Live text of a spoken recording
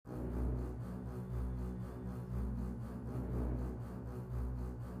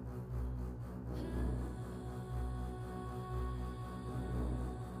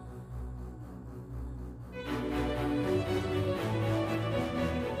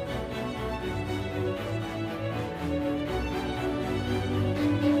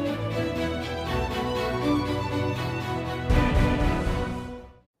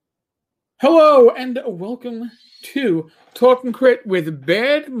Hello and welcome to Talking Crit with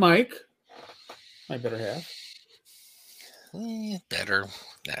Bad Mike, my better half. Better.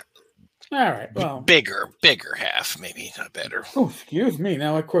 All right, well, bigger half, maybe not better. Oh, excuse me.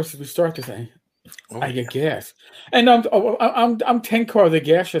 Now, of course, as we start the thing, Oh, I get gas, and I'm 10 car the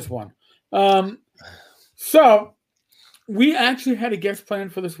gaseous one. So we actually had a guest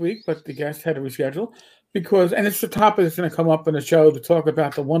planned for this week, but the guest had to reschedule because, and it's the topic that's going to come up in the show to talk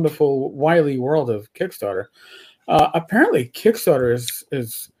about the wonderful, wily world of Kickstarter. Apparently, Kickstarter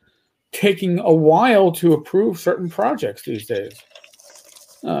is taking a while to approve certain projects these days.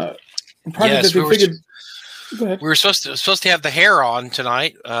 Yes, that they figured. Go ahead. We were supposed to have the hair on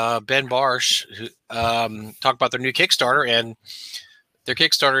tonight. Ben Barsh, who talked about their new Kickstarter, and their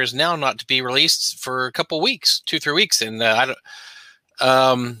Kickstarter is now not to be released for a couple weeks, 2-3 weeks, and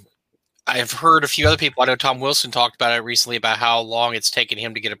I've heard a few other people. I know Tom Wilson talked about it recently about how long it's taken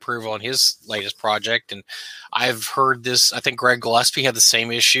him to get approval on his latest project, and I've heard this. I think Greg Gillespie had the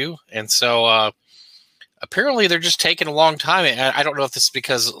same issue, and so apparently they're just taking a long time. And I don't know if this is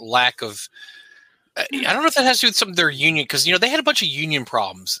because lack of. I don't know if that has to do with some of their union, because they had a bunch of union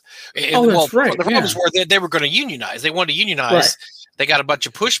problems. That's right. The problems were they were going to unionize. They wanted to unionize. Right. They got a bunch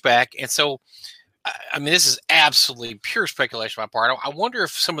of pushback, and so I mean, this is absolutely pure speculation on my part. I wonder if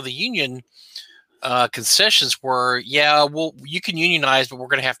some of the union concessions were, well, you can unionize, but we're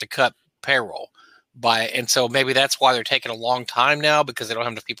going to have to cut payroll and so maybe that's why they're taking a long time now, because they don't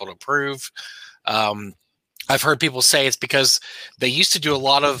have enough people to approve. I've heard people say it's because they used to do a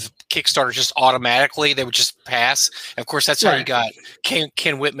lot of Kickstarters just automatically. They would just pass. And of course, that's how you got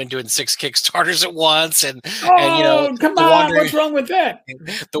Ken Whitman doing 6 Kickstarters at once. And come on, what's wrong with that?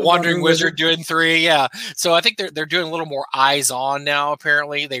 The Wandering Wizard doing 3. Yeah. So I think they're doing a little more eyes on now.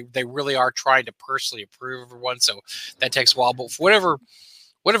 Apparently they really are trying to personally approve everyone. So that takes a while, but for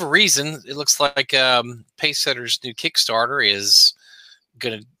whatever reason, it looks like Pacesetter's new Kickstarter is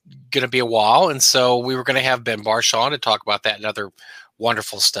going to be a while, and so we were going to have Ben Barsh on to talk about that and other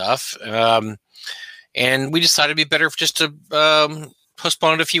wonderful stuff. And we decided it'd be better just to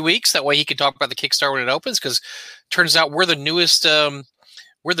postpone it a few weeks. That way he could talk about the Kickstarter when it opens, because turns out we're the newest,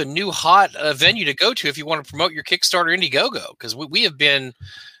 we're the new hot venue to go to if you want to promote your Kickstarter Indiegogo, because we have been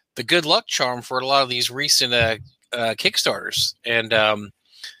the good luck charm for a lot of these recent Kickstarters. And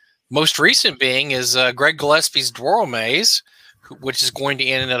most recent being is Greg Gillespie's Dwarrel Maze, which is going to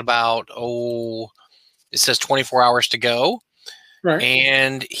end in about, it says 24 hours to go. Right.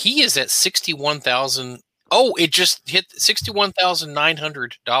 And he is at 61,000. Oh, it just hit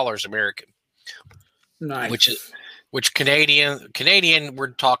 $61,900 American. Nice. Which Canadian,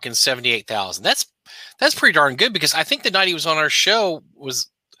 we're talking 78,000. That's pretty darn good, because I think the night he was on our show was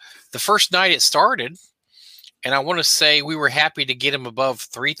the first night it started. And I want to say we were happy to get him above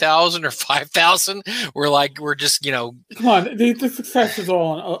 3,000 or 5,000. We're just, Come on, the success is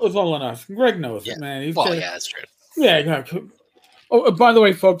all on us. Greg knows it, man. That's true. Yeah. Oh, by the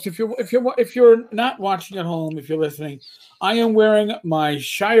way, folks, if you're not watching at home, if you're listening, I am wearing my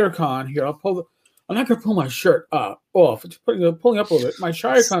ShireCon here. I'm not gonna pull my shirt off. It's pulling up a little bit. My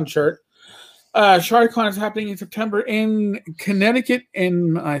ShireCon shirt. ShireCon is happening in September in Connecticut,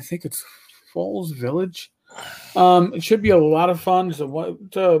 in I think it's Falls Village. It should be a lot of fun. It's a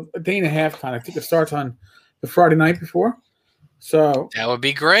day and a half con. I think it starts on the Friday night before. So that would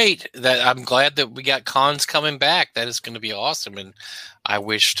be great. I'm glad that we got cons coming back. That is going to be awesome, and I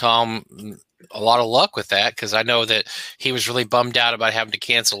wish Tom a lot of luck with that, because I know that he was really bummed out about having to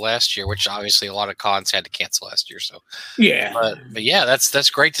cancel last year, which obviously a lot of cons had to cancel last year. So yeah, but yeah, that's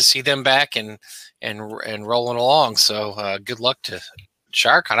great to see them back and rolling along. So good luck to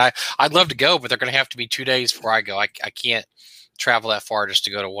ShireCon. I'd love to go, but they're going to have to be 2 days before I go. I can't travel that far just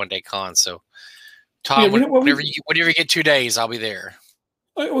to go to one-day con. So, Tom, whenever you get 2 days, I'll be there.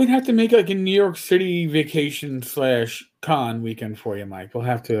 We'd have to make like a New York City vacation / con weekend for you, Mike. We'll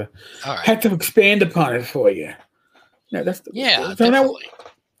have to expand upon it for you. Yeah, definitely.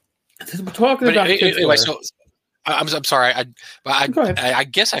 We're talking about anyway. So I'm sorry. I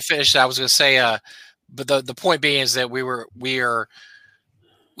guess I finished. I was going to say, but the point being is that we were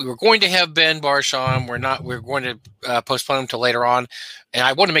going to have Ben Barsh on. We're going to postpone him till later on. And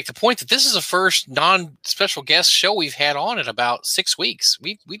I want to make the point that this is the first non-special guest show we've had on in about 6 weeks.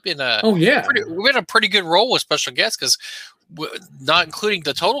 We've been we've been a pretty good roll with special guests, because not including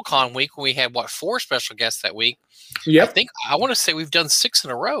the Total Con week when we had 4 special guests that week. Yep. I want to say we've done 6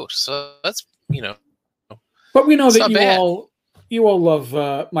 in a row. So that's But we know that you all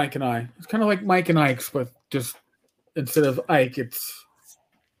love Mike and I. It's kind of like Mike and Ike's, but just instead of Ike, it's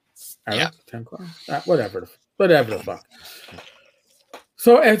whatever the fuck.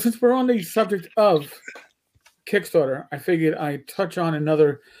 So, and since we're on the subject of Kickstarter, I figured I'd touch on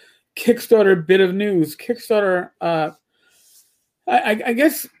another Kickstarter bit of news. Kickstarter, I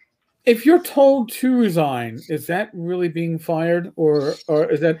guess, if you're told to resign, is that really being fired, or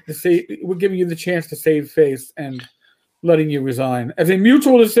is that we're giving you the chance to save face and letting you resign as a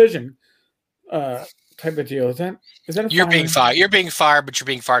mutual decision type of deal? Is that you're being fired? You're being fired, but you're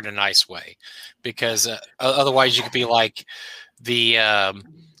being fired in a nice way, because otherwise you could be like the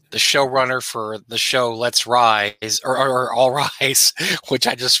showrunner for the show Let's Rise or All Rise, which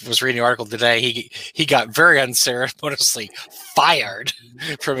I just was reading an article today. He got very unceremoniously fired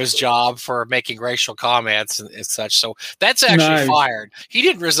from his job for making racial comments and such. So that's actually fired. He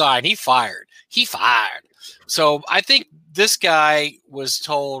didn't resign. He fired. So I think this guy was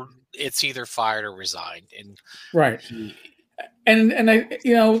told it's either fired or resigned. And right. And I,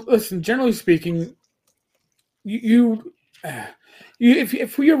 listen, generally speaking,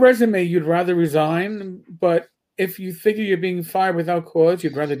 if for your resume, you'd rather resign, but if you figure you're being fired without cause,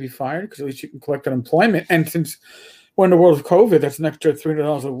 you'd rather be fired because at least you can collect unemployment. And since we're in the world of COVID, that's an extra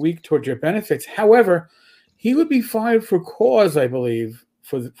 $300 a week towards your benefits. However, he would be fired for cause, I believe,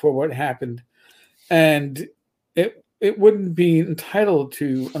 for what happened, and it wouldn't be entitled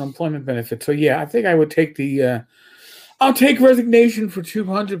to unemployment benefits. So yeah, I think I would take I'll take resignation for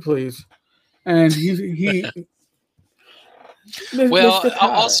 $200, please. And he well,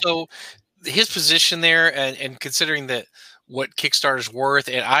 also his position there, and considering that what Kickstarter's worth,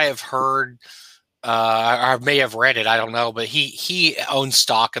 and I have heard, I may have read it, I don't know, but he owns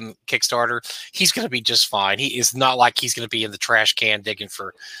stock in Kickstarter. He's going to be just fine. He is not like he's going to be in the trash can digging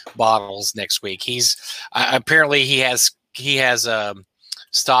for bottles next week. He's apparently he has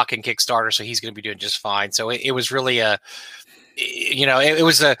stock in Kickstarter, so he's going to be doing just fine. So it was really I'm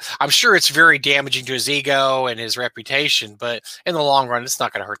sure it's very damaging to his ego and his reputation, but in the long run, it's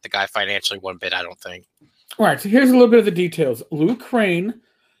not going to hurt the guy financially one bit, I don't think. All right, so here's a little bit of the details. Luke Crane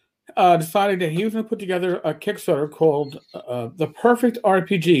decided that he was going to put together a Kickstarter called The Perfect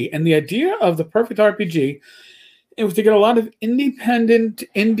RPG. And the idea of The Perfect RPG, it was to get a lot of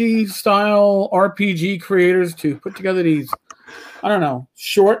indie-style RPG creators to put together these,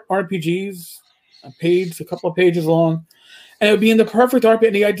 short RPGs, a couple of pages long. And it would be in the perfect RPG.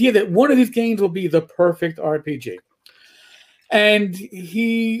 And the idea that one of these games will be the perfect RPG. And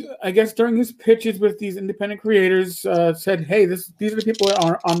he, I guess, during his pitches with these independent creators, said, "Hey, these are the people that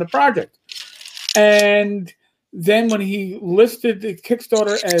are on the project." And then when he listed the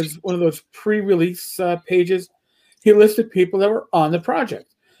Kickstarter as one of those pre-release pages, he listed people that were on the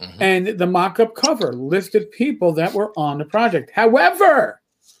project, and the mock-up cover listed people that were on the project. However,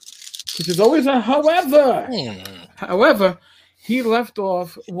 which is always a however. However, he left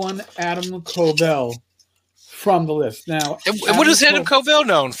off one Adam Covell from the list. Now, what is Adam Covell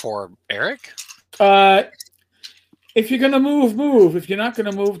known for, Eric? If you're going to move, move. If you're not going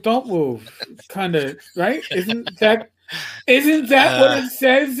to move, don't move. Kind of, right? Isn't that what it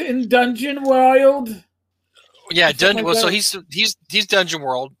says in Dungeon World? Yeah, Dungeon. Well, so he's Dungeon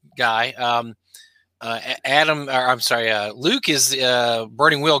World guy. Luke is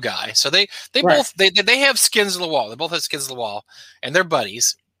Burning Wheel guy. So they both they have skins on the wall. They both have skins on the wall, and they're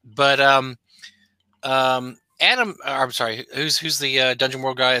buddies. But Adam, who's the Dungeon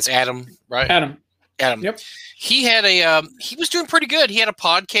World guy? It's Adam, right? Adam. Yep. He had he was doing pretty good. He had a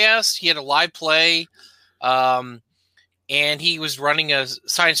podcast. He had a live play, and he was running a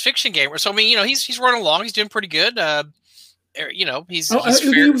science fiction game. So I mean, he's running along. He's doing pretty good. He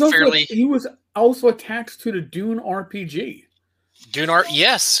was also attached to the Dune RPG.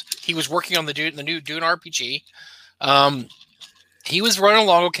 Yes, he was working on the new Dune RPG. He was running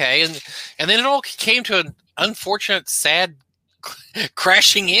along okay, and then it all came to an unfortunate, sad,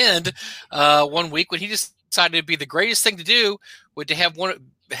 crashing end one week when he decided it'd be the greatest thing to do would to have one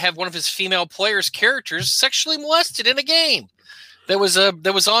of his female players' characters sexually molested in a game that was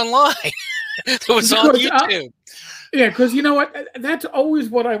online, that was on YouTube. Yeah, because you know what? That's always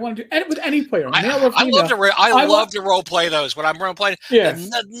what I want to do. And with any player, male or female. I love to role play those when I'm role playing. Yes.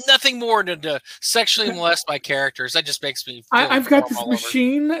 Nothing more than to sexually molest my characters. That just makes me. I've got this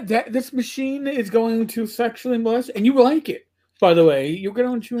machine this machine is going to sexually molest, and you like it. By the way, you're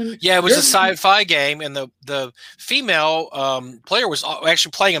going to. Yeah, it was a sci-fi game, and the female player was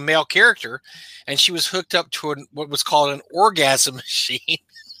actually playing a male character, and she was hooked up to what was called an orgasm machine.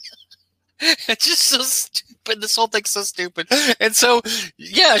 It's just so stupid. This whole thing's so stupid. And so,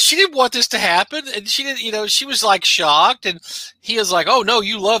 yeah, she didn't want this to happen. And she didn't, she was like shocked. And he was like, "Oh, no,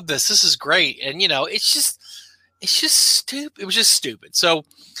 you love this. This is great." And, it's just, It's just stupid. It was just stupid. So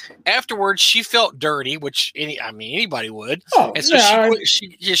afterwards, she felt dirty, which anybody would. Oh, and so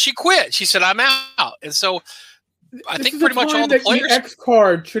she quit. She said, "I'm out." And so I think pretty much all the players. The X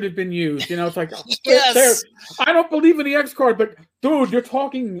card should have been used. You know, it's like, yes, I don't believe in the X card, but dude, you're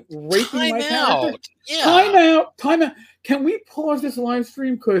talking raping my character. Yeah. Time out. Can we pause this live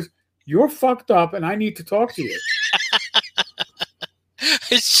stream because you're fucked up and I need to talk to you?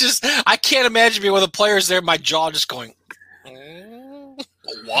 It's just I can't imagine being one of the players there. My jaw just going.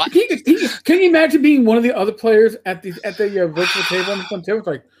 What? Can you imagine being one of the other players at the virtual table on the front table? It's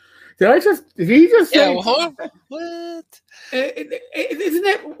like, did he just say? What? Isn't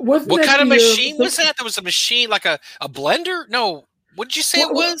that? Wasn't what that kind of machine was that? There was a machine like a blender? No. What did you say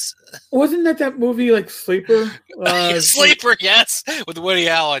it was? Wasn't that movie like Sleeper? Sleeper, yes, with Woody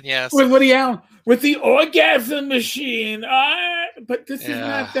Allen, yes, with Woody Allen. With the orgasm machine, but this is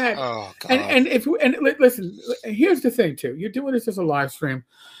not that. Oh, God. And listen, here's the thing too. You're doing this as a live stream.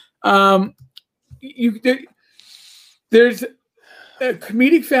 There's a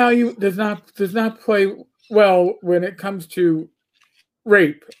comedic value does not play well when it comes to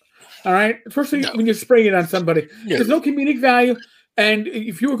rape. All right, especially when you're spraying it on somebody. Yeah. There's no comedic value. And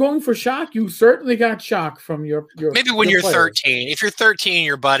if you were going for shock, you certainly got shock from your maybe when you're players. 13. If you're 13,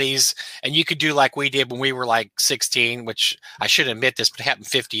 your buddies, and you could do like we did when we were like 16, which I shouldn't admit this, but it happened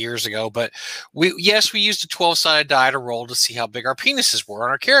 50 years ago. But we used a 12-sided die to roll to see how big our penises were on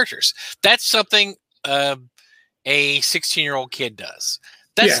our characters. That's something a 16-year-old kid does.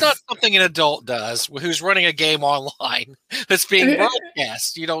 That's not something an adult does who's running a game online that's being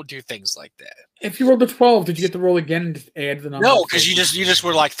broadcast. You don't do things like that. If you rolled a 12, did you get to roll again and just add the number? No, because you just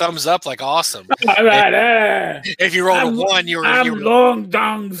were like thumbs up, like awesome. All right, if you rolled a 1, you were long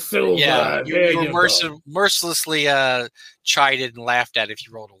dong silver. Yeah, you were mercilessly chided and laughed at if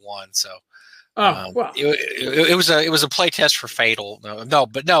you rolled a 1. So. Well. It was a play test for Fatal.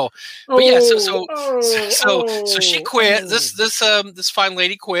 But yeah. So she quit. This fine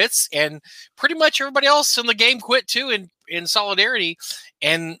lady quits, and pretty much everybody else in the game quit too, in solidarity.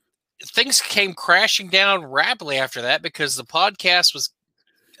 And things came crashing down rapidly after that because the podcast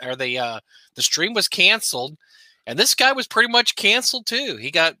the stream was canceled, and this guy was pretty much canceled too.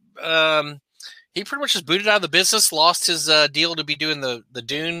 He got he pretty much just booted out of the business, lost his deal to be doing the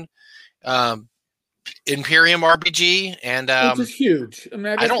Dune. Imperium RPG, and which is huge. I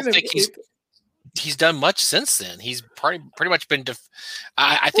mean, I don't think he's done much since then. He's pretty much been.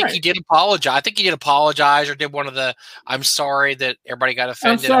 I think he did apologize. I think he did apologize or did one of the. I'm sorry that everybody got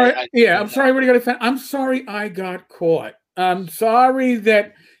offended. I'm sorry. I'm sorry everybody got offended. I'm sorry I got caught. I'm sorry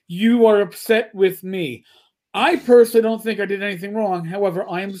that you are upset with me. I personally don't think I did anything wrong. However,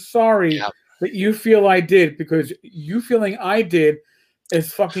 I am sorry that you feel I did, because you feeling I did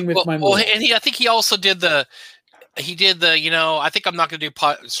is fucking with my mood. Well, and I think he also did the, I think I'm not going to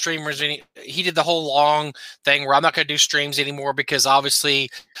do streamers. He did the whole long thing where I'm not going to do streams anymore because obviously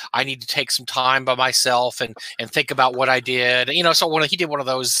I need to take some time by myself and think about what I did. So when he did one of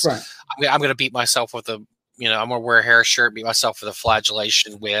those, right. I'm going to beat myself with I'm going to wear a hair shirt, beat myself with a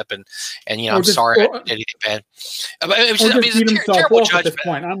flagellation whip, and I'm sorry I did anything bad. It was just, a terrible judgment. At this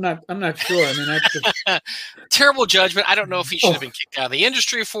point. I'm not sure. I mean, that's just terrible judgment. I don't know if he should have been kicked out of the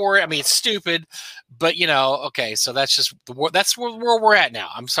industry for it. I mean, it's stupid, but okay. So that's just that's where we're at now.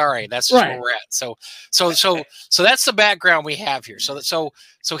 I'm sorry. That's just where we're at. So that's the background we have here. So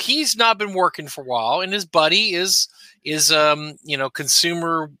he's not been working for a while, and his buddy is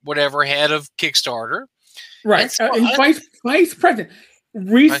consumer whatever head of Kickstarter. Right. Vice president.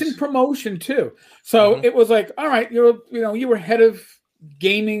 Recent promotion too. So it was like, all right, you were head of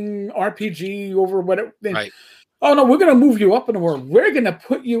gaming RPG over whatever. Right. Oh no, we're gonna move you up in the world. We're gonna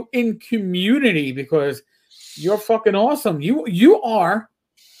put you in community because you're fucking awesome. You are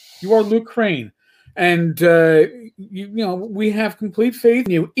Luke Crane. And we have complete faith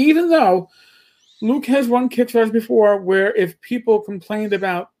in you, even though Luke has run Kickstarters before where if people complained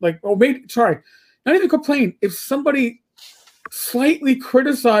about not even complain. If somebody slightly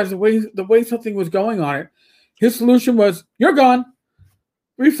criticized the way something was going on it, his solution was, "You're gone,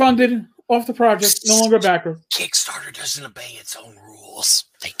 refunded, off the project, no longer backer." Kickstarter doesn't obey its own rules.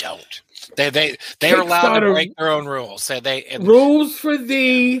 They don't. They are allowed to break their own rules. Rules for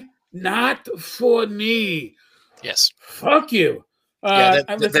thee, not for me. Yes. Fuck you.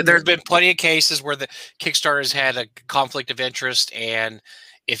 There's been plenty of cases where the Kickstarters had a conflict of interest, and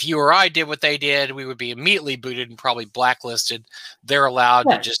if you or I did what they did, we would be immediately booted and probably blacklisted. They're allowed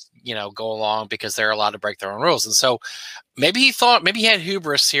to just, go along because they're allowed to break their own rules. And so maybe he had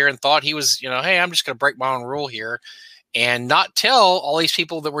hubris here and thought he was, hey, I'm just going to break my own rule here. and not tell all these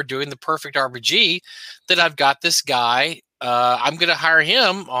people that were doing the perfect RPG that I've got this guy. I'm going to hire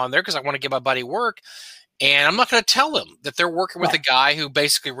him on there because I want to give my buddy work. And I'm not going to tell them that they're working with a guy who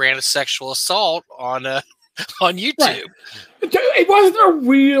basically ran a sexual assault on YouTube. Right. It wasn't a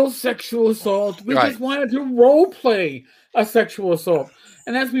real sexual assault. We just wanted to role play a sexual assault.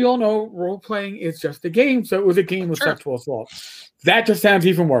 And as we all know, role playing is just a game. So it was a game of sexual assault. That just sounds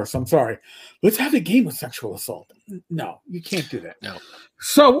even worse. I'm sorry. Let's have a game of sexual assault. No, you can't do that. No.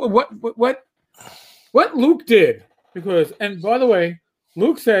 So what Luke did, because, and by the way,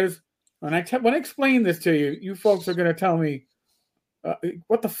 Luke says, when I explain this to you, you folks are going to tell me,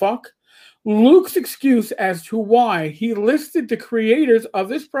 what the fuck? Luke's excuse as to why he listed the creators of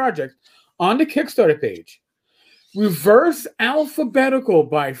this project on the Kickstarter page, reverse alphabetical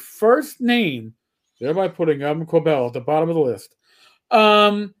by first name, thereby putting Evan Corbell at the bottom of the list,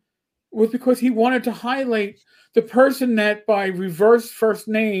 was because he wanted to highlight the person that by reverse first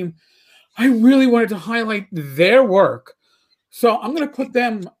name, I really wanted to highlight their work. So I'm going to put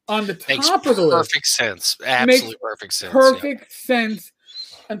them on the top of the list. Perfect sense. Absolutely perfect sense. Perfect sense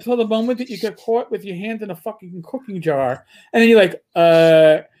until the moment that you get caught with your hand in a fucking cooking jar. And then you're like,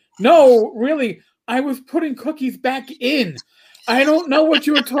 no, really, I was putting cookies back in. I don't know what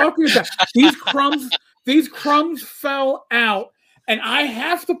you were talking about. These crumbs fell out, and I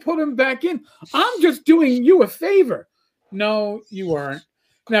have to put them back in. I'm just doing you a favor. No, you weren't.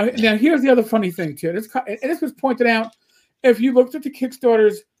 Now here's the other funny thing, too. This was pointed out. If you looked at the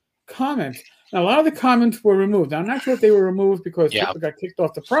Kickstarter's comments, now a lot of the comments were removed. Now, I'm not sure if they were removed because people got kicked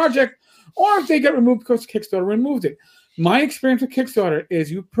off the project or if they got removed because Kickstarter removed it. My experience with Kickstarter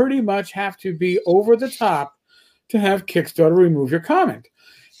is you pretty much have to be over the top to have Kickstarter remove your comment.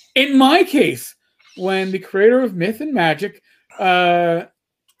 In my case, when the creator of Myth and Magic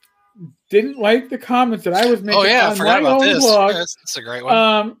didn't like the comments that I was making on my own blog. That's a great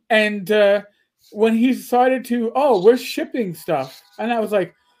one. When he decided to, we're shipping stuff. And I was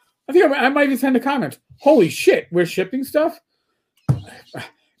like, I think I might even send a comment. Holy shit, we're shipping stuff?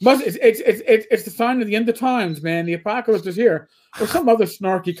 It's the sign of the end of times, man. The apocalypse is here. Or some other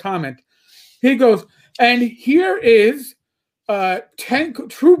snarky comment. He goes, and here is 10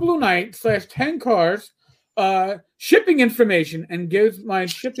 True Blue Knight / 10 cars shipping information, and gives my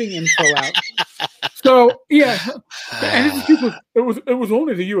shipping info out. So and it was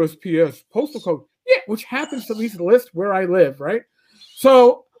only the USPS postal code, which happens to at least list where I live, right?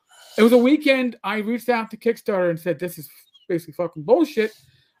 So it was a weekend. I reached out to Kickstarter and said, "This is basically fucking bullshit.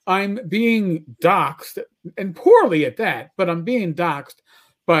 I'm being doxxed, and poorly at that, but I'm being doxxed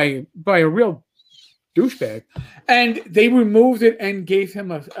by a real douchebag." And they removed it and gave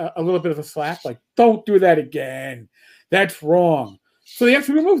him a little bit of a slap, like, "Don't do that again. That's wrong." So they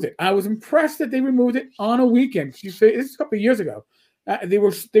actually removed it. I was impressed that they removed it on a weekend. This is a couple of years ago. They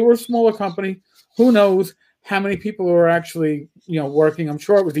were a smaller company. Who knows how many people were actually working? I'm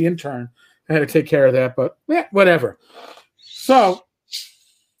sure it was the intern that had to take care of that. But whatever. So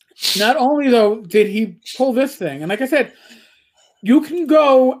not only though did he pull this thing, and like I said, you can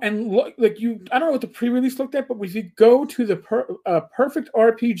go and look. I don't know what the pre-release looked at, but if you go to the Perfect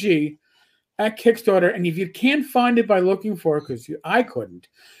RPG at Kickstarter, and if you can't find it by looking for it, because I couldn't,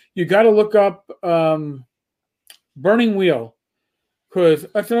 you got to look up Burning Wheel, because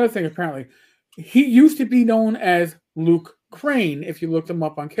that's another thing. Apparently, he used to be known as Luke Crane if you looked him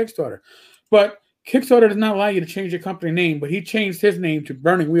up on Kickstarter, but Kickstarter does not allow you to change your company name. But he changed his name to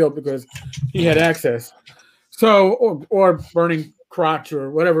Burning Wheel because he had access. So, or Burning Crotch or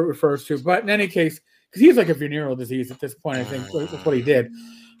whatever it refers to. But in any case, because he's like a venereal disease at this point, I think that's what he did.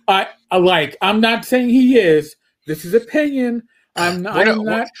 I'm not saying he is. This is opinion. We're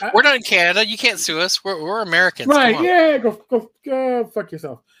not in Canada. You can't sue us. We're Americans. Right? Yeah. Go fuck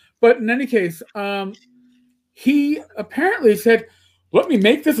yourself. But in any case, he apparently said, "Let me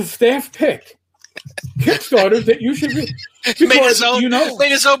make this a staff pick." Kickstarter that you should be. Made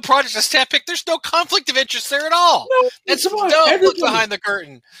his own project a staff pick. There's no conflict of interest there at all. No, that's don't look behind the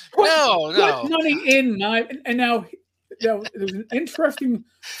curtain. Put money in and now. There's an interesting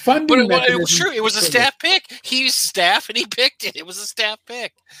funding. But it was true. It was a staff pick. He used staff and he picked it. It was a staff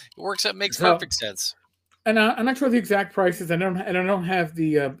pick. It works out. Makes perfect sense. And I'm not sure the exact prices. I don't have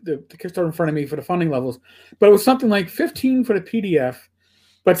the Kickstarter in front of me for the funding levels, but it was something like 15 for the PDF,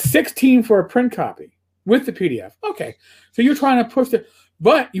 but 16 for a print copy with the PDF. Okay, so you're trying to push it,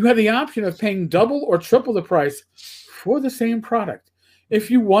 but you have the option of paying double or triple the price for the same product if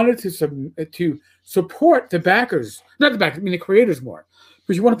you wanted to support the backers, not the backers, I mean the creators more,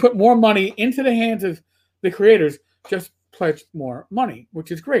 because you want to put more money into the hands of the creators. Just pledge more money,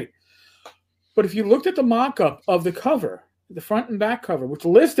 which is great. But if you looked at the mock-up of the cover, the front and back cover, which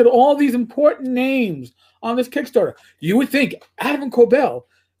listed all these important names on this Kickstarter, you would think Adam Cobell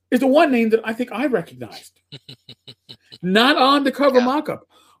is the one name that I think I recognized. Not on the cover mock-up.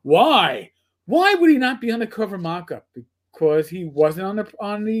 Why? Why would he not be on the cover mock-up? Because he wasn't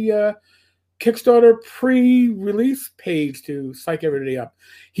on the Kickstarter pre-release page to psych everybody up.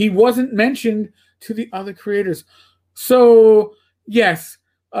 He wasn't mentioned to the other creators. So, yes,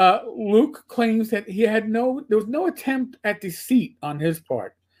 Luke claims that there was no attempt at deceit on his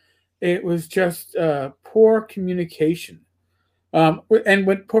part. It was just poor communication. And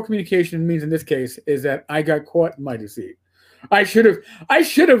what poor communication means in this case is that I got caught in my deceit. I should have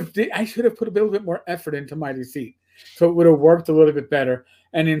put a little bit more effort into my deceit, so it would have worked a little bit better.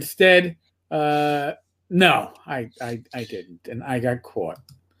 And instead, no, I didn't, and I got caught.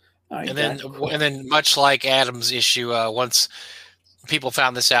 And then, much like Adam's issue, once people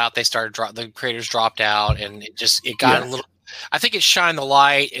found this out, they started the creators dropped out, and it got a little. I think it shined the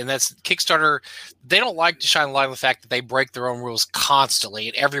light, and that's Kickstarter. They don't like to shine the light on the fact that they break their own rules constantly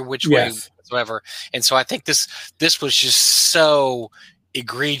in every which way whatsoever. And so I think this was just so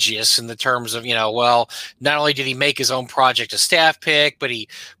egregious in the terms of, well, not only did he make his own project a staff pick, but he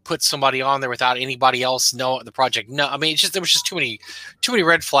put somebody on there without anybody else know the project. No, I mean, there was just too many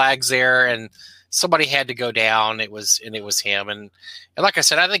red flags there, and somebody had to go down. It was him. And like I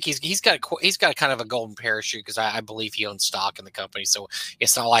said, I think he's got kind of a golden parachute, because I believe he owns stock in the company. So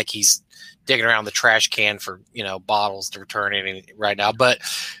it's not like he's digging around the trash can for, bottles to return anything right now. But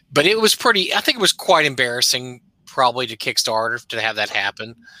it was I think it was quite embarrassing probably to Kickstarter to have that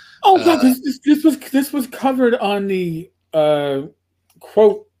happen. Oh God, this was covered on the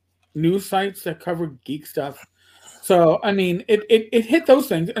quote news sites that covered geek stuff. So I mean, it hit those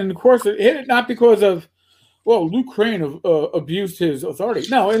things, and of course it hit it not because of Luke Crane abused his authority.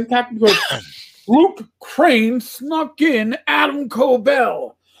 No, it happened because Luke Crane snuck in Adam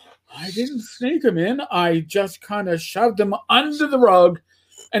Cobell. I didn't sneak him in. I just kind of shoved him under the rug,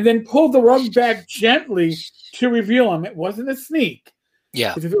 and then pulled the rug back gently to reveal him. It wasn't a sneak.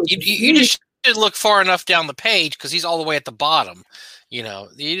 Yeah, you just didn't look far enough down the page, because he's all the way at the bottom. You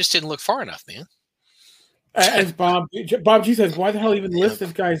just didn't look far enough, man. As Bob G says, why the hell even list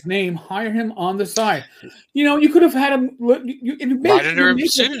this guy's name? Hire him on the side. You could have had him right under a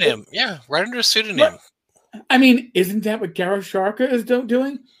pseudonym. Yeah, right under a pseudonym. I mean, isn't that what Gareth Sharka is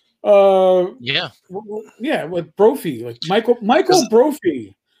doing? Yeah, with Brophy, like Michael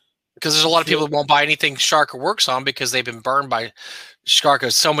Brophy. Because there's a lot of people who won't buy anything Sharka works on because they've been burned by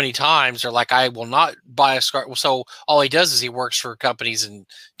Sharka so many times. They're like, I will not buy a Sharka. So all he does is he works for companies and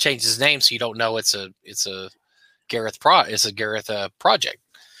changes his name, so you don't know it's a Gareth project,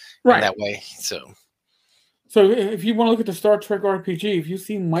 right? In that way. So if you want to look at the Star Trek RPG, if you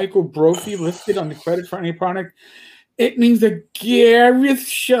see Michael Brophy listed on the credit for any product, it means that Gareth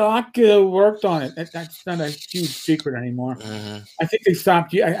Sharka worked on it. That's not a huge secret anymore. Mm-hmm. I think they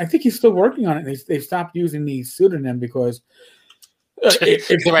stopped. I think he's still working on it. They stopped using the pseudonym because it's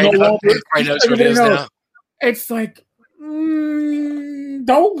like,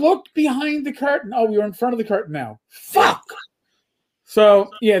 don't look behind the curtain. Oh, we're in front of the curtain now. Fuck. So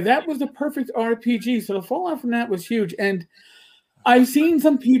yeah, that was the perfect RPG. So the fallout from that was huge, and I've seen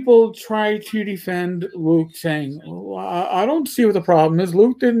some people try to defend Luke, saying, I don't see what the problem is.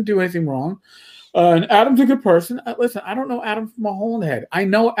 Luke didn't do anything wrong. And Adam's a good person. Listen, I don't know Adam from a hole in the head. I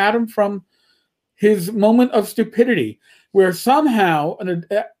know Adam from his moment of stupidity, where somehow an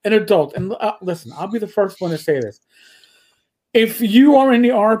adult, and listen, I'll be the first one to say this. If you are in the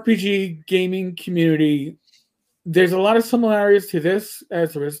RPG gaming community, there's a lot of similarities to this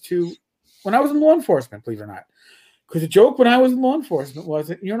as there is to when I was in law enforcement, believe it or not. Because the joke when I was in law enforcement was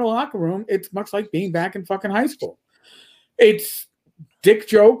that you're in a locker room, it's much like being back in fucking high school. It's dick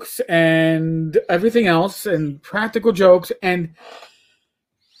jokes and everything else and practical jokes, and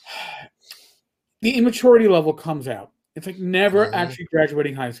the immaturity level comes out. It's like never actually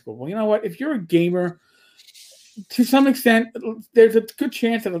graduating high school. Well, you know what? If you're a gamer, to some extent, there's a good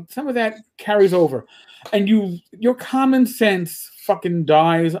chance that some of that carries over. And your common sense fucking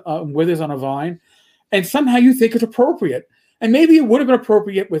dies withers on a vine. And somehow you think it's appropriate. And maybe it would have been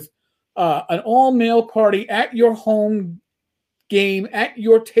appropriate with an all-male party at your home game, at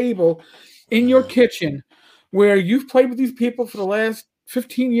your table, in your kitchen, where you've played with these people for the last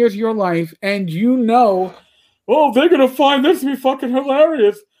 15 years of your life, and they're going to find this to be fucking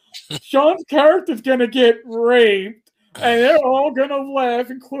hilarious. Sean's character's going to get raped, and they're all going to laugh,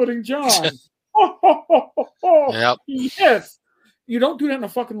 including John. Yep. Yes. You don't do that in a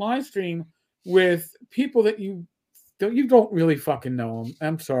fucking live stream with people that you you don't really fucking know him.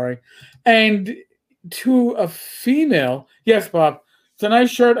 I'm sorry. And to a female, yes, Bob, it's a nice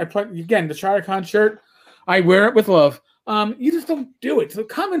shirt. I play again the ShireCon shirt. I wear it with love. You just don't do it. So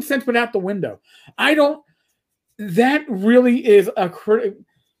common sense went out the window. I don't. That really is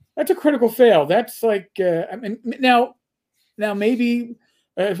that's a critical fail. That's like I mean now maybe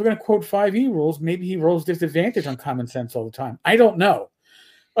if we're going to quote 5e rules, maybe he rolls disadvantage on common sense all the time. I don't know,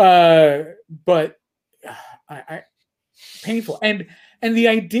 but I painful and the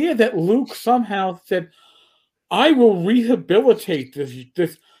idea that Luke somehow said, "I will rehabilitate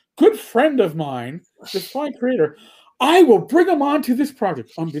this good friend of mine, this fine creator. I will bring him onto this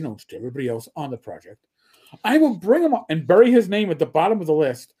project, unbeknownst to everybody else on the project. I will bring him on and bury his name at the bottom of the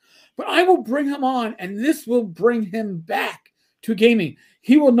list. But I will bring him on, and this will bring him back to gaming.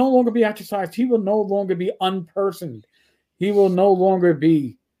 He will no longer be ostracized. He will no longer be unpersoned. He will no longer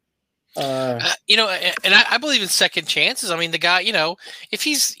be." You know, and I believe in second chances. I mean, the guy, you know, if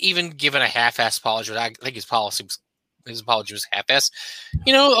he's even given a half-ass apology, I think his apology was half-ass.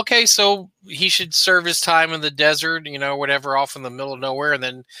 You know, okay, so he should serve his time in the desert, you know, whatever, off in the middle of nowhere, and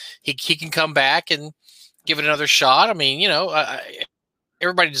then he can come back and give it another shot. I mean, you know,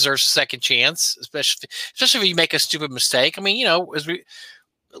 everybody deserves a second chance, especially if you make a stupid mistake. I mean, you know,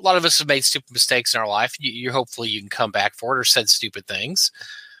 a lot of us have made stupid mistakes in our life. You hopefully you can come back for it or said stupid things.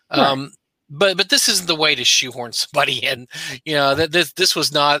 Right. But this isn't the way to shoehorn somebody in. You know, that this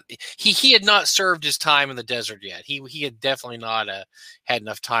was not he had not served his time in the desert yet. He had definitely not had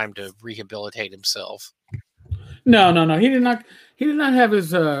enough time to rehabilitate himself. No. He did not have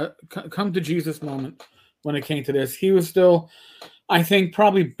his come to Jesus moment when it came to this. He was still, I think,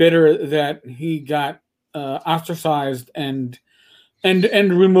 probably bitter that he got ostracized and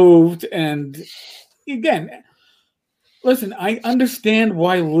removed. And again, listen, I understand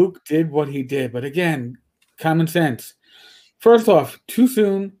why Luke did what he did, but again, common sense. First off, too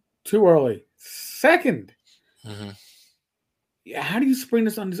soon, too early. Second, how do you spring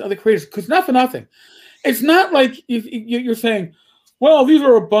this on these other creators? Because not for nothing, it's not like you're saying, well, these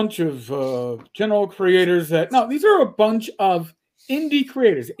are a bunch of general creators that no, these are a bunch of indie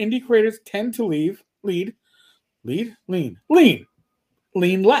creators. Indie creators tend to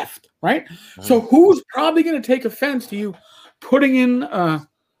lean left, right? So who's probably going to take offense to you putting in,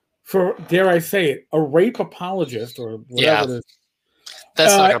 for dare I say it, a rape apologist or whatever it is?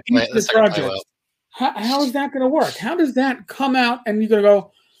 That's not going to play well. How is that going to work? How does that come out and you're going to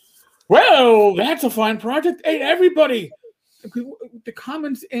go, well, that's a fine project. Hey, everybody. The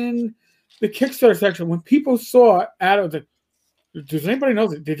comments in the Kickstarter section, when people saw Adam, does anybody know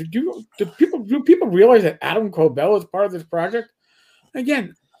that? Do people realize that Adam Cobell is part of this project?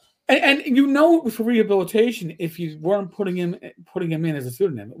 Again, and you know it was for rehabilitation if you weren't putting him in as a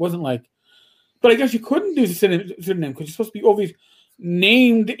pseudonym. It wasn't like, but I guess you couldn't do the pseudonym because you're supposed to be all these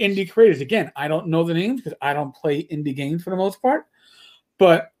named indie creators. Again, I don't know the names because I don't play indie games for the most part.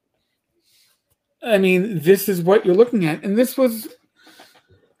 But I mean, this is what you're looking at, and this was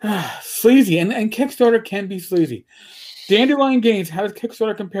sleazy, and Kickstarter can be sleazy. Dandelion Games, how does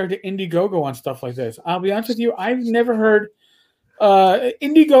Kickstarter compare to Indiegogo on stuff like this? I'll be honest with you, I've never heard.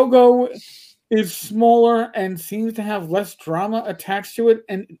 Indiegogo is smaller and seems to have less drama attached to it,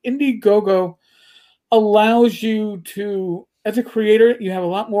 and Indiegogo allows you to, as a creator, you have a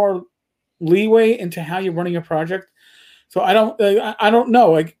lot more leeway into how you're running a project. So I don't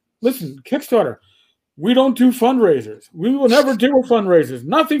know. Like, listen, Kickstarter, we don't do fundraisers. We will never do fundraisers.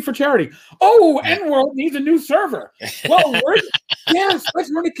 Nothing for charity. Oh, EndWorld needs a new server. Well, yes,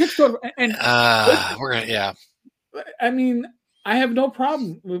 let's run a Kickstarter. And we're gonna, yeah. I mean, I have no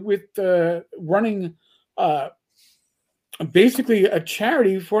problem with running basically a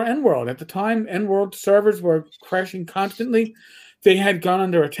charity for EndWorld. At the time, EndWorld servers were crashing constantly. They had gone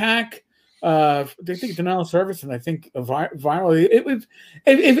under attack. They think denial of service, and I think virally. It was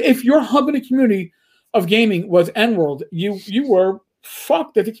if your hub in the community of gaming was EndWorld, you were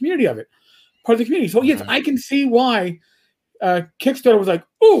fucked at the community of it, part of the community. So yes, I can see why Kickstarter was like,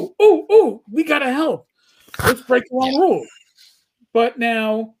 ooh, we gotta help. Let's break the wrong rules. But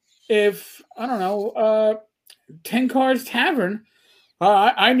now, if I don't know, 10 Cards Tavern,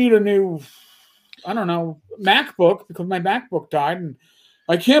 I need a new, I don't know, MacBook because my MacBook died and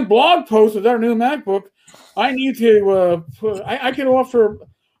I can't blog post without a new MacBook. I need to. I can offer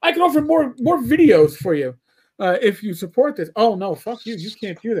more videos for you if you support this. Oh no, fuck you! You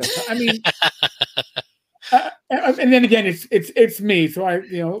can't do that. I mean, and then again, it's me.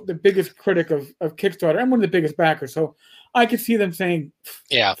 So the biggest critic of Kickstarter. I'm one of the biggest backers. So I could see them saying,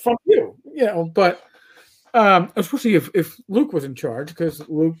 "Yeah, fuck you," But especially if Luke was in charge, because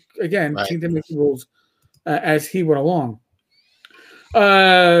Luke again seemed to make the rules as he went along.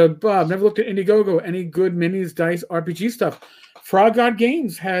 Bob, never looked at Indiegogo. Any good minis, dice, RPG stuff? Frog God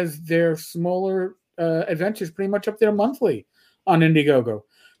Games has their smaller adventures pretty much up there monthly on Indiegogo.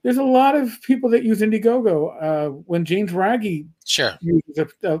 There's a lot of people that use Indiegogo. When James Raggi uses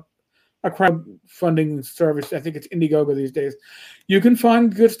a crowdfunding service, I think it's Indiegogo these days, you can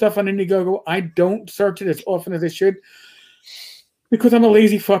find good stuff on Indiegogo. I don't search it as often as I should because I'm a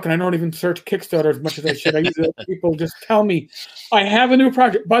lazy fuck and I don't even search Kickstarter as much as I should. I usually people just tell me, I have a new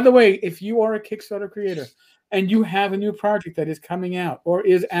project. By the way, if you are a Kickstarter creator and you have a new project that is coming out or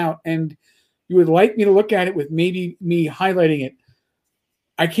is out and you would like me to look at it with maybe me highlighting it,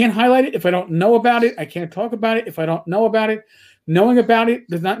 I can't highlight it if I don't know about it. I can't talk about it if I don't know about it. Knowing about it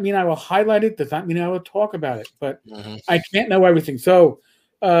does not mean I will highlight it, does not mean I will talk about it, but I can't know everything. So,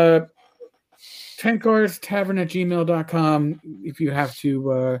 TentGuardsTavern@gmail.com if you have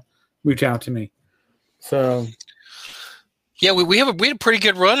to reach out to me. So, yeah, we had a pretty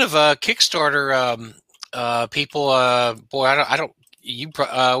good run of Kickstarter people. Boy,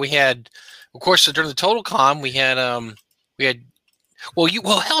 we had, of course, during the Total Con, we had hell,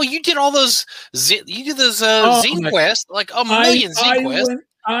 you did all those. You did those Zine Quest, like a million Zine Quest.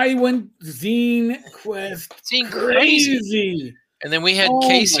 I went Zine Quest crazy. And then we had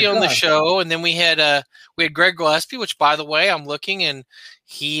Casey on the show, and then we had Greg Gillespie, which, by the way, I'm looking, and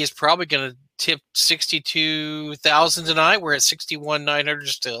he is probably going to tip 62,000 tonight. We're at 61,900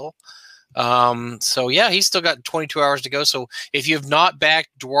 still. So yeah, he's still got 22 hours to go. So if you have not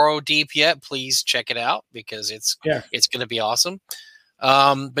backed Dwaro Deep yet, please check it out because it's going to be awesome.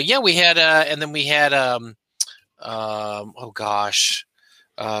 But yeah, we had and then we had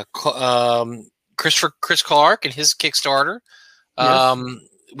Chris Clark and his Kickstarter.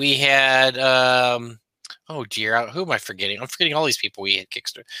 We had oh dear, who am I forgetting? I'm forgetting all these people we had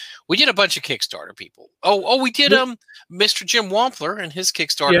Kickstarter. We did a bunch of Kickstarter people. We did Mr. Jim Wampler and his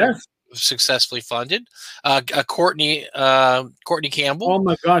Kickstarter successfully funded. Courtney Campbell. Oh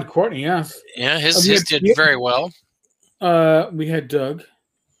my God, Courtney, yes. Yeah, his did very well. We had Doug.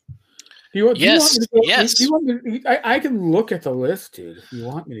 I can look at the list, dude. If you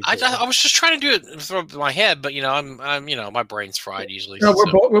want me to, I was just trying to do it from my head, but I'm my brain's fried usually. No,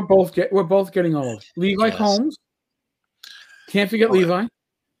 we're both getting old. Levi Combs. Can't forget Levi.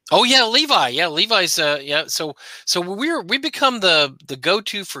 Oh yeah, Levi. Yeah, Levi's. So we become the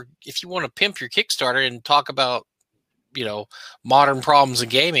go-to for if you want to pimp your Kickstarter and talk about modern problems in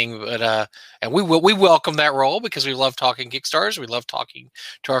gaming, but and we welcome that role because we love talking Kickstarters, we love talking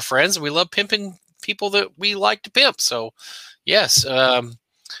to our friends, and we love pimping people that we like to pimp. So yes, I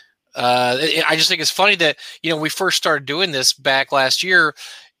just think it's funny that we first started doing this back last year.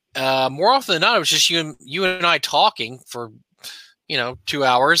 More often than not, it was just you and I talking for 2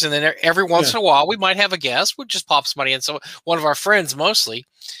 hours, and then every once in a while we might have a guest. We'd just pop somebody in, so one of our friends mostly.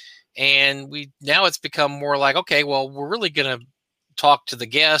 And now it's become more like, okay, well, we're really going to talk to the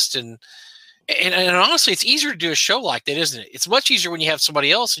guest. And honestly, it's easier to do a show like that, isn't it? It's much easier when you have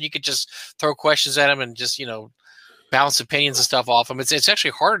somebody else and you could just throw questions at them and just, bounce opinions and stuff off them. It's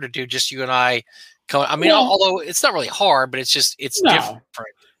actually harder to do just you and I. Although it's not really hard, but it's different.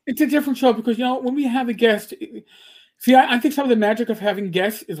 It's a different show because, when we have a guest, see, I think some of the magic of having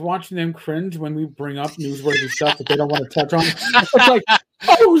guests is watching them cringe when we bring up newsworthy stuff that they don't want to touch on. It's like,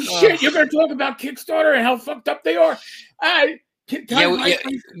 oh shit, you're going to talk about Kickstarter and how fucked up they are. We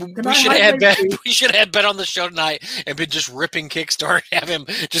should have had Ben on the show tonight and been just ripping Kickstarter, have him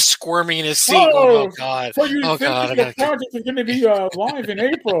just squirming in his seat. Oh God! So the project is going to be live in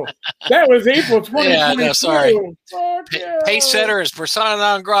April. That was April 2022. Yeah, no, sorry. Pace setter is persona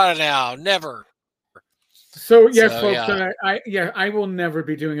non grata now. Never. So yes, folks. I will never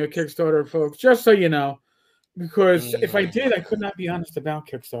be doing a Kickstarter, folks. Just so you know. Because if I did, I could not be honest about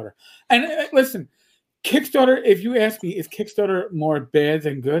Kickstarter. And listen, Kickstarter, if you ask me, is Kickstarter more bad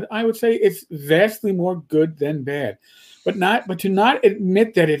than good? I would say it's vastly more good than bad. But to not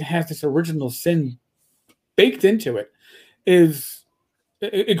admit that it has this original sin baked into it is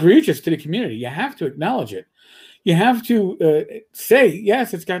egregious to the community. You have to acknowledge it. You have to say,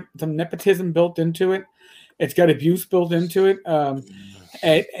 yes, it's got some nepotism built into it. It's got abuse built into it.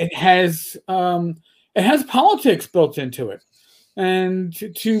 It has politics built into it, and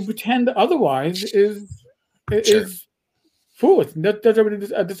to pretend otherwise is foolish. That does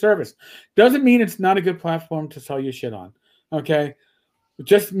everybody a disservice. Doesn't mean it's not a good platform to sell your shit on. Okay, it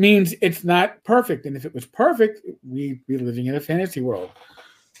just means it's not perfect. And if it was perfect, we'd be living in a fantasy world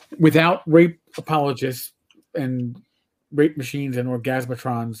without rape apologists and rape machines and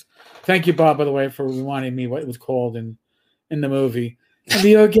orgasmatrons. Thank you, Bob, by the way, for reminding me what it was called in the movie.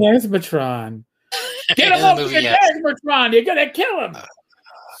 The Orgasmatron. Get him the off movie, the yes. Megatron! You're gonna kill him.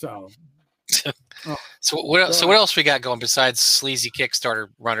 So, so what else we got going besides sleazy Kickstarter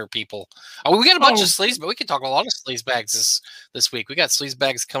runner people? Oh, we got a bunch of sleaze, but we can talk a lot of sleaze bags this week. We got sleaze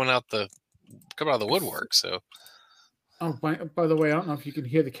bags coming out the woodwork. So, by the way, I don't know if you can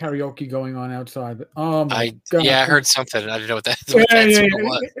hear the karaoke going on outside, but oh my God! I heard something. I didn't know what that.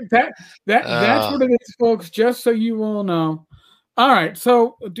 That's what it is, folks. Just so you all know. All right.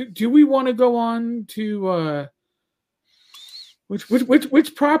 So, do we want to go on to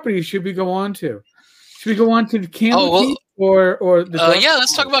which property should we go on to? Should we go on to the Candlekeep or the? Yeah,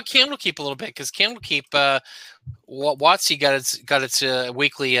 let's talk about Candlekeep a little bit because Candlekeep, WotC got its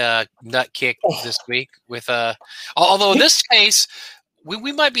weekly nut kick this week with although in this case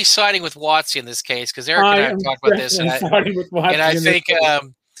we might be siding with WotC in this case because Eric and I have talked about this, and I think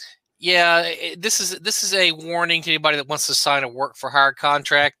this is a warning to anybody that wants to sign a work for hire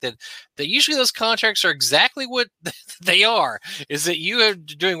contract that usually those contracts are exactly what they are, is that you are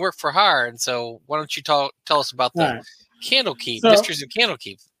doing work for hire. And so why don't you tell us about the Candlekeep, Mysteries of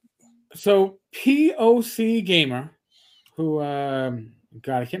Candlekeep. So POC Gamer, who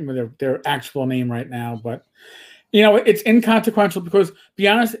God, I can't remember their actual name right now, but it's inconsequential because, to be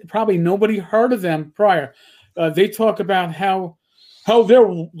honest, probably nobody heard of them prior. They talk about how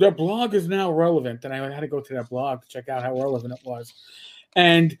their blog is now relevant, and I had to go to their blog to check out how relevant it was.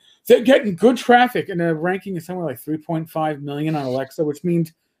 And they're getting good traffic, and their ranking is somewhere like 3.5 million on Alexa, which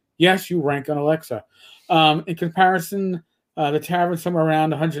means yes, you rank on Alexa. In comparison, the tavern's somewhere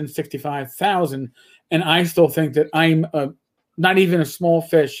around 165,000, and I still think that I'm not even a small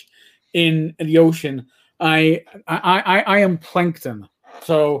fish in the ocean. I am plankton.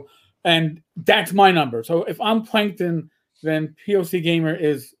 So, and that's my number. So if I'm plankton, then POC Gamer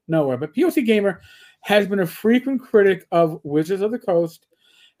is nowhere. But POC Gamer has been a frequent critic of Wizards of the Coast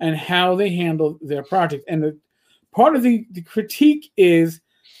and how they handle their project. And part of the critique is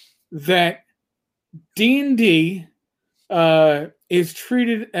that D&D is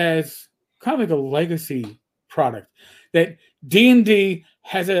treated as kind of like a legacy product. That D&D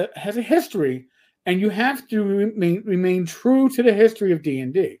has a history, and you have to remain true to the history of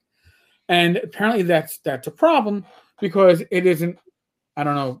D&D. And apparently that's a problem because it isn't, I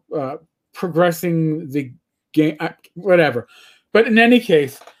don't know, progressing the game, whatever. But in any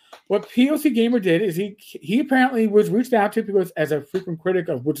case, what POC Gamer did is he apparently was reached out to because as a frequent critic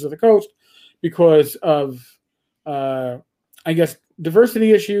of Wizards of the Coast because of, I guess,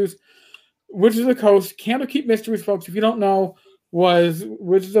 diversity issues. Wizards of the Coast, Candlekeep Mysteries, folks, if you don't know, was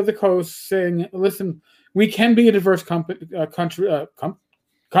Wizards of the Coast saying, listen, we can be a diverse company.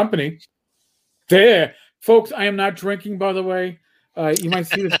 There. Folks, I am not drinking, by the way. You might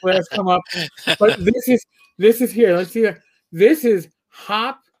see this glass come up. But this is here. Let's see. This is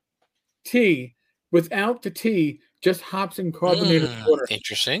hop tea without the tea, just hops and carbonated water.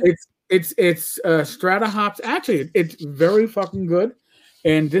 Interesting. It's strata hops. Actually, it's very fucking good.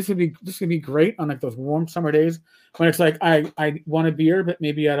 And this would be great on like those warm summer days when it's like I want a beer, but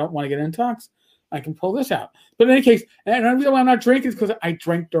maybe I don't want to get intox. I can pull this out. But in any case, and the reason why I'm not drinking is because I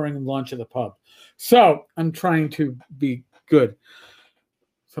drank during lunch at the pub. So I'm trying to be good.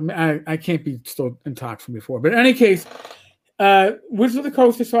 So I can't be still intox from before. But in any case, Wizards of the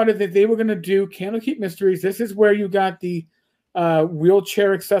Coast decided that they were going to do Candlekeep Mysteries. This is where you got the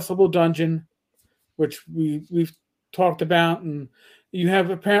wheelchair accessible dungeon, which we've talked about, and you have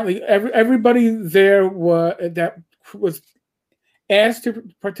apparently everybody there that was asked to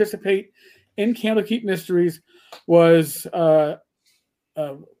participate in Candlekeep Mysteries was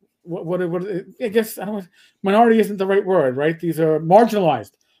what I guess I don't, minority isn't the right word, right? These are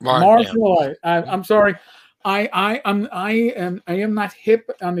marginalized. Marginalized. Yeah. I'm sorry. I am not hip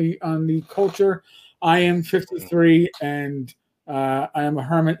on the culture. I am 53 and I am a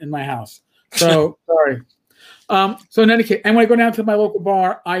hermit in my house. So sorry. So in any case, and when I go down to my local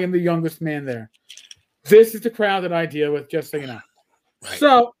bar, I am the youngest man there. This is the crowd that I deal with, just so you know. Right.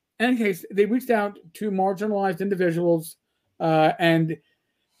 So in any case, they reached out to marginalized individuals, and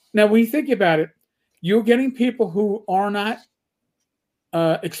now when you think about it, you're getting people who are not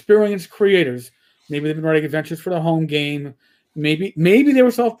experienced creators. Maybe they've been writing adventures for the home game. Maybe they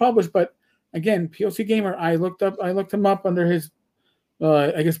were self-published, but again, POC Gamer, I looked him up under his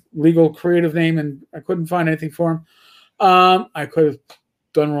I guess legal creative name, and I couldn't find anything for him. I could have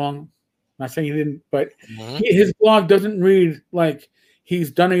done wrong. I'm not saying he didn't, but his blog doesn't read like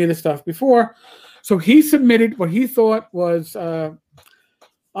he's done any of this stuff before. So he submitted what he thought was, I'm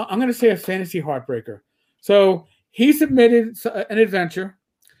going to say a fantasy heartbreaker. So he submitted an adventure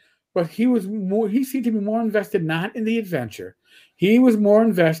but he seemed to be more invested not in the adventure. He was more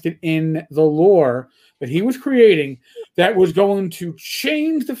invested in the lore that he was creating that was going to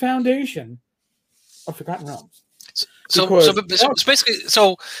change the foundation of Forgotten Realms. So basically,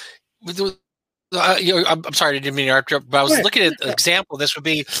 I'm sorry, I didn't mean to interrupt, but I was looking at an example. This would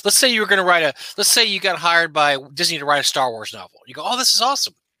be, let's say you got hired by Disney to write a Star Wars novel. You go, oh, this is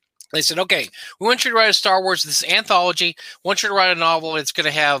awesome. They said, okay, we want you to write a Star Wars, this anthology. We want you to write a novel. It's going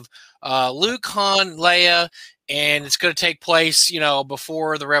to have Luke, Han, Leia, and it's going to take place,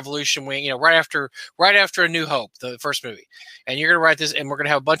 before the Revolution Wing, right after A New Hope, the first movie. And you're going to write this, and we're going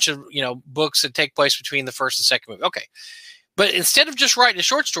to have a bunch of, books that take place between the first and second movie. Okay. But instead of just writing a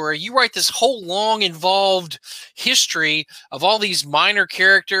short story, you write this whole long, involved history of all these minor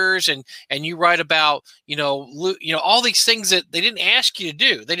characters, and you write about all these things that they didn't ask you to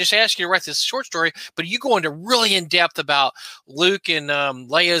do. They just asked you to write this short story, but you go into really in depth about Luke and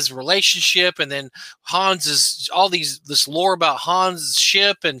Leia's relationship, and then this lore about Han's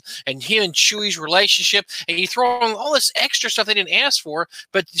ship and him and Chewie's relationship, and you throw on all this extra stuff they didn't ask for,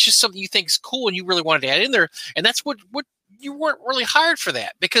 but it's just something you think is cool and you really wanted to add in there, and that's what you weren't really hired for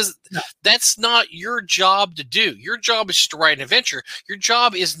that, because that's not your job to do. Your job is just to write an adventure. Your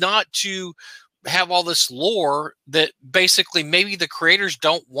job is not to have all this lore that basically maybe the creators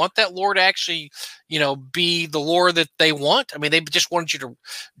don't want that lore to actually, be the lore that they want. I mean, they just wanted you to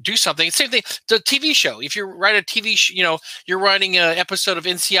do something. Same thing, the TV show. If you write a TV show, you're writing an episode of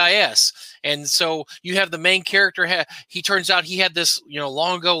NCIS. And so you have the main character. He turns out he had this,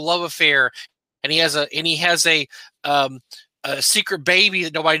 long ago love affair, and he has a secret baby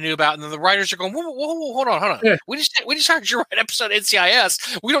that nobody knew about, and then the writers are going, whoa, hold on. Yeah. We just heard you write an episode of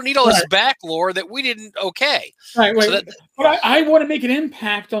NCIS. We don't need all this back lore that we didn't okay. Right. But I want to make an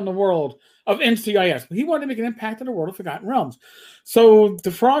impact on the world of NCIS. But he wanted to make an impact on the world of Forgotten Realms. So the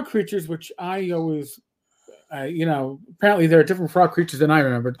frog creatures, which I always, apparently there are different frog creatures than I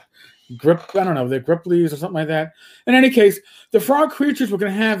remembered. They're Gripplies or something like that. In any case, the frog creatures were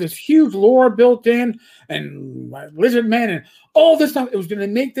going to have this huge lore built in, and lizard men and all this stuff. It was going to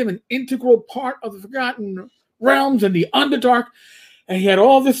make them an integral part of the Forgotten Realms and the Underdark. And he had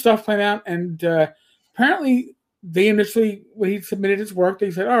all this stuff planned out. And apparently, they initially, when he submitted his work,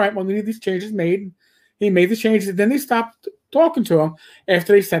 they said, all right, well, we need these changes made. He made the changes. And then they stopped talking to him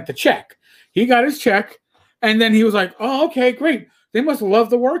after they sent the check. He got his check. And then he was like, oh, okay, great. They must love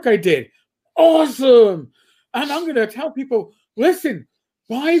the work I did. Awesome. And I'm going to tell people, listen,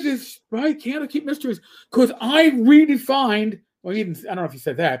 buy Candlekeep Mysteries, because I redefined, I don't know if you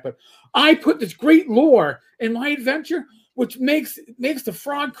said that, but I put this great lore in my adventure, which makes the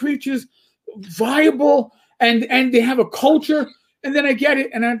frog creatures viable, and they have a culture. And then I get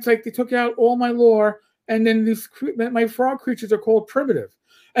it, and it's like they took out all my lore, and then my frog creatures are called primitive.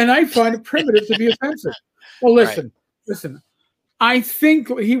 And I find primitive to be offensive. Well, listen. I think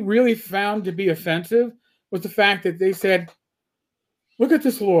what he really found to be offensive was the fact that they said, look at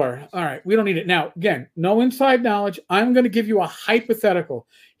this lore. All right, we don't need it. Now, again, no inside knowledge. I'm going to give you a hypothetical.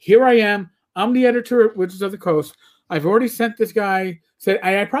 Here I am. I'm the editor at Wizards of the Coast. I've already sent this guy.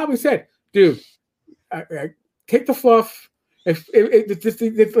 I probably said, dude, take the fluff.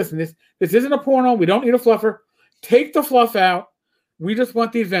 Listen, this isn't a porno. We don't need a fluffer. Take the fluff out. We just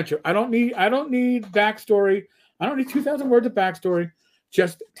want the adventure. I don't need backstory. I don't need 2,000 words of backstory.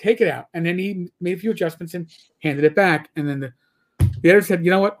 Just take it out. And then he made a few adjustments and handed it back. And then the editor said,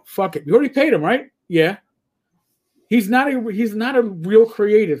 you know what? Fuck it. You already paid him, right? Yeah. He's not a real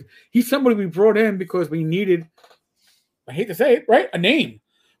creative. He's somebody we brought in because we needed, I hate to say it, right? A name.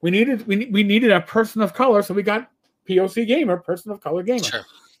 We needed a person of color, so we got POC Gamer, person of color gamer. Sure.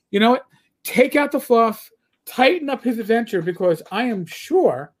 You know what? Take out the fluff, tighten up his adventure, because I am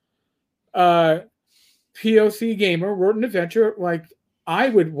sure POC Gamer wrote an adventure like I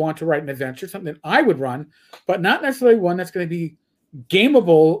would want to write an adventure, something I would run, but not necessarily one that's going to be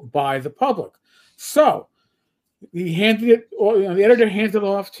gameable by the public. So he handed it, the editor hands it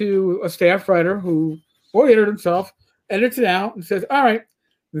off to a staff writer or the editor himself, edits it out and says, all right,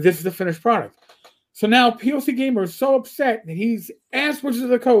 this is the finished product. So now POC Gamer is so upset that he's asked Wizards of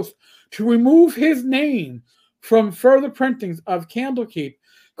the Coast to remove his name from further printings of Candlekeep,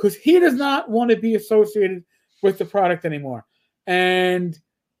 because he does not want to be associated with the product anymore. And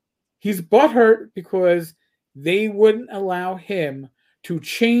he's butthurt because they wouldn't allow him to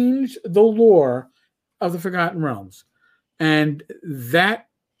change the lore of the Forgotten Realms. And that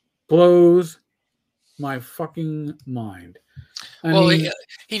blows my fucking mind. I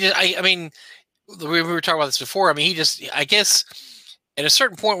mean, we were talking about this before. I mean, I guess at a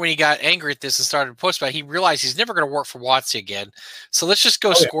certain point when he got angry at this and started to post about it, he realized he's never going to work for WotC again. So let's just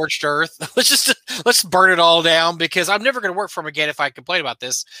go scorched earth. Let's burn it all down because I'm never going to work for him again if I complain about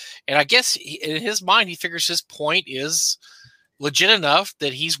this. And I guess in his mind, he figures his point is legit enough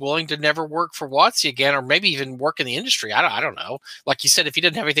that he's willing to never work for WotC again, or maybe even work in the industry. I don't know. Like you said, if he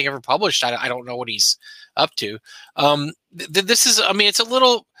didn't have anything ever published, I don't know what he's up to. This is, I mean, it's a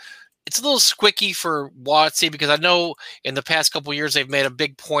little squicky for WotC because I know in the past couple of years they've made a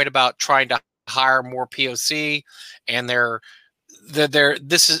big point about trying to hire more POC, and that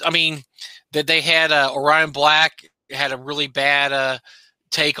they had Orion Black had a really bad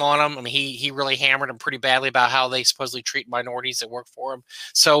take on him. I mean, he really hammered him pretty badly about how they supposedly treat minorities that work for him.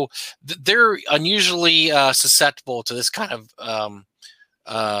 So they're unusually susceptible to this kind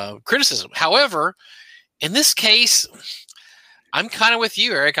of criticism. However, in this case, I'm kind of with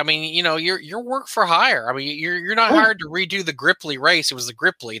you, Eric. I mean, you know, you're work for hire. I mean, you're not hired to redo the Gripply race. It was the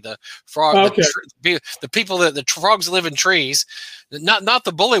Gripply, the frog, the people the frogs that live in trees, not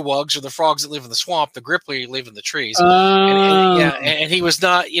the bullywugs or the frogs that live in the swamp. The Gripply live in the trees. And he was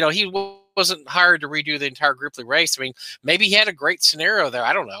not, you know, he wasn't hired to redo the entire Gripply race. I mean, maybe he had a great scenario there.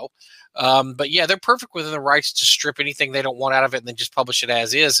 I don't know. But yeah, they're perfect within the rights to strip anything they don't want out of it and then just publish it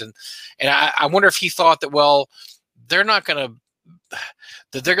as is. And I wonder if he thought that, well, they're not going to.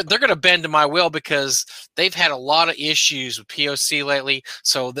 They're going to bend to my will because they've had a lot of issues with POC lately,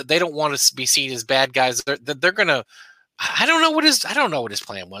 so that they don't want to be seen as bad guys. They're going to. I don't know what his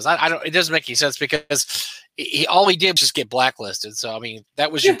plan was. I don't. It doesn't make any sense because all he did was just get blacklisted. So I mean,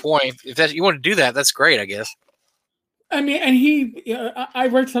 that was your point. If you want to do that, that's great, I guess. I mean, and I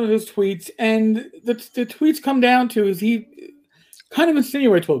read some of his tweets, and the tweets come down to is he kind of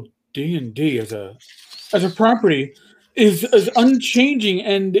insinuates, well, D&D as a property is unchanging,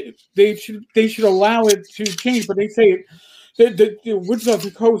 and they should allow it to change. But they say that the Wizards of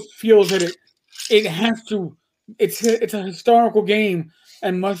the Coast feels that it has to. It's a historical game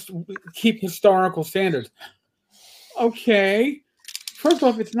and must keep historical standards. Okay. First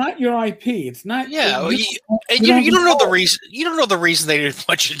off, it's not your IP. It's not. Yeah, you don't know the reason. You don't know the reason they didn't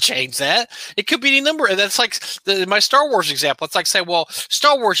want you to change that. It could be any number. That's like my Star Wars example. It's like saying, well,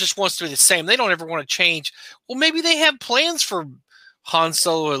 Star Wars just wants to be the same. They don't ever want to change. Well, maybe they have plans for Han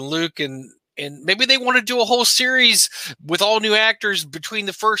Solo and Luke, and maybe they want to do a whole series with all new actors between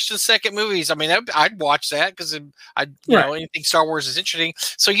the first and second movies. I mean, I'd watch that because you know, anything Star Wars is interesting.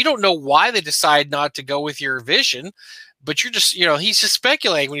 So you don't know why they decide not to go with your vision. But you're just, you know, he's just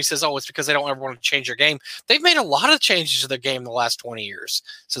speculating when he says, oh, it's because they don't ever want to change their game. They've made a lot of changes to their game in the last 20 years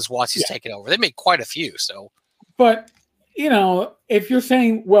since WotC's taken over. They made quite a few. So, but, you know, if you're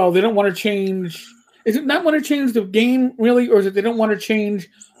saying, well, they don't want to change, is it not want to change the game really, or is it they don't want to change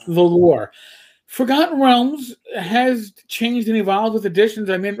the lore? Forgotten Realms has changed and evolved with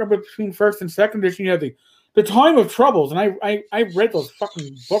editions. I mean, remember between first and second edition, you have the Time of Troubles, and I read those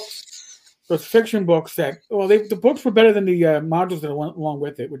fucking books. Those fiction books that, well, the books were better than the modules that went along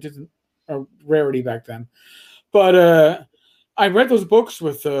with it, which isn't a rarity back then. But I read those books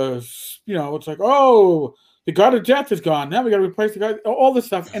with, you know, it's like, oh, the God of Death is gone. Now we got to replace the God, all this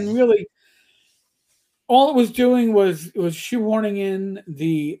stuff. And really, all it was doing was shoehorning in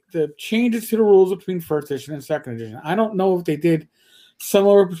the changes to the rules between first edition and second edition. I don't know if they did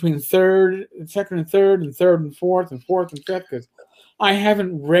similar between second and third, and fourth and fifth, because I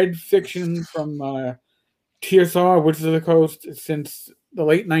haven't read fiction from TSR, Wizards of the Coast, since the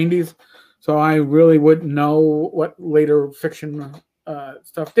late 90s, so I really wouldn't know what later fiction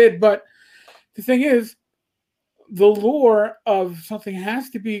stuff did. But the thing is, the lore of something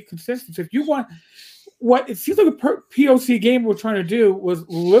has to be consistent. So if you want, what it seems like a POC game we're trying to do was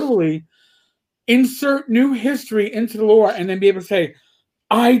literally insert new history into the lore and then be able to say,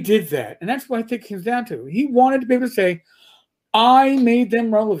 I did that. And that's what I think it comes down to. He wanted to be able to say, I made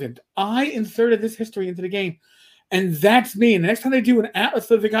them relevant. I inserted this history into the game. And that's me. And the next time they do an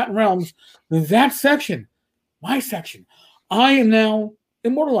Atlas of the Forgotten Realms, that section, my section, I am now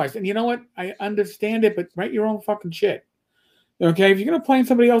immortalized. And you know what? I understand it, but write your own fucking shit. Okay? If you're going to play in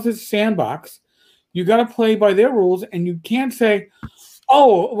somebody else's sandbox, you got to play by their rules. And you can't say,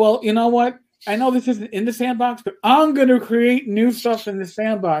 oh, well, you know what? I know this isn't in the sandbox, but I'm going to create new stuff in the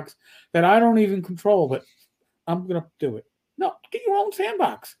sandbox that I don't even control, but I'm going to do it. No, get your own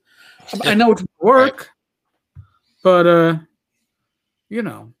sandbox. I know it's work, but, you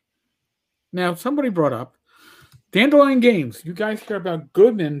know. Now, somebody brought up Dandelion Games. You guys hear about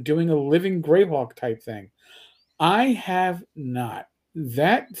Goodman doing a Living Greyhawk type thing. I have not.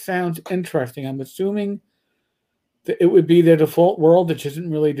 That sounds interesting. I'm assuming that it would be their default world, which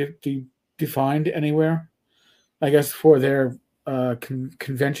isn't really defined anywhere, I guess, for their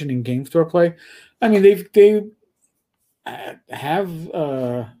convention and game store play. I mean, they have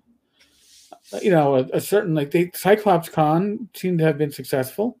a certain Cyclops Con seem to have been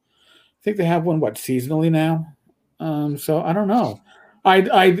successful. I think they have one seasonally now. So I don't know.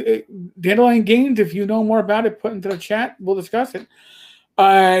 I Dandelion Games. If you know more about it, put into the chat. We'll discuss it.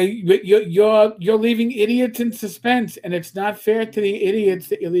 You're leaving idiots in suspense, and it's not fair to the idiots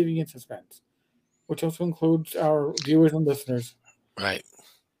that you're leaving in suspense, which also includes our viewers and listeners. Right.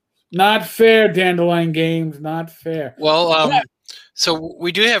 Not fair, Dandelion Games. Not fair. Well, so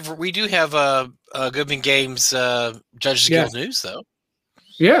we do have Goodman Games Judges Guild news though.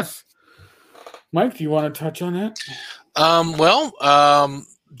 Yes. Mike, do you want to touch on that?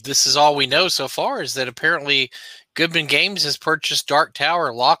 This is all we know so far is that apparently Goodman Games has purchased Dark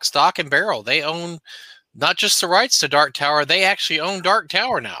Tower lock, stock, and barrel. They own not just the rights to Dark Tower, they actually own Dark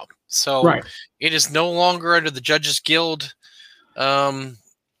Tower now. So it is no longer under the Judges Guild flag.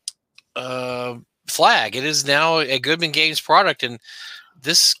 It is now a Goodman Games product, and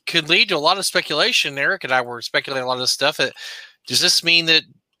this could lead to a lot of speculation. Eric and I were speculating a lot of this stuff. Does this mean that,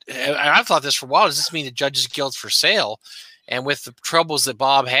 I've thought this for a while, does this mean the Judges Guild's for sale? And with the troubles that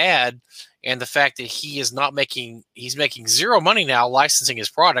Bob had and the fact that he's making zero money now licensing his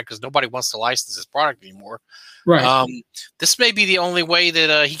product because nobody wants to license his product anymore. Right. This may be the only way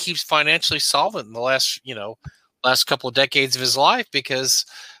that he keeps financially solvent in the last couple of decades of his life, because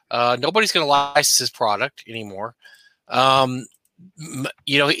nobody's going to license his product anymore. There's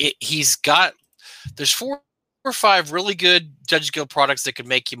 4 or 5 really good Judges Guild products that could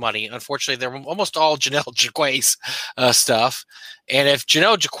make you money. Unfortunately, they're almost all Janelle Jaquays stuff. And if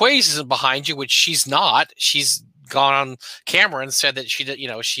Janelle Jaquays isn't behind you, which she's not, she's gone on camera and said that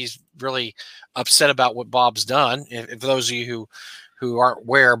she's really upset about what Bob's done. If those of you who aren't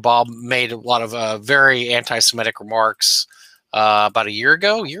aware, Bob made a lot of very anti-Semitic remarks about a year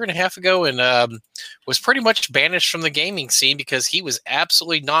and a half ago, and was pretty much banished from the gaming scene because he was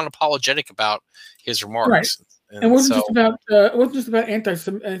absolutely non-apologetic about his remarks. Right. And it wasn't just about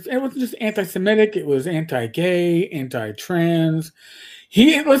anti-Semitic. It was anti-gay, anti-trans.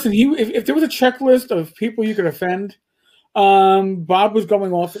 If there was a checklist of people you could offend, Bob was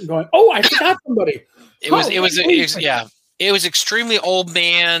going off and going, "Oh, I forgot somebody." It was extremely old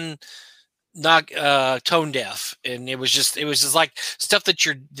man, not tone deaf, and it was just like stuff that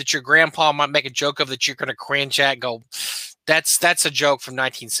your grandpa might make a joke of that you're going to cringe at and go, that's a joke from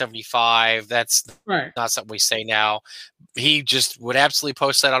 1975. That's not something we say now. He just would absolutely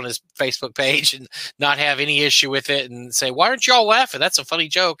post that on his Facebook page and not have any issue with it and say, "Why aren't y'all laughing? That's a funny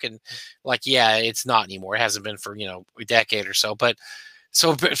joke." And it's not anymore. It hasn't been for a decade or so. But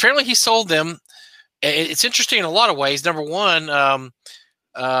so apparently he sold them. It's interesting in a lot of ways. Number one,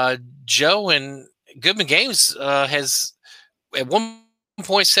 Joe and Goodman Games has at one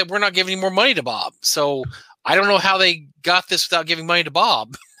point said, "We're not giving any more money to Bob." So I don't know how they got this without giving money to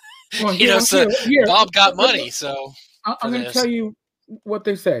Bob. Well, Bob got money. So I'm going to tell you what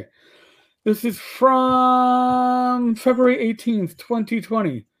they say. This is from February 18th,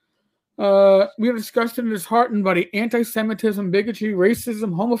 2020. We are discussing and disheartened by the anti-Semitism, bigotry,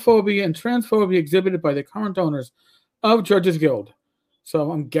 racism, homophobia, and transphobia exhibited by the current owners of Judges Guild.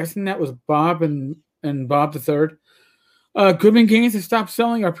 So I'm guessing that was Bob and Bob III. Goodman Games has stopped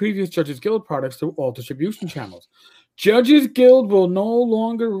selling our previous Judges Guild products through all distribution channels. Judges Guild will no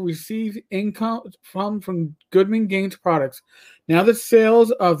longer receive income from Goodman Games products now that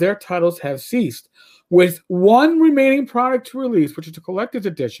sales of their titles have ceased, with one remaining product to release, which is a collector's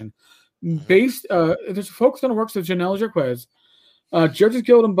edition. There's focused on the works of Janelle Jaquays. Judges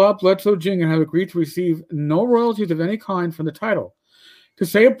Guild and Bob Bledsoe Jr. have agreed to receive no royalties of any kind from the title. To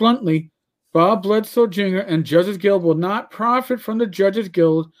say it bluntly, Bob Bledsoe Jr. and Judges Guild will not profit from the Judges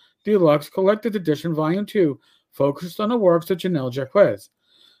Guild Deluxe Collector's Edition Volume 2, focused on the works of Janelle Jaquays.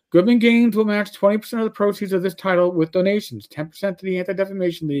 Goodman Games will match 20% of the proceeds of this title with donations, 10% to the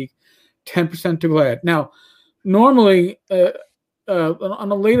Anti-Defamation League, 10% to GLAAD. Now, normally,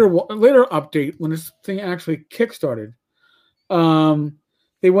 on a later update, when this thing actually kickstarted,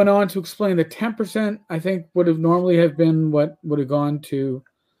 they went on to explain that 10%, I think, would have normally have been what would have gone to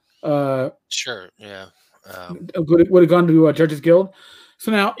would have gone to Judges Guild.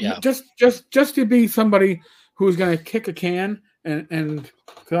 So now, just to be somebody who's going to kick a can, and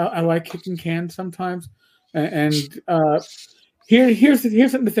I like kicking cans sometimes, and here's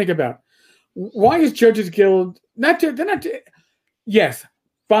something to think about. Why is Judges Guild yes,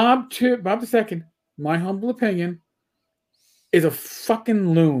 Bob II, my humble opinion, is a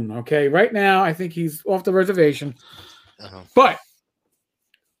fucking loon. Okay, right now I think he's off the reservation, but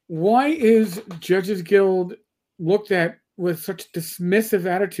why is Judges Guild looked at with such dismissive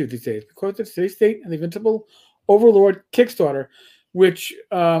attitude these days? Because it's City State and the Invincible Overlord Kickstarter, which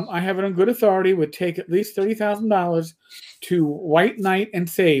I have it on good authority would take at least $30,000 to White Knight and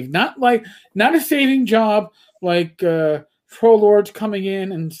save. Not a saving job like Troll Lords coming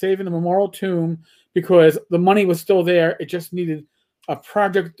in and saving the Memorial Tomb because the money was still there. It just needed a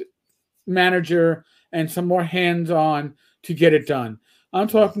project manager and some more hands-on to get it done. I'm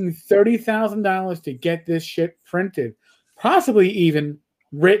talking $30,000 to get this shit printed, possibly even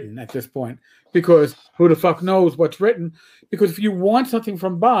written at this point, because who the fuck knows what's written? Because if you want something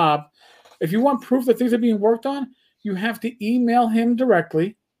from Bob, if you want proof that things are being worked on, you have to email him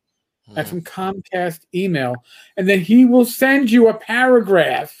directly at some Comcast email, and then he will send you a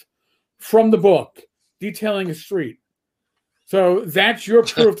paragraph from the book detailing a street. So that's your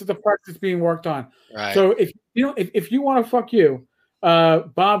proof that the project is being worked on. Right. So if you want to fuck you,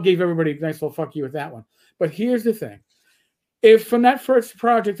 Bob gave everybody a nice little fuck you with that one. But here's the thing: if from that first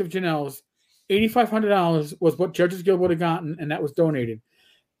project of Janelle's, $8,500 was what Judges Guild would have gotten, and that was donated.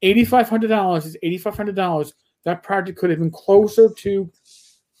 $8,500 is $8,500. That project could have been closer to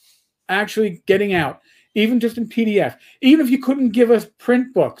actually getting out, even just in PDF. Even if you couldn't give us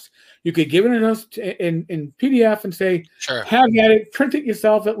print books, you could give it to us in PDF and say, sure, have at it, print it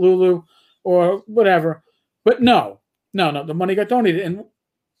yourself at Lulu or whatever. But no, the money got donated. And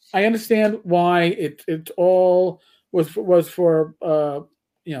I understand why it all was for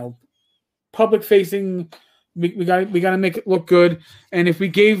public facing. We got to make it look good. And if we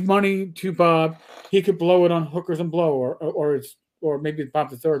gave money to Bob, he could blow it on Hookers and Blow or maybe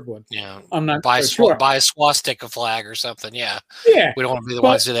Bob the Third would. Yeah, I'm not sure. Buy a swastika flag or something. Yeah, we don't want to be the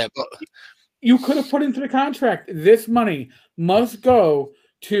ones to do that. But you could have put into the contract, this money must go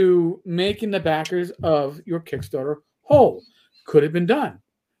to making the backers of your Kickstarter whole. Could have been done.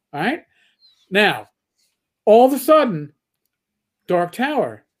 All right. Now, all of a sudden, Dark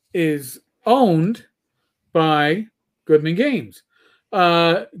Tower is owned by Goodman Games.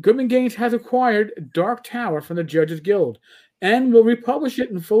 Goodman Games has acquired Dark Tower from the Judges Guild and will republish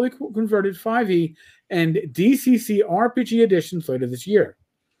it in fully converted 5e and DCC RPG editions later this year.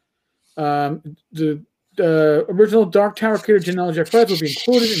 The original Dark Tower creator Janelle Jacquez will be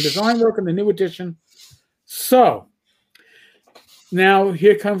included in design work in the new edition. So now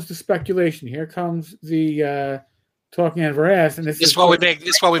here comes the speculation. Here comes the talking out of our ass, and this is why we make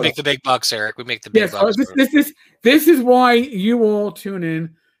the big bucks, Eric. We make the big bucks. This is why you all tune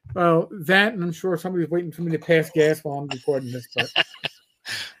in. Well, that, and I'm sure somebody's waiting for me to pass gas while I'm recording this. But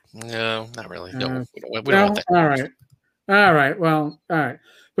no, not really. No, we don't want that. All right. Well, all right.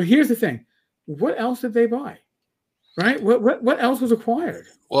 But here's the thing: what else did they buy? Right? What else was acquired?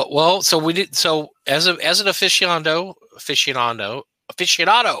 Well, so we did. So as an aficionado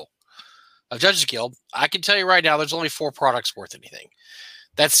of Judges Guild, I can tell you right now, there's only 4 products worth anything.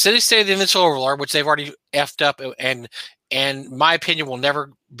 That's City State of the Invincible Overlord, which they've already effed up, and my opinion will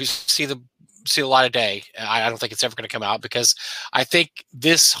never see the light of day. I don't think it's ever going to come out because I think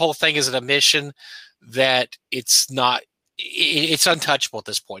this whole thing is an admission that it's untouchable at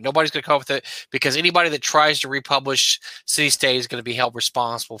this point. Nobody's going to come up with it because anybody that tries to republish City State is going to be held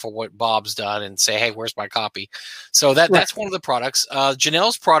responsible for what Bob's done and say, hey, where's my copy? So that's one of the products.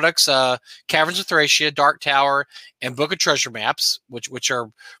 Janelle's products, Caverns of Thracia, Dark Tower, and Book of Treasure Maps, which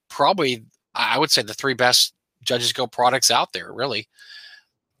are probably, I would say, the 3 best Judges Guild products out there, really.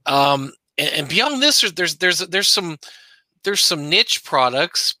 And beyond this, there's some niche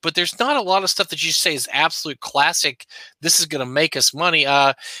products, but there's not a lot of stuff that you say is absolute classic. This is going to make us money.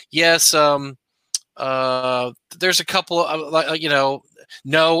 Yes. There's a couple of,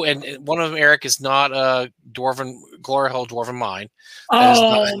 no, and one of them, Eric, is not Glory Hole Dwarven Mine.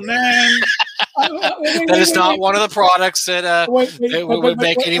 Man. That is not one of the products that would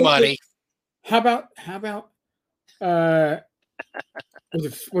make any money. How about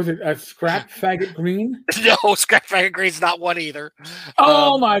was it a Scrap Faggot Green? No, Scrap Faggot Green's not one either.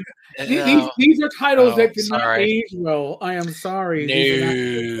 Oh my God. These are titles that did not age well. I am sorry.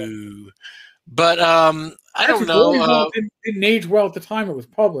 No. But I don't know. It didn't age well at the time it was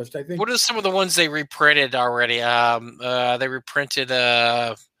published, I think. What are some of the ones they reprinted already? They reprinted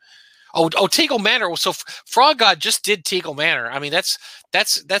Teagle Manor. So Frog God just did Teagle Manor. I mean, that's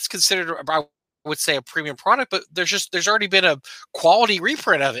considered, I would say, a premium product, but there's already been a quality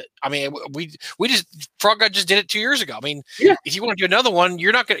reprint of it. I mean, Frog God just did it 2 years ago. I mean, if you want to do another one,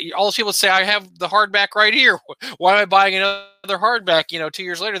 you're not going to, all those people say, I have the hardback right here. Why am I buying another hardback, 2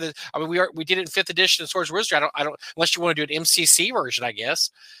 years later? I mean, we did it in 5th edition of Swords of Wizardry. I don't, unless you want to do an MCC version, I guess.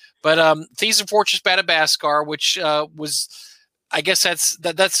 But Thieves and Fortress Badabaskar, which was I guess that's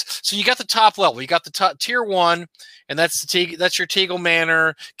so you got the top level. You got the top tier 1, and that's your Teagle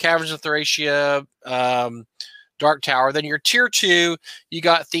Manor, Caverns of Thracia, Dark Tower. Then your tier 2, you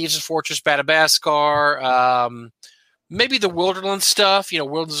got Thieves' Fortress, Madagascar, maybe the Wilderness stuff.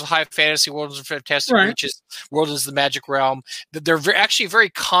 Wilderness of High Fantasy, Wilderness of Fantastic Reaches, Wilderness of the Magic Realm. They're actually very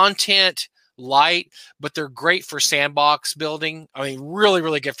content light, but they're great for sandbox building. I mean, really,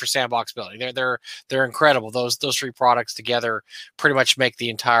 really good for sandbox building. They're incredible. Those 3 products together pretty much make the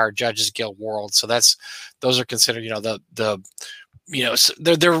entire Judges Guild world. So those are considered,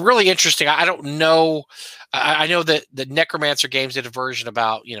 they're really interesting. I don't know. I know that the Necromancer Games did a version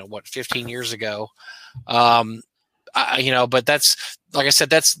about 15 years ago. But that's, like I said,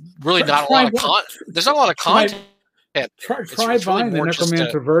 that's really not a lot of there's not a lot of content. Try buying the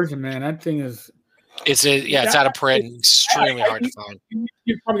Necromancer version, man. That thing is. It's out of print and extremely hard to find.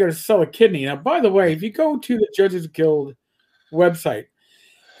 You're probably going to sell a kidney. Now, by the way, if you go to the Judges Guild website,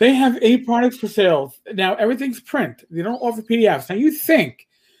 they have 8 products for sale. Now, everything's print. They don't offer PDFs. Now, you think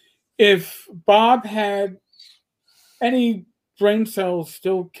if Bob had any brain cells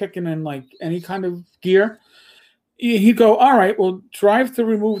still kicking in, like any kind of gear, he'd go, all right, well, Drive-Thru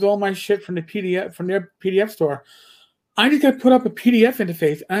removed all my shit from their PDF store. I just got to put up a PDF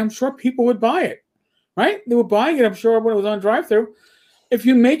interface, and I'm sure people would buy it, right? They were buying it, I'm sure, when it was on Drive-Thru. If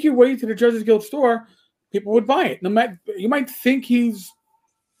you make your way to the Judges Guild store, people would buy it. No matter, you might think he's,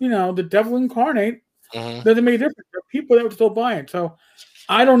 the devil incarnate. Doesn't make a difference. There are people that would still buy it. So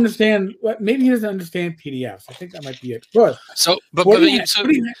I don't understand. Maybe he doesn't understand PDFs. I think that might be it. But so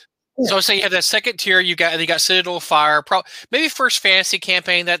say you have that second tier. You got Citadel of Fire. Maybe First Fantasy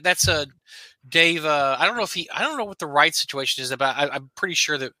campaign. That's a Dave. I don't know what the rights situation is about. I'm pretty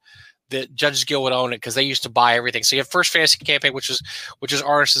sure that Judges Guild would own it because they used to buy everything. So you have First Fantasy campaign, which is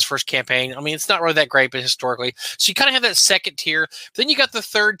Arnis's first campaign. I mean, it's not really that great, but historically, so you kind of have that second tier. Then you got the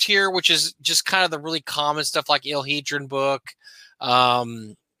third tier, which is just kind of the really common stuff like Ilhedron book. I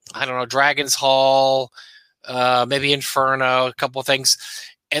don't know, Dragon's Hall, maybe Inferno, a couple of things,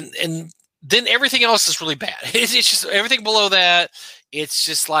 and then everything else is really bad. It's just everything below that. It's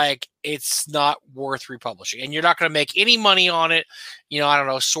just like it's not worth republishing, and you're not going to make any money on it. I don't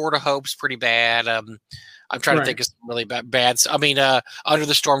know. Sword of Hope's pretty bad. I'm trying to think of some really bad. I mean, Under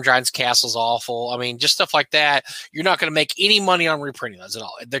the Storm Giant's Castle's awful. I mean, just stuff like that. You're not going to make any money on reprinting those at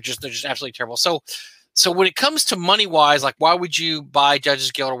all. They're just absolutely terrible. So when it comes to money wise, like why would you buy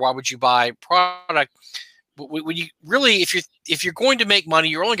Judges Guild or why would you buy product? When you really, if you're going to make money,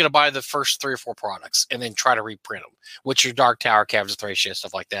 you're only going to buy the first 3 or 4 products and then try to reprint them, which are Dark Tower, Caverns of Thracia,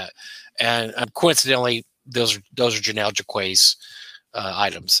 stuff like that. And coincidentally, those are Janelle Jaquays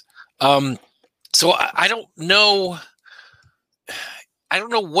items. So I don't know. I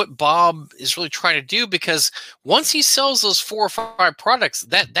don't know what Bob is really trying to do, because once he sells those 4 or 5 products,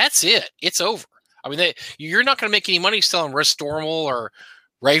 that's it. It's over. I mean, you're not going to make any money selling Restormal or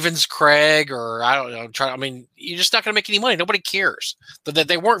Ravenscraig, or I don't know. You're just not going to make any money. Nobody cares. That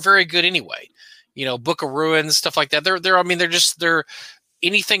they weren't very good anyway. Book of Ruins, stuff like that. They're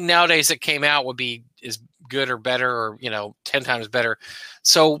anything nowadays that came out would be as good or better, or 10 times better.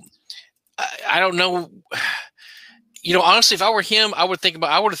 So I don't know. Honestly, if I were him, I would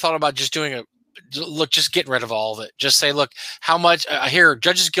have thought about just doing just getting rid of all of it. Just say, look, how much here,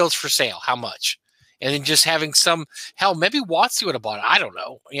 Judges Guild's for sale. How much? And then just having maybe WotC would have bought it. I don't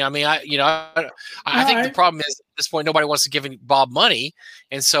know. I think the problem is at this point nobody wants to give Bob money,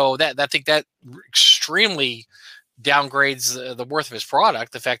 and so I think that extremely downgrades the worth of his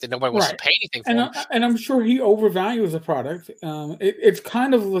product. The fact that nobody wants to pay anything for him, and I'm sure he overvalues the product. It's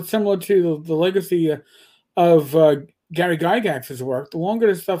kind of similar to the legacy of Gary Gygax's work. The longer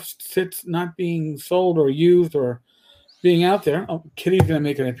the stuff sits not being sold or used or being out there, Kitty's going to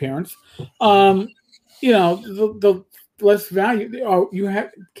make an appearance. The less value. Oh, you have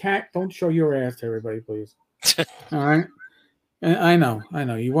Cat. Don't show your ass to everybody, please. All right. And I know.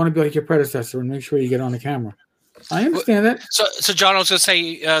 You want to be like your predecessor and make sure you get on the camera. I understand that. So John, I was going to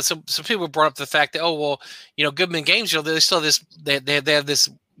say, some people brought up the fact that Goodman Games, they still have this. They have this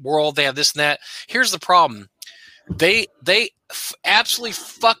world. They have this and that. Here's the problem. They absolutely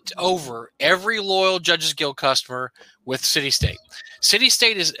fucked over every loyal Judges Guild customer with City State. City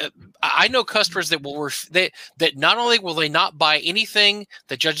State is. I know customers that that not only will they not buy anything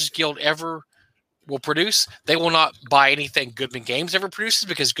that Judges Guild ever will produce, they will not buy anything Goodman Games ever produces,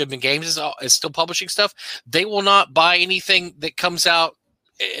 because Goodman Games is still publishing stuff. They will not buy anything that comes out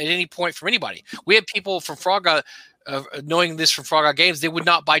at any point from anybody. We have people from Frog knowing this from Frog Eye Games, they would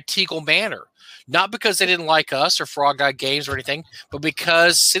not buy Teagle Manor. Not because they didn't like us or Frog Eye Games or anything, but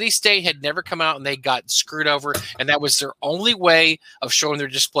because City State had never come out and they got screwed over, and that was their only way of showing their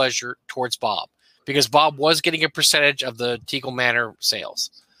displeasure towards Bob, because Bob was getting a percentage of the Teagle Manor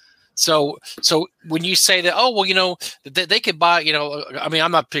sales. So when you say that, oh, well, you know, they could buy, you know, I mean,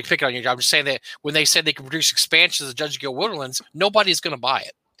 I'm not picking on you. I'm just saying that when they said they could produce expansions of Judges Guild Wonderlands, nobody's going to buy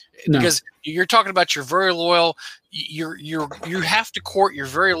it. No. Because you're talking about your very loyal, you have to court your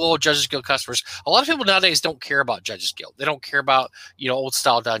very loyal Judges Guild customers. A lot of people nowadays don't care about Judges Guild. They don't care about, you know, old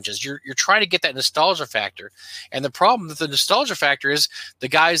style dungeons. You're trying to get that nostalgia factor, and the problem with the nostalgia factor is the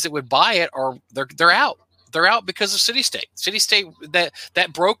guys that would buy it are they're out. They're out because of City State. City State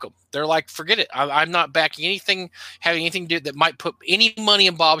that broke them. They're like, forget it. I'm not backing anything, having anything to do that might put any money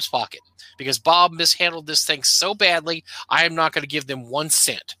in Bob's pocket, because Bob mishandled this thing so badly. I am not going to give them 1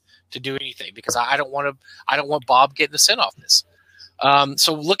 cent to do anything, because I don't want Bob getting a cent off this.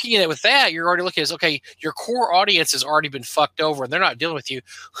 So looking at it with that, you're already looking at, okay, your core audience has already been fucked over and they're not dealing with you.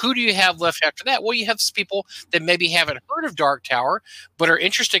 Who do you have left after that? Well, you have some people that maybe haven't heard of Dark Tower, but are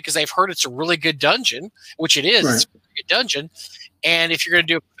interested because they've heard it's a really good dungeon, which it is. Right. It's a really good dungeon. And if you're going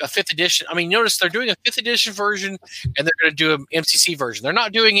to do a 5th edition, I mean, notice they're doing a 5th edition version and they're going to do an MCC version. They're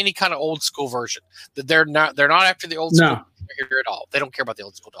not doing any kind of old school version. They're not after the old school here at all. They don't care about the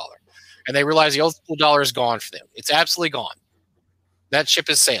old school dollar. And they realize the old school dollar is gone for them. It's absolutely gone. That ship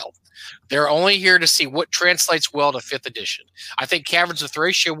has sailed. They're only here to see what translates well to 5th edition. I think Caverns of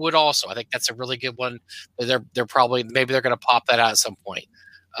Thracia would also. I think that's a really good one. They're probably, maybe they're going to pop that out at some point.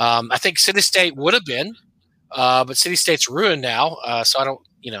 I think City State would have been, but City State's ruined now. So I don't,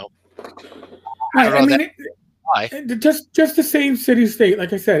 you know. I mean, just the same City State,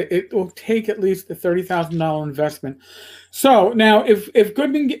 like I said, it will take at least the $30,000 investment. So now, if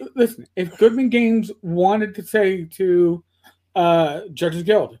Goodman Games wanted to say to Judges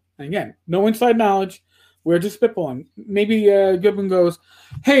Guild, and again, no inside knowledge, we're just spitballing. Maybe Goodman goes,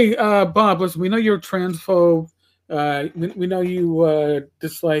 "Hey, Bob, listen, we know you're a transphobe. We know you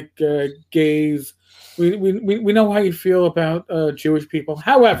dislike gays. We know how you feel about Jewish people.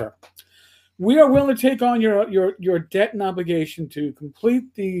 However, we are willing to take on your debt and obligation to complete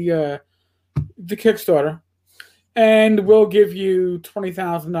the Kickstarter, and we'll give you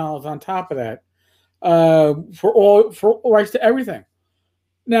 $20,000 on top of that for rights to everything."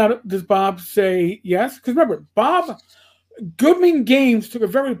 Now, does Bob say yes? Because remember, Goodman Games took a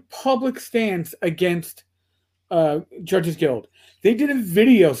very public stance against Judges Guild. They did a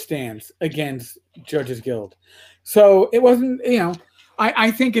video stance against Judges Guild. So it wasn't, you know, I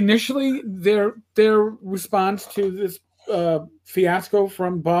think initially their response to this fiasco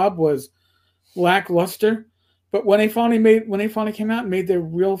from Bob was lackluster. But when they finally came out and made their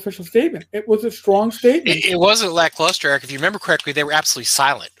real official statement, it was a strong statement. It wasn't lackluster, Eric. If you remember correctly, they were absolutely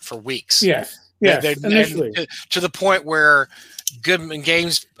silent for weeks. Yes, initially. To the point where Goodman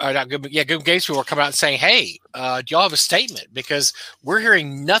Games people were coming out and saying, "Hey, do y'all have a statement? Because we're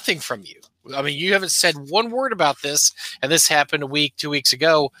hearing nothing from you. I mean, you haven't said one word about this, and this happened 2 weeks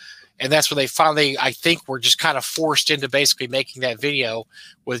ago." And that's when they finally, I think, were just kind of forced into basically making that video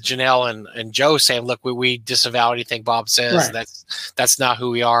with Janelle and Joe saying, "Look, we disavow anything Bob says. Right. That's not who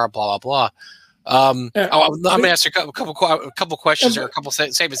we are." Blah blah blah. I'm going to ask you a couple questions or a couple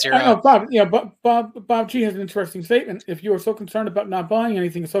statements here. Bob, Bob G has an interesting statement. If you were so concerned about not buying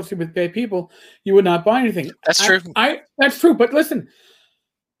anything associated with gay people, you would not buy anything. That's true. That's true. But listen,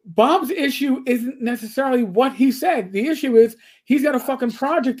 Bob's issue isn't necessarily what he said. The issue is he's got a fucking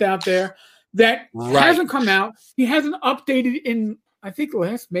project out there that hasn't come out. He hasn't updated in, I think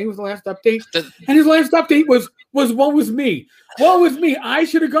last May was the last update. And his last update was woe was me. Woe was me. I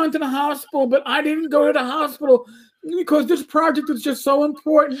should have gone to the hospital, but I didn't go to the hospital because this project was just so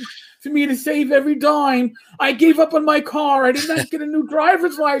important for me to save every dime. I gave up on my car. I did not get a new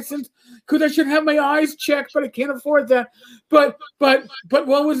driver's license because I should have my eyes checked, but I can't afford that. But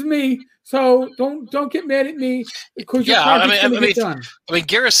woe was me. So don't get mad at me because your project's going to get done. I mean,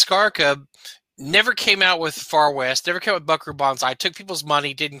 Gareth Skarka never came out with Far West, never came out with Buckaroo Banzai, took people's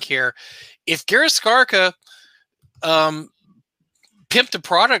money, didn't care. If Gareth Skarka pimped a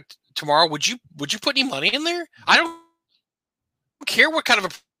product tomorrow, would you put any money in there? I don't care what kind of a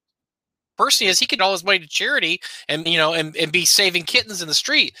person he is. He could all his money to charity and be saving kittens in the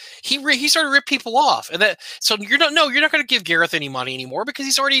street. He started to rip people off, and so you're not going to give Gareth any money anymore because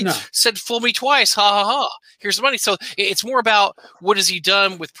he's already said "fool me twice, ha ha ha." Here's the money. So it's more about what has he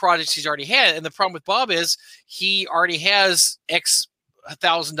done with projects he's already had, and the problem with Bob is he already has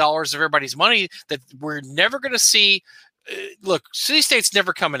 $1,000 of everybody's money that we're never going to see look, City State's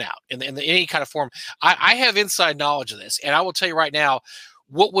never coming out in any kind of form. I have inside knowledge of this, and I will tell you right now,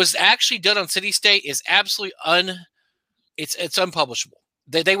 what was actually done on City State is absolutely it's unpublishable.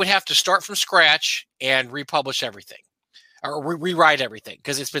 They would have to start from scratch and republish everything or rewrite everything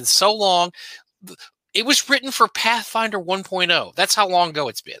because it's been so long. It was written for Pathfinder 1.0. That's how long ago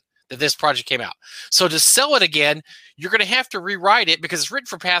it's been that this project came out. So to sell it again, you're going to have to rewrite it because it's written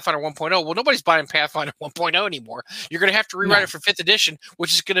for Pathfinder 1.0. Well, nobody's buying Pathfinder 1.0 anymore. You're going to have to rewrite it for 5th edition,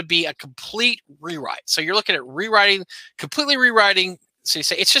 which is going to be a complete rewrite. So you're looking at completely rewriting. So you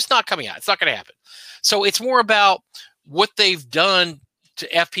say it's just not coming out. It's not going to happen. So it's more about what they've done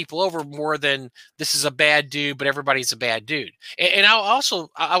to F people over more than this is a bad dude, but everybody's a bad dude. And I'll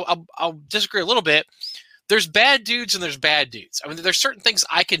disagree a little bit. There's bad dudes and there's bad dudes. I mean, there's certain things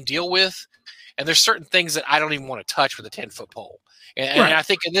I can deal with, and there's certain things that I don't even want to touch with a 10-foot pole. And I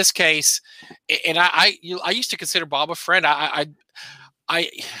think in this case, and I used to consider Bob a friend.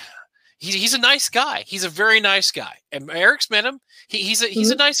 He's a nice guy. He's a very nice guy. And Eric's met him. He's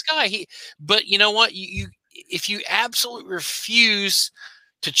a nice guy. But you know what? If you absolutely refuse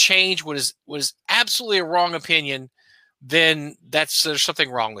to change what is absolutely a wrong opinion, then there's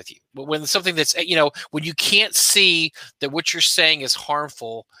something wrong with you. But when something that's, when you can't see that what you're saying is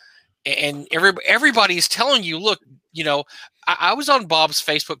harmful, and everybody's telling you, look, I was on Bob's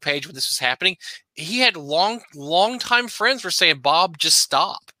Facebook page when this was happening. He had long time friends were saying, Bob, just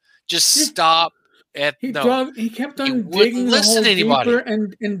stop. Just stop. He kept on digging the hole deeper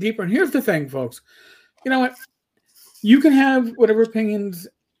and deeper. And here's the thing, folks. You know what? You can have whatever opinions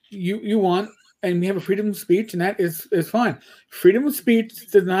you want, and we have a freedom of speech, and that is fine. Freedom of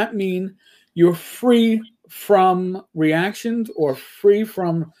speech does not mean you're free from reactions or free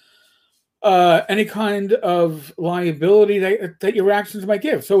from any kind of liability that your actions might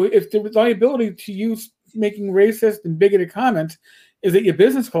give. So if the liability to you making racist and bigoted comments is that your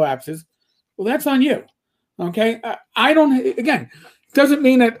business collapses, well, that's on you. Okay? I don't, again, doesn't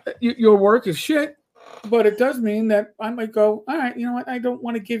mean that your work is shit, but it does mean that I might go, all right, you know what? I don't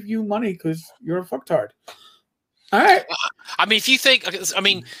want to give you money because you're a fucktard. All right. I mean, if you think,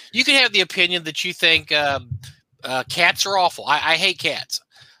 you can have the opinion that you think cats are awful. I hate cats.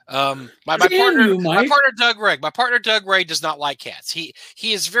 My partner Doug Ray does not like cats. He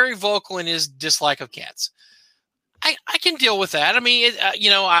is very vocal in his dislike of cats. I can deal with that. I mean,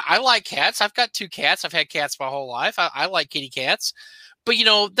 I like cats. I've got 2 cats. I've had cats my whole life. I like kitty cats. But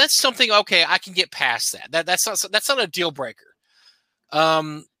that's something. Okay, I can get past that. That's not a deal breaker.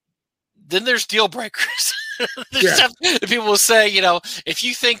 Then there's deal breakers. People will say, if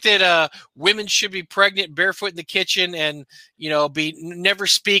you think that women should be pregnant, barefoot in the kitchen, and never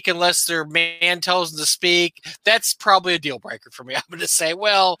speak unless their man tells them to speak, that's probably a deal breaker for me. I'm going to say,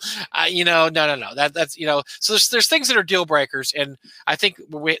 well, no. That's So there's things that are deal breakers, and I think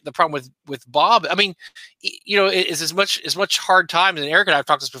the problem with Bob, I mean, is as much hard times, and Eric and I have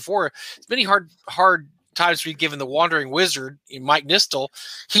talked this before. It's many hard times we've given the Wandering Wizard, Mike Nistel.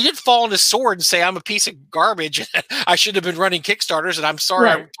 He did fall on his sword and say, I'm a piece of garbage. I should have been running Kickstarters, and I'm sorry.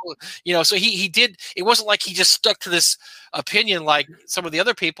 Right. So he did. It wasn't like he just stuck to this opinion like some of the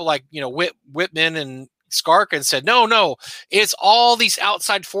other people, like, Whitman and Skark, and said, no, it's all these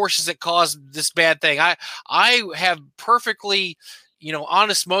outside forces that caused this bad thing. I have perfectly,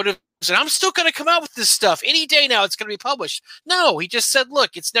 honest motive, and I'm still going to come out with this stuff any day now. It's going to be published. No, he just said,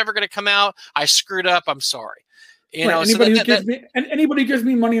 look, it's never going to come out. I screwed up. I'm sorry. Anybody who gives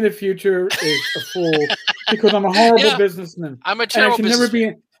me money in the future is a fool because I'm a horrible businessman. I'm a terrible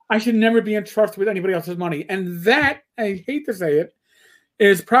businessman. I should never be entrusted with anybody else's money. And that, I hate to say it,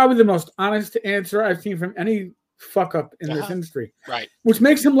 is probably the most honest answer I've seen from any fuck up in this industry, right? Which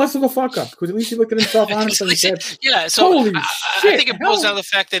makes him less of a fuck up because at least he looked at himself honestly and said, "Yeah." So I think it boils down to the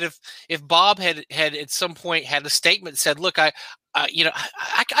fact that if Bob had at some point had a statement that said, "Look, I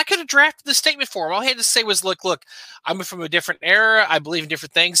could have drafted the statement for him. All he had to say was, look, I'm from a different era. I believe in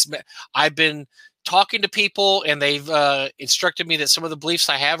different things. I've been talking to people, and they've instructed me that some of the beliefs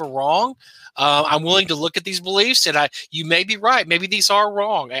I have are wrong. I'm willing to look at these beliefs, and you may be right. Maybe these are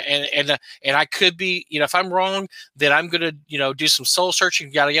wrong, and I could be. If I'm wrong, then I'm going to do some soul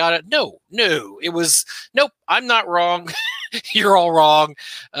searching, yada yada. No, it was nope. I'm not wrong. You're all wrong.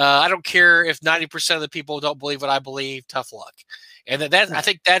 I don't care if 90% of the people don't believe what I believe. Tough luck. And I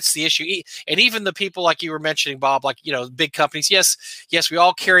think that's the issue. And even the people like you were mentioning, Bob, like, big companies. Yes, we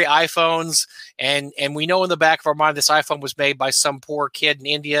all carry iPhones, and we know in the back of our mind this iPhone was made by some poor kid in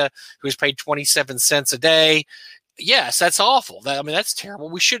India who was paid 27 cents a day. Yes, that's awful. That's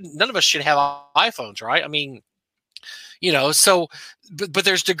terrible. None of us should have iPhones, right? So, but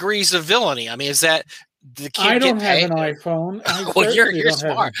there's degrees of villainy. Is that the kid I don't get have paid. an iPhone. I Well, you're certainly don't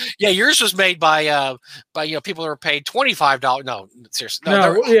smart. have Yeah, yours was made by people that are paid $25. No, seriously,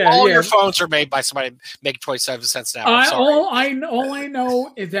 no. Yeah, all yeah. your phones are made by somebody making 27 cents an hour. I'm sorry. All I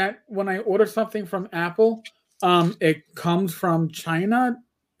know is that when I order something from Apple, it comes from China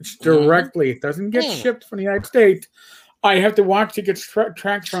directly. It doesn't get shipped from the United States. I have to watch it get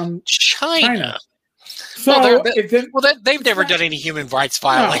tracked from China. So they've never done any human rights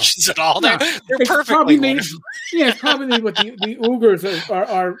violations at all. No. They're perfectly wonderful. It's probably what the Uyghurs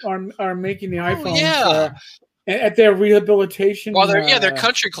are making the iPhones at their rehabilitation. Well, they're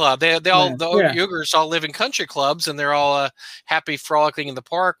country club. The Uyghurs all live in country clubs, and they're all happy frolicking in the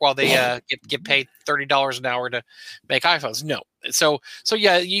park while they get paid $30 an hour to make iPhones. No, so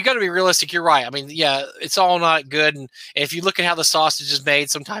yeah, you got to be realistic. You're right. I mean, yeah, it's all not good, and if you look at how the sausage is made,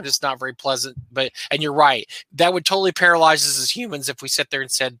 sometimes it's not very pleasant. And you're right, that would totally paralyze us as humans if we sit there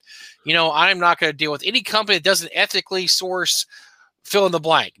and said, I'm not going to deal with any company that doesn't ethically source fill in the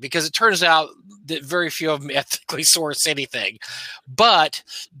blank, because it turns out that very few of them ethically source anything. But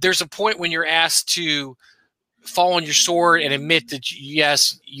there's a point when you're asked to fall on your sword and admit that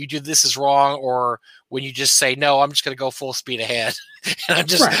yes, you do this is wrong, or when you just say no, I'm just going to go full speed ahead, and I'm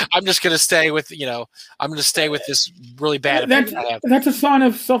just going to stay with I'm going to stay with this really bad. That's a sign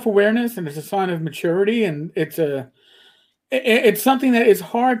of self-awareness, and it's a sign of maturity, and it's something that is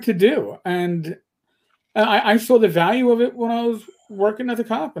hard to do. And I saw the value of it when I was working as a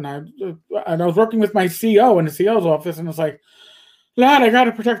cop, and I was working with my CO in the CO's office, and it's like, lad, I got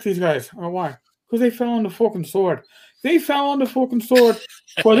to protect these guys. Oh, why? Because they fell on the fucking sword. They fell on the fucking sword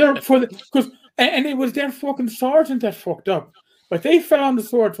and it was their fucking sergeant that fucked up, but they fell on the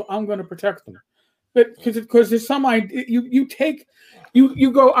sword, so I'm going to protect them. But because there's some idea,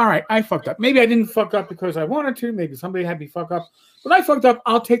 you go, all right, I fucked up. Maybe I didn't fuck up because I wanted to. Maybe somebody had me fuck up. When I fucked up,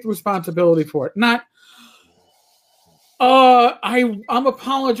 I'll take the responsibility for it. Not. I'm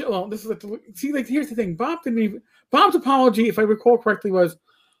apology. Well, this is here's the thing. Bob's apology, if I recall correctly, was,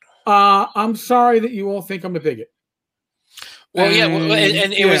 "I'm sorry that you all think I'm a bigot." Well,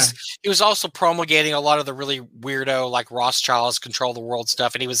 and it was also promulgating a lot of the really weirdo, like Rothschilds control the world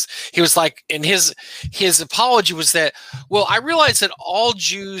stuff, and he was like, and his apology was that, well, I realize that all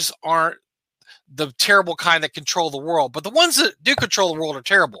Jews aren't the terrible kind that control the world, but the ones that do control the world are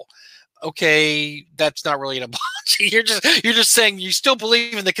terrible. Okay, that's not really an apology. You're just saying you still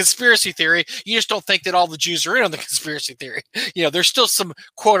believe in the conspiracy theory. You just don't think that all the Jews are in on the conspiracy theory. There's still some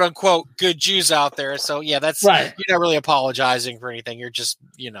quote unquote good Jews out there. So yeah, that's right. You're not really apologizing for anything. You're just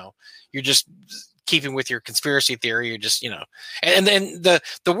you're just keeping with your conspiracy theory. You're just and then the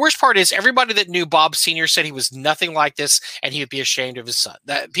worst part is everybody that knew Bob Sr. said he was nothing like this, and he would be ashamed of his son.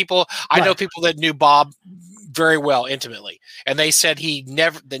 I know people that knew Bob very well intimately, and they said they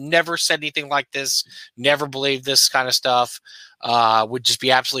never said anything like this, never believed this kind of stuff, would just be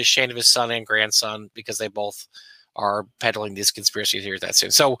absolutely ashamed of his son and grandson because they both are peddling these conspiracy theories that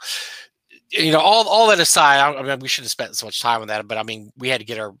soon. So all that aside, I mean, we should have spent so much time on that, but I mean, we had to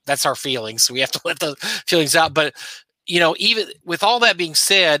get that's our feelings, so we have to let the feelings out. But even with all that being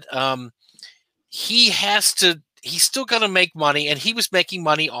said, he's still going to make money, and he was making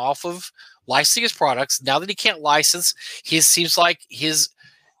money off of licensing his products. Now that he can't license, seems like his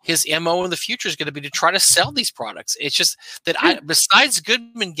MO in the future is going to be to try to sell these products. It's just that besides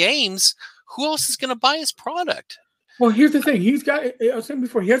Goodman Games, who else is going to buy his product? Well, here's the thing. I was saying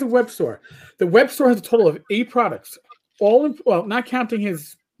before, he has a web store. The web store has a total of 8 products, not counting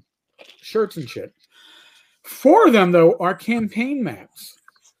his shirts and shit. 4 of them, though, are campaign maps.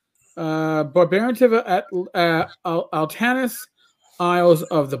 Barbarian at Altanis, Isles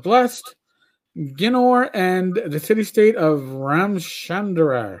of the Blessed, Ginor, and the city-state of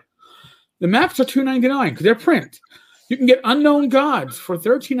Ramchandra. The maps are $2.99 because they're print. You can get Unknown Gods for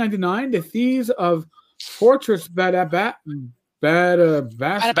 $13.99. The Thieves of Fortress Badabasca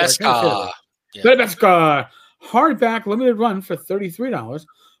hardback limited run for $33,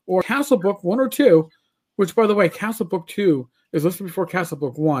 or Castle Book 1 or 2, which, by the way, Castle Book 2 is listed before Castle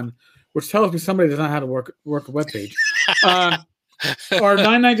Book 1, which tells me somebody does not know how to work a webpage. Or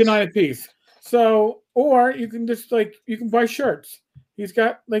 $9.99 a piece. So, or you can just you can buy shirts. He's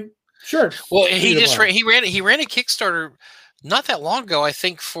got shirts. Well, he ran a Kickstarter not that long ago, I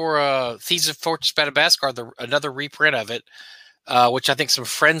think, for Thieves of Fortress Badabascar, another reprint of it, which I think some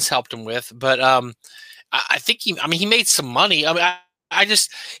friends helped him with. But I think he made some money. I mean,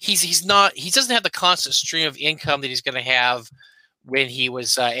 he doesn't have the constant stream of income that he's going to have when he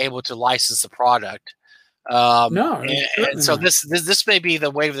was able to license the product. And so this may be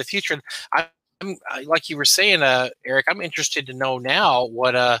the wave of the future. And I'm like you were saying, Eric, I'm interested to know now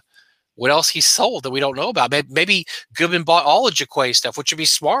what what else he sold that we don't know about. Maybe Goodman bought all of Jaquays stuff, which would be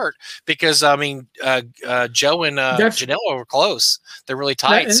smart because I mean, Joe and Janelle are close. They're really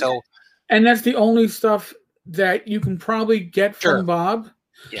tight. And that's the only stuff that you can probably get from Bob.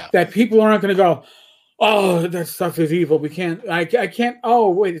 Yeah. That people aren't going to go, oh, that stuff is evil. We can't. I can't.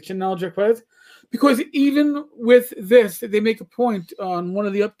 Oh, wait, it's Janelle Jaquays. Because even with this, they make a point on one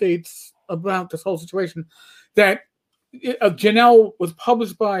of the updates about this whole situation that Janelle was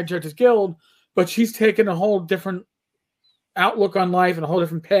published by Judges Guild, but she's taken a whole different outlook on life and a whole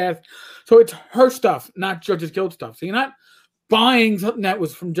different path. So it's her stuff, not Judges Guild stuff. So you're not buying something that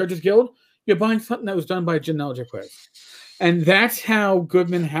was from Judges Guild. You're buying something that was done by Janelle Jaquays. And that's how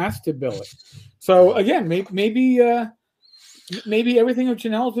Goodman has to bill it. So again, maybe everything of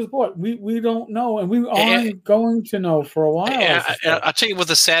Janelle's was bought. We don't know, and we aren't going to know for a while. I'll tell you what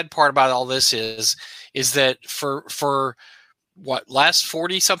the sad part about all this is that for what last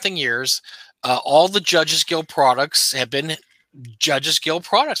 40-something years, all the Judges Guild products have been Judges Guild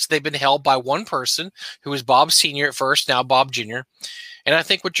products. They've been held by one person who was Bob Sr. at first, now Bob Jr. And I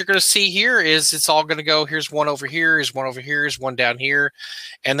think what you're going to see here is it's all going to go, here's one over here, here's one over here, here's one down here.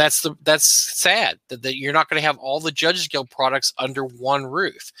 And that's sad that you're not going to have all the Judges Guild products under one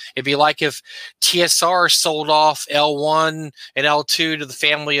roof. It'd be like if TSR sold off L1 and L2 to the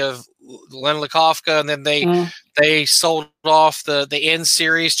family of Len Lakofka, and then they sold off the N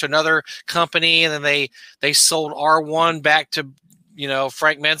series to another company, and then they sold R1 back to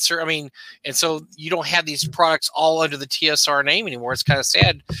Frank Menser. I mean, and so you don't have these products all under the TSR name anymore. It's kind of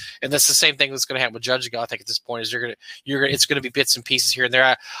sad, and that's the same thing that's going to happen with Judges Guild. I think at this point is it's going to be bits and pieces here and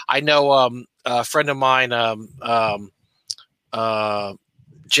there. I know a friend of mine,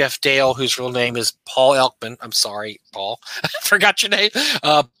 Jeff Dale, whose real name is Paul Elkman. I'm sorry, Paul, I forgot your name.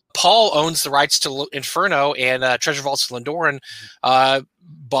 Paul owns the rights to Inferno and Treasure Vaults of Lendoran.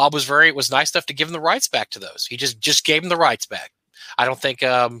 Bob was nice enough to give him the rights back to those. He just gave him the rights back. I don't think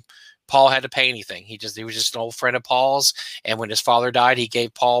Paul had to pay anything. He was just an old friend of Paul's, and when his father died, he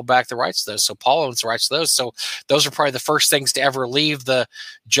gave Paul back the rights to those. So Paul owns the rights to those. So those are probably the first things to ever leave the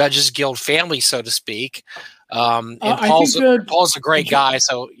Judges Guild family, so to speak. And Paul's a great guy,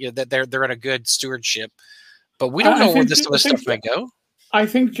 so that they're in a good stewardship. But we don't know where this stuff may go. I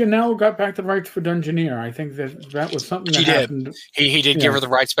think Janelle got back the rights for Dungeoneer. I think that was something that happened. He did give her the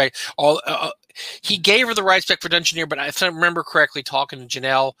rights back. He gave her the rights back for Dungeoneer, but if I remember correctly, talking to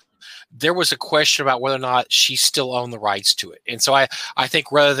Janelle, there was a question about whether or not she still owned the rights to it. And so I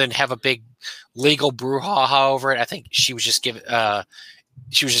think rather than have a big legal brouhaha over it, I think she was just giving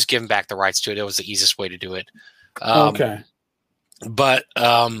back the rights to it. It was the easiest way to do it. Okay. But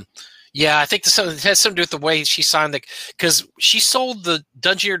yeah, I think it has something to do with the way she signed because she sold the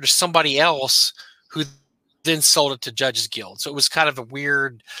Dungeoneer to somebody else who then sold it to Judges Guild. So it was kind of a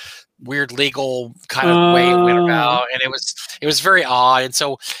weird legal kind of way it went about, and it was very odd.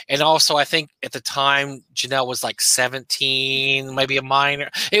 And also I think at the time Janelle was like 17, maybe a minor.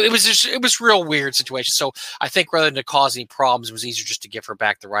 It was real weird situation. So I think rather than to cause any problems, it was easier just to give her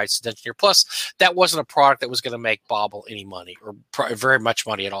back the rights to Dungeoneer. Plus, that wasn't a product that was going to make Bobble any money or very much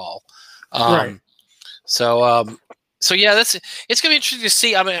money at all. Right. So yeah, it's gonna be interesting to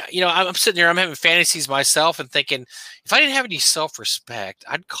see. I mean, I'm sitting here, I'm having fantasies myself and thinking, if I didn't have any self-respect,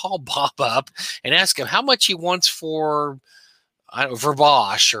 I'd call Bob up and ask him how much he wants for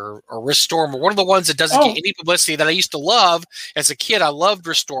Verbosch or Restormo, one of the ones that doesn't get any publicity that I used to love as a kid. I loved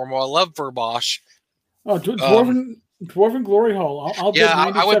Restormo. I loved Verbosch. Oh, Dwarven Glory Hole.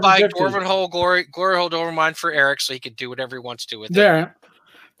 I would buy Dwarven Hole, Glory Hole over mine for Eric, so he could do whatever he wants to with it. Yeah.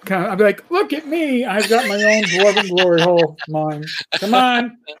 I'd be like, look at me. I've got my own Dwarven Glory Hole mine. Come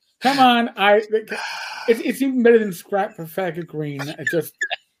on. It's even better than Scrap Perfect Green.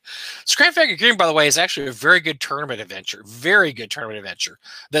 Scrap Factory Green, by the way, is actually a very good tournament adventure. Very good tournament adventure.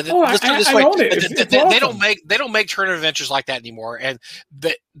 They don't make tournament adventures like that anymore. And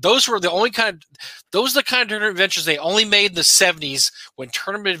those are the kind of tournament adventures they only made in the 70s when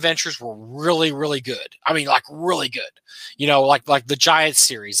tournament adventures were really, really good. I mean, like really good. Like the Giant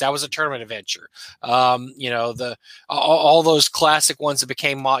series, that was a tournament adventure. All those classic ones that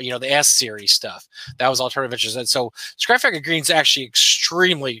became the S series stuff, that was all tournament adventures. And so Scrap Factory Green's actually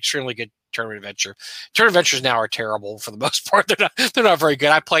extremely good tournament adventure. Tournament adventures now are terrible for the most part. They're not very good.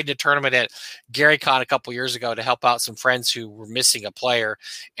 I played in a tournament at GaryCon a couple years ago to help out some friends who were missing a player,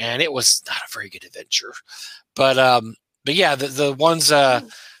 and it was not a very good adventure. But yeah, the ones back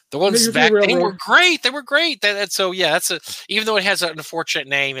then were great. They were great. So yeah, even though it has an unfortunate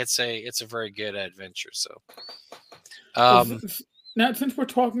name, it's a very good adventure. So now, since we're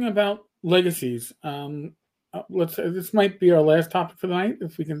talking about legacies, let's this might be our last topic for the night,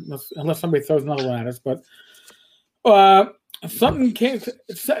 if we can, unless somebody throws another one at us. But something came.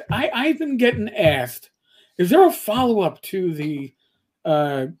 I've been getting asked: is there a follow up to the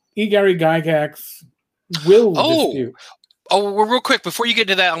E. Gary Gygax will dispute? Oh, well, real quick before you get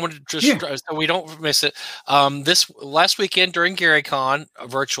to that, I want to just so we don't miss it. This last weekend during GaryCon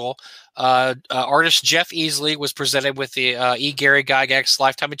virtual, artist Jeff Easley was presented with the E. Gary Gygax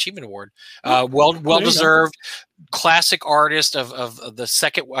Lifetime Achievement Award. Well deserved. Classic artist of the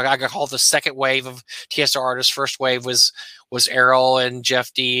second. I call it the second wave of TSR artists. First wave was Errol and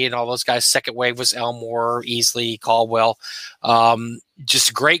Jeff D and all those guys. Second wave was Elmore, Easley, Caldwell.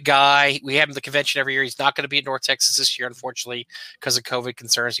 Just a great guy. We have him at the convention every year. He's not going to be at North Texas this year, unfortunately, because of COVID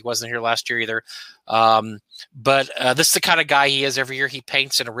concerns. He wasn't here last year either. But this is the kind of guy he is every year. He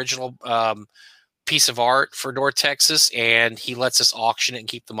paints an original piece of art for North Texas, and he lets us auction it and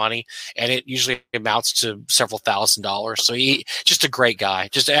keep the money. And it usually amounts to several $1,000s. So he just a great guy,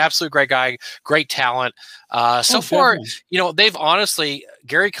 just an absolute great guy, great talent. So far, they've honestly,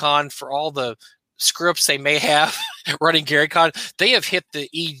 GaryCon, for all the screw-ups they may have running GaryCon, they have hit the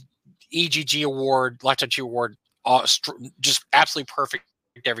EGG award, Lifetime Achievement Award, just absolutely perfect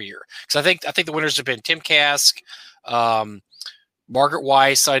every year. Because I think the winners have been Tim Kask, Margaret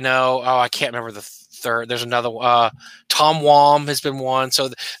Weiss, I know. Oh, I can't remember the third. There's another Tom Wom has been one.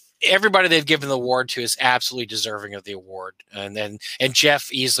 So everybody they've given the award to is absolutely deserving of the award. And Jeff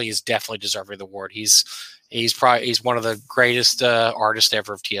Easley is definitely deserving of the award. He's one of the greatest artists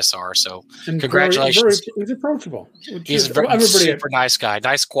ever of TSR. So congratulations. He's approachable. He's a super nice guy,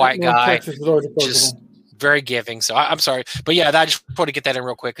 nice, quiet guy. Just very giving. So I'm sorry, but yeah, I just want to get that in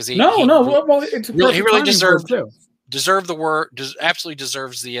real quick because he really deserved the award. Absolutely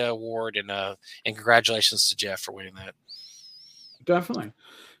deserves the award, and congratulations to Jeff for winning that. Definitely.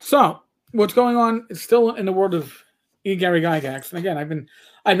 So what's going on is still in the world of E. Gary Gygax, and again,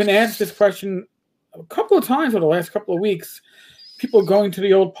 I've been asked this question a couple of times over the last couple of weeks. People going to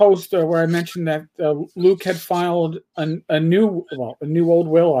the old post where I mentioned that Luke had filed a new old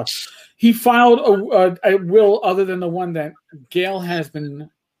will. He filed a will other than the one that Gail has been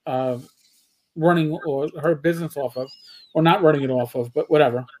running or her business off of, or not running it off of, but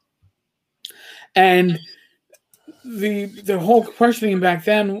whatever. And the whole questioning back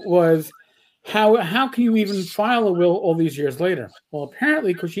then was, how can you even file a will all these years later? Well,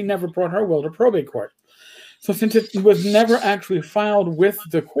 apparently because she never brought her will to probate court. So since it was never actually filed with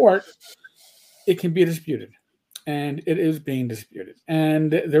the court, it can be disputed. And it is being disputed.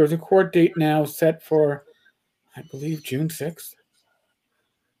 And there is a court date now set for, I believe, June 6th.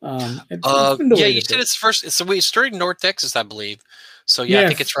 You said it's first. It's starting in North Texas, I believe. So yeah, yes. I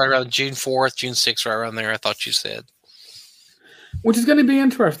think it's right around June 4th, June 6th, right around there. I thought you said, which is going to be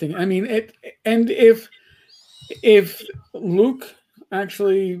interesting. I mean, if Luke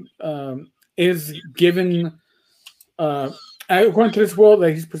actually is given, according to this will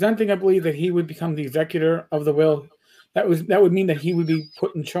that he's presenting, I believe that he would become the executor of the will. That would mean that he would be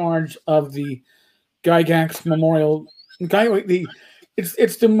put in charge of the Gygax Memorial.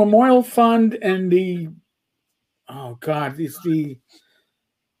 It's the Memorial Fund and the what is the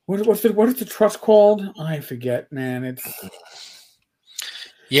trust called? I forget, man.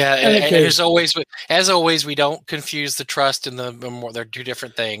 As always, we don't confuse the trust and the memorial. They're two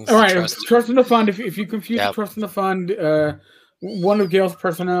different things. All right, trust in the fund. If you confuse the trust in the fund, one of Gail's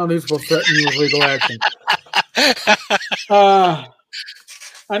personalities will threaten you with legal action.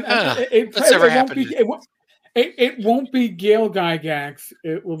 It won't be Gail Gygax.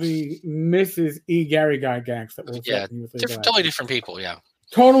 It will be Mrs. E. Gary Gygax that will threaten you with legal action. Totally different people. Yeah.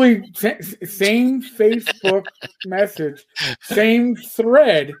 Totally same Facebook message, same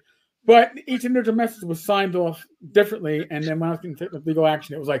thread, but each individual message was signed off differently. And then when I was going to take the legal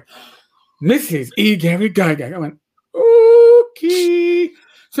action, it was like, Mrs. E. Gary Gygax. I went, okay.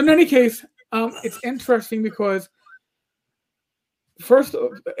 So in any case, it's interesting because first,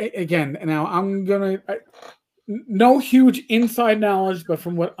 again, now I'm going to, no huge inside knowledge, but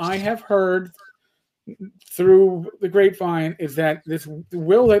from what I have heard through the grapevine is that this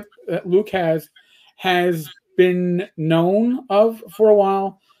will that Luke has been known of for a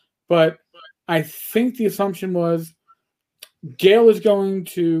while, but I think the assumption was Gail is going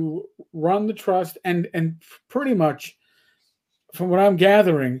to run the trust and pretty much from what I'm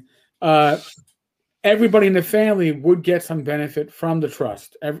gathering, everybody in the family would get some benefit from the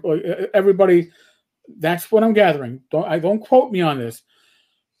trust. Everybody, that's what I'm gathering. Don't quote me on this,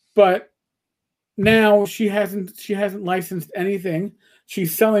 but now she hasn't licensed anything.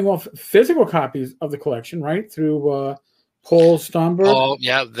 She's selling off physical copies of the collection, right, through Paul Stomberg. Oh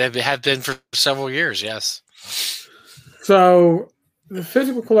yeah, they have been for several years. Yes. So the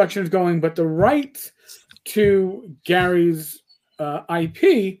physical collection is going, but the rights to Gary's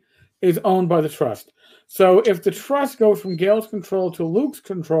IP is owned by the trust. So if the trust goes from Gail's control to Luke's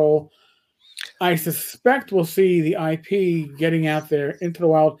control, I suspect we'll see the IP getting out there into the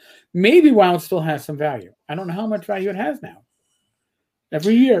wild. Maybe while it still has some value. I don't know how much value it has now.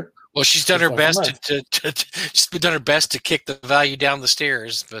 Every year. Well, she's done her best she's done her best to kick the value down the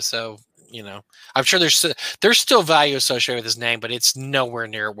stairs. But so, you know, I'm sure there's still value associated with his name, but it's nowhere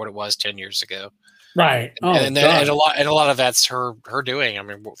near what it was 10 years ago. Right. Oh, and a lot of that's her doing. I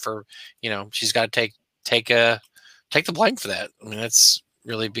mean, she's got to take the blame for that. I mean, that's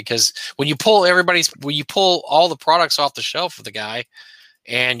really because when you pull all the products off the shelf of the guy,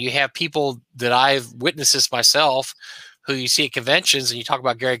 and you have people that I've witnessed this myself, who you see at conventions, and you talk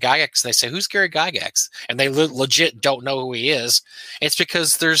about Gary Gygax, and they say, "Who's Gary Gygax?" And they legit don't know who he is. It's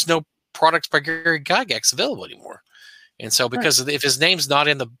because there's no products by Gary Gygax available anymore. And so, because if his name's not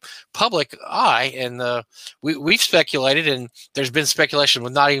in the public eye, and we've speculated, and there's been speculation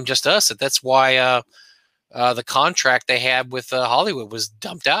with not even just us, that's why the contract they had with Hollywood was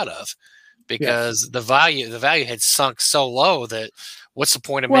dumped out of, because the value had sunk so low that what's the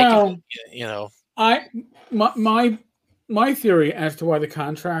point of making it, you know? My theory as to why the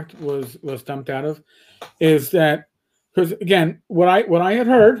contract was dumped out of is that, because again, what I had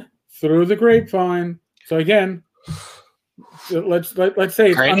heard through the grapevine. So again, let's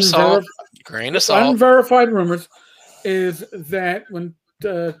say it's unverified rumors, is that when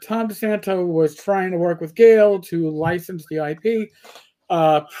Tom DeSanto was trying to work with Gail to license the IP,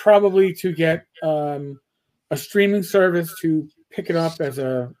 probably to get a streaming service to pick it up as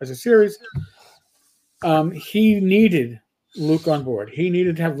a series, he needed Luke on board. He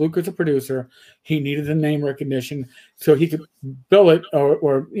needed to have Luke as a producer. He needed the name recognition so he could bill it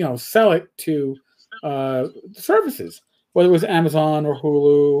or sell it to services, whether it was Amazon or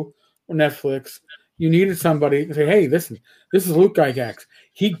Hulu or Netflix. You needed somebody to say, "Hey, listen, this is Luke Gygax.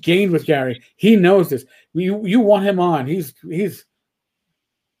 He gained with Gary. He knows this. You want him on. He's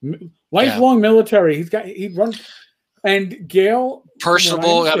lifelong military. He runs." And Gail,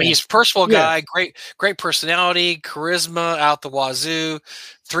 personable. I mean, he's a personable guy. Great personality, charisma out the wazoo.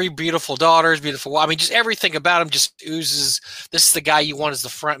 3 beautiful daughters, beautiful. I mean, just everything about him just oozes. This is the guy you want as the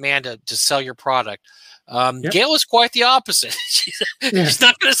front man to sell your product. Gail is quite the opposite. She's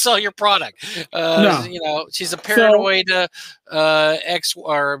not going to sell your product. No. She's a paranoid ex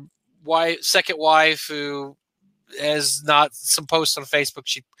or second wife who has not some posts on Facebook.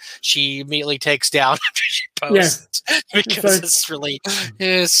 She immediately takes down after she posts because it's really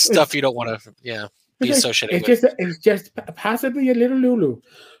stuff you don't want to be associated with. It's just possibly a little Lulu.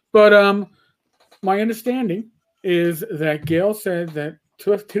 But my understanding is that Gail said that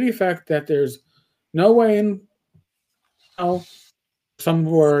to the effect that there's no way in some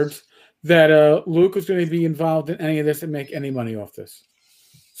words that Luke is going to be involved in any of this and make any money off this.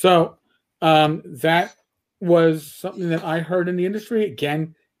 So that was something that I heard in the industry.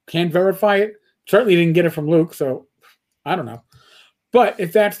 Again, can't verify it. Certainly didn't get it from Luke, so I don't know. But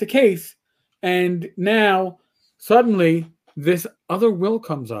if that's the case, and now suddenly this other will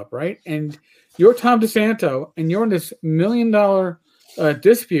comes up, right? And you're Tom DeSanto, and you're in this $1 million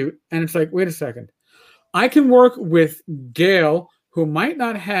dispute, and it's like, wait a second. I can work with Gail, who might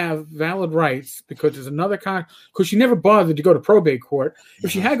not have valid rights because there's another because she never bothered to go to probate court.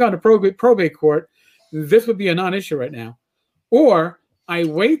 If she had gone to probate court, this would be a non-issue right now. Or I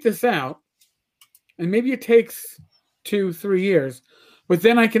wait this out, and maybe it takes 2-3 years, but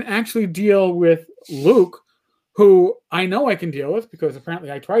then I can actually deal with Luke, who I know I can deal with because apparently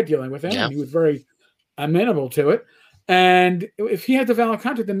I tried dealing with him, and he was very amenable to it. And if he has a valid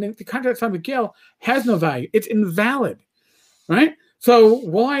contract, then the contract signed with Gail has no value. It's invalid, right? So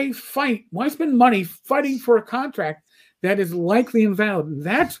why fight? Why spend money fighting for a contract that is likely invalid? And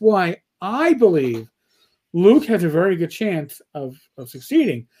that's why I believe Luke has a very good chance of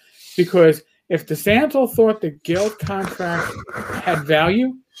succeeding, because if DeSanto thought that Gail's contract had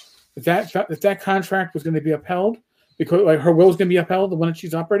value, if that contract was going to be upheld, because like her will is going to be upheld, the one that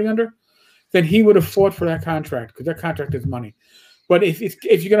she's operating under, then he would have fought for that contract because that contract is money. But if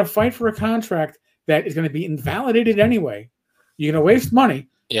you're going to fight for a contract that is going to be invalidated anyway, you're going to waste money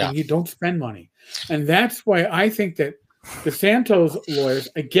and you don't spend money. And that's why I think that DeSanto's lawyers,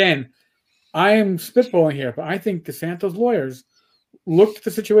 again, I am spitballing here, but I think DeSanto's lawyers looked at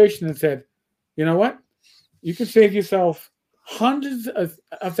the situation and said, you know what? You can save yourself hundreds of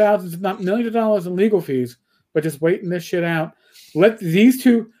thousands, if not millions of dollars in legal fees, but just waiting this shit out. Let these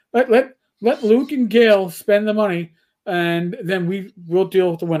two, let Luke and Gail spend the money, and then we'll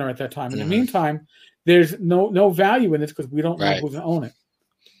deal with the winner at that time. In the meantime, there's no value in this because we don't know Right. who's going to own it.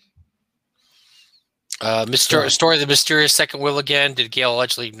 Story of the mysterious second will again. Did Gail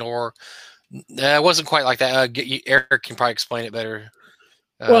allegedly ignore? It wasn't quite like that. Eric can probably explain it better.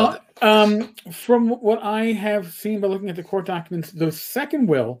 From what I have seen by looking at the court documents, the second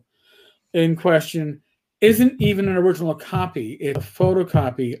will in question isn't even an original copy. It's a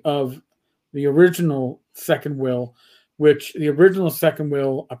photocopy of the original second will, which the original second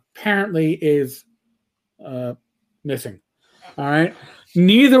will apparently is missing. All right.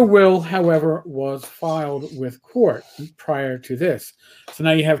 Neither will, however, was filed with court prior to this. So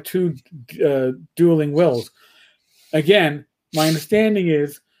now you have two dueling wills. Again, my understanding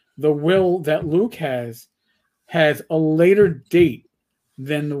is the will that Luke has a later date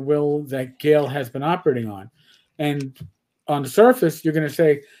than the will that Gail has been operating on. And on the surface, you're going to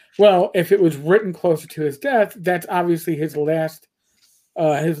say, well, if it was written closer to his death, that's obviously his last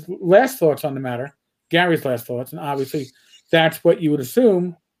thoughts on the matter, Gary's last thoughts, and obviously that's what you would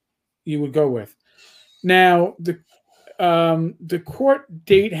assume you would go with. Now, the court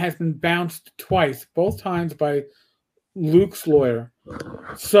date has been bounced twice, both times by Luke's lawyer.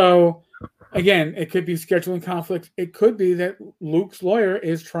 So, again, it could be scheduling conflicts. It could be that Luke's lawyer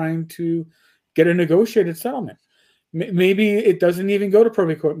is trying to get a negotiated settlement. Maybe it doesn't even go to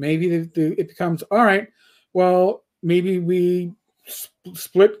probate court. Maybe it becomes, all right, well, maybe we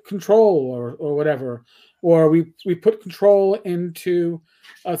split control or whatever. Or we put control into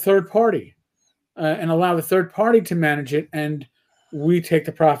a third party and allow the third party to manage it, and we take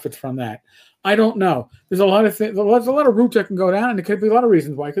the profits from that. I don't know. There's a lot of things. There's a lot of routes that can go down, and it could be a lot of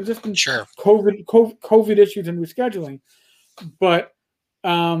reasons why. It could just be COVID issues and rescheduling. But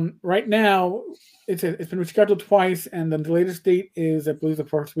right now, it's been rescheduled twice, and the latest date is, I believe, the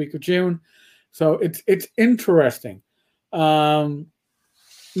first week of June. So it's interesting. Now,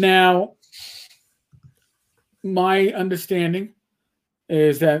 my understanding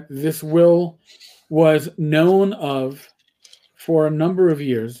is that this will was known of for a number of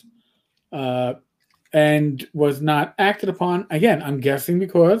years and was not acted upon. Again, I'm guessing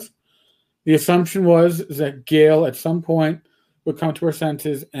because the assumption was that Gail at some point would come to her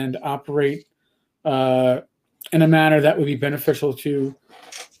senses and operate in a manner that would be beneficial to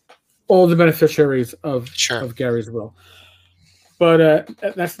all the beneficiaries of Gary's will. But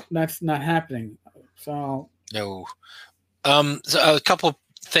that's not happening. So no. So a couple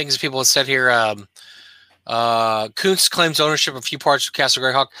things people have said here. Kuntz claims ownership of a few parts of Castle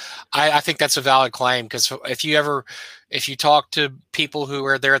Greyhawk. I think that's a valid claim because if you talk to people who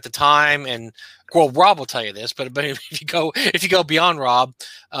were there at the time, and well, Rob will tell you this, but if you go beyond Rob,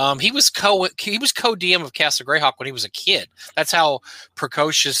 he was co-DM of Castle Greyhawk when he was a kid. That's how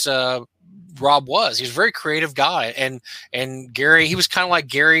precocious Rob was. He was a very creative guy, and Gary, he was kind of like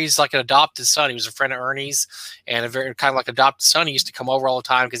Gary's like an adopted son. He was a friend of Ernie's, and a very kind of like adopted son. He used to come over all the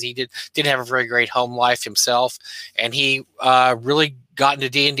time because he didn't have a very great home life himself, and he really got into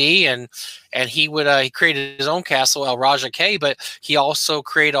D&D, and he created his own castle, El Raja K, but he also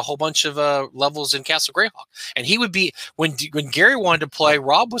created a whole bunch of levels in Castle Greyhawk. And he would be when Gary wanted to play,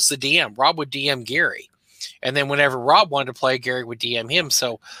 Rob was the DM. Rob would DM Gary, and then whenever Rob wanted to play, Gary would DM him.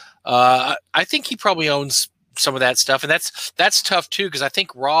 So I think he probably owns some of that stuff, and that's tough too because I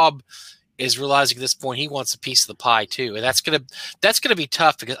think Rob is realizing at this point he wants a piece of the pie too, and that's gonna be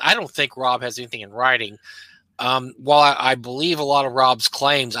tough because I don't think Rob has anything in writing. While I believe a lot of Rob's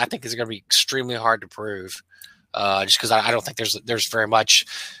claims, I think it's going to be extremely hard to prove, just because I don't think there's very much,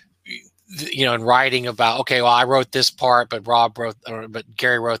 in writing about. Okay, well, I wrote this part, but but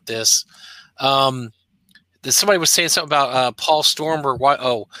Gary wrote this. Somebody was saying something about Paul Stormer.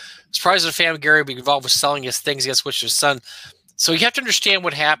 Surprised the family Gary would be involved with selling his things against which his son. So you have to understand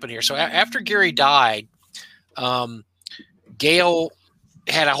what happened here. So after Gary died, Gail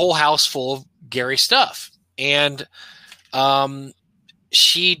had a whole house full of Gary stuff. And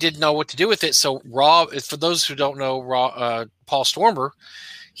she didn't know what to do with it. So Rob, for those who don't know, Paul Stormer,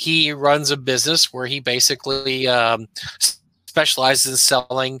 he runs a business where he basically specializes in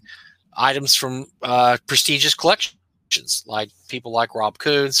selling items from prestigious collections, like people like Rob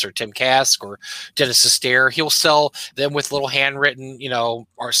Kuntz or Tim Kask or Dennis Astaire. He'll sell them with little handwritten,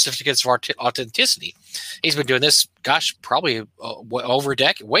 our certificates of authenticity. He's been doing this, probably way over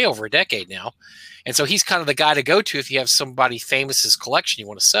a decade now. And so he's kind of the guy to go to if you have somebody famous's collection you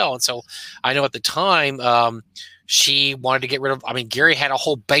want to sell. And so I know at the time she wanted to get rid of, Gary had a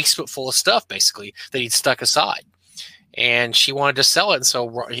whole basement full of stuff basically that he'd stuck aside. And she wanted to sell it. And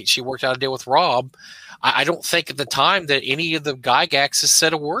so she worked out a deal with Rob. I don't think at the time that any of the Gygaxes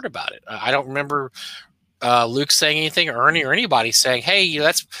said a word about it. I don't remember Luke saying anything, or Ernie, or anybody saying, "Hey, you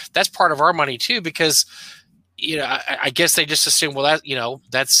know, that's part of our money too," because you know, I guess they just assume, well, that, you know,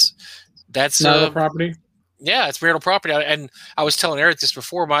 that's marital property. Yeah, it's marital property. And I was telling Eric this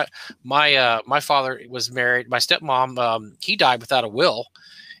before. My father was married. My stepmom, he died without a will,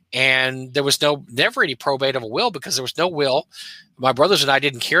 and there was never any probate of a will because there was no will. My brothers and I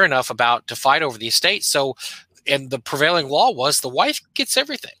didn't care enough to fight over the estate. So, and the prevailing law was the wife gets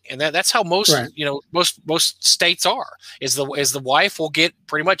everything, and that's how most you know most states are. Is the wife will get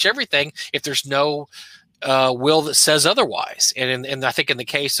pretty much everything if there's no will that says otherwise. And I think in the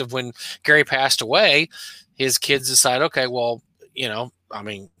case of when Gary passed away, his kids decide, okay, well, you know, I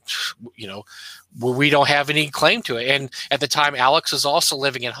mean, you know, we don't have any claim to it. And at the time, Alex was also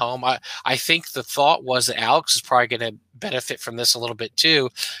living at home. I think the thought was that Alex is probably going to benefit from this a little bit too.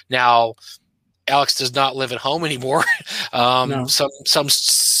 Now, Alex does not live at home anymore. No. Some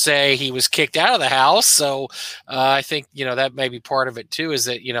say he was kicked out of the house. So I think, you know, that may be part of it too, is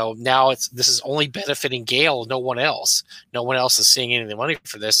that, you know, now this is only benefiting Gail, no one else. No one else is seeing any of the money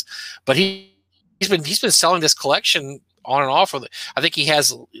for this. But he's been selling this collection on and off. I think he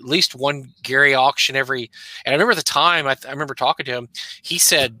has at least one Gary auction every. And I remember at the time, I remember talking to him. He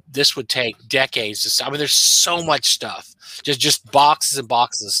said this would take decades. I mean, there's so much stuff, just boxes and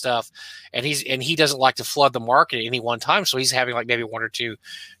boxes of stuff. And he doesn't like to flood the market at any one time, so he's having like maybe one or two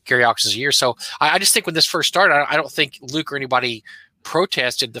Gary auctions a year. So I just think when this first started, I don't think Luke or anybody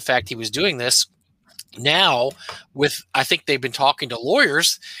protested the fact he was doing this. Now, I think they've been talking to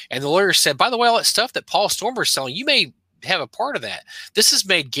lawyers, and the lawyers said, by the way, all that stuff that Paul Stormer is selling, you may have a part of that. This has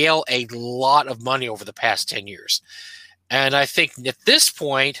made Gail a lot of money over the past 10 years. And I think at this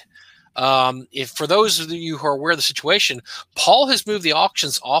point, if for those of you who are aware of the situation, Paul has moved the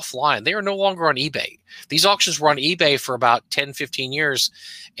auctions offline. They are no longer on eBay. These auctions were on eBay for about 10, 15 years,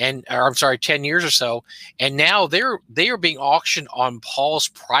 10 years or so. And now they are being auctioned on Paul's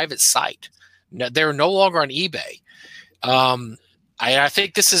private site. They're no longer on eBay. I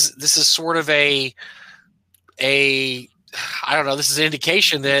think this is sort of a I don't know. This is an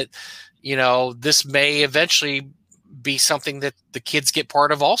indication that, you know, this may eventually be something that the kids get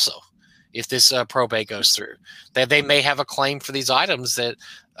part of also. If this probate goes through, that they may have a claim for these items that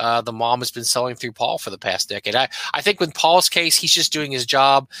the mom has been selling through Paul for the past decade. I think with Paul's case, he's just doing his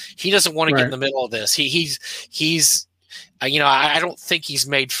job. He doesn't want to get in the middle of this. He's you know, I don't think he's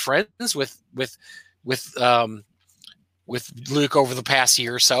made friends with Luke over the past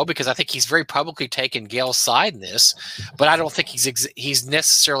year or so, because I think he's very publicly taken Gail's side in this, but I don't think he's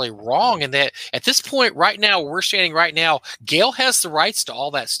necessarily wrong in that at this point right now, where we're standing right now, Gail has the rights to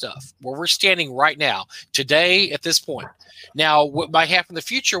all that stuff where we're standing right now, today, at this point. Now, what might happen in the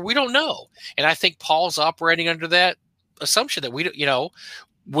future, we don't know. And I think Paul's operating under that assumption that we don't, you know,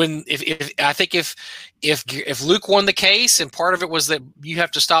 if Luke won the case and part of it was that you have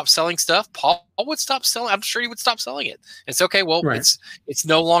to stop selling stuff, Paul would stop selling. I'm sure he would stop selling it. It's okay. Well, it's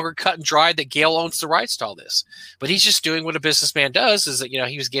no longer cut and dried that Gail owns the rights to all this, but he's just doing what a businessman does. Is that, you know,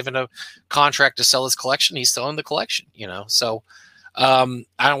 he was given a contract to sell his collection. He's selling the collection, you know, so I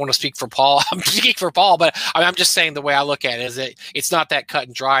don't want to speak for Paul. I'm speaking for Paul, but I'm just saying the way I look at it is that it's not that cut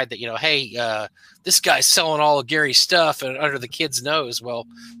and dried that, you know, hey, this guy's selling all of Gary's stuff and under the kid's nose. Well,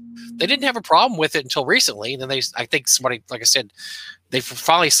 they didn't have a problem with it until recently. And then I think somebody, like I said, they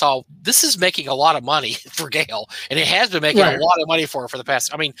finally saw this is making a lot of money for Gail, and it has been making a lot of money for her for the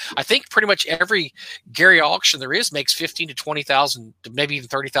past. I mean, I think pretty much every Gary auction there is makes $15,000 to $20,000 to maybe even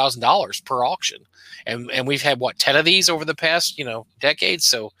 $30,000 per auction, and we've had 10 of these over the past, you know, decades.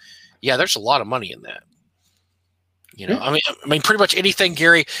 So yeah, there's a lot of money in that. You know, I mean, pretty much anything,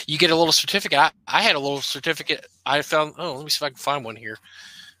 Gary, you get a little certificate. I had a little certificate. I found. Oh, let me see if I can find one here.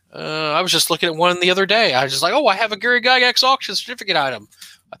 I was just looking at one the other day. I was just like, oh, I have a Gary Gygax auction certificate item.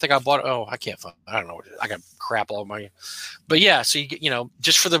 I think I bought it. Oh, I can't find it. I don't know what it is. I got crap all my. But yeah, so you get, you know,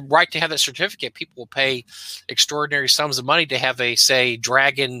 just for the right to have that certificate, people will pay extraordinary sums of money to have a, say,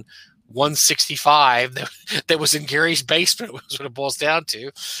 Dragon 165 that was in Gary's basement, was what it boils down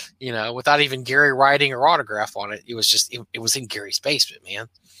to, you know, without even Gary writing or autograph on it. It was just, it was in Gary's basement, man.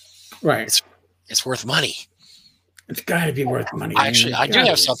 Right. It's worth money. It's got to be worth money. Actually, I do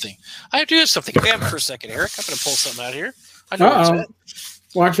have something. I do have something. Damn, for a second, Eric. I'm going to pull something out here. I know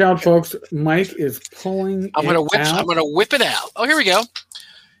Watch out, folks. Mike is pulling. I'm going to whip it out. Oh, here we go.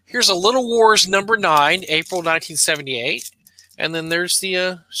 Here's a Little Wars number 9, April 1978. And then there's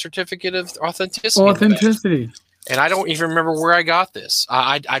the certificate of authenticity. Authenticity. And I don't even remember where I got this.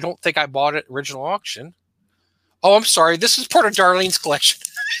 I don't think I bought it original auction. Oh, I'm sorry. This is part of Darlene's collection.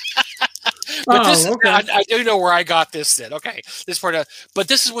 But this is, okay. I do know where I got this then. Okay, this part of, but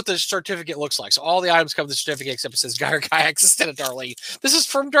this is what the certificate looks like. So all the items come with the certificate except it says Geiger Kayaks instead of Darlene. This is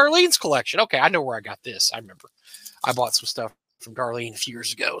from Darlene's collection. Okay, I know where I got this. I remember I bought some stuff from Darlene a few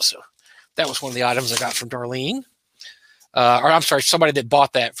years ago. So that was one of the items I got from Darlene. Or I'm sorry, somebody that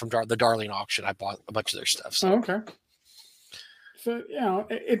bought that from the Darlene auction. I bought a bunch of their stuff. So. Okay. So,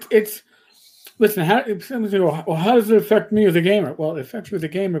 it's listen. How does it affect me as a gamer? Well, it affects you as a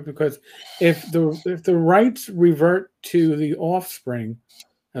gamer because if the rights revert to the offspring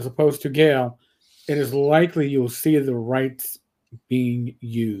as opposed to Gail, it is likely you will see the rights being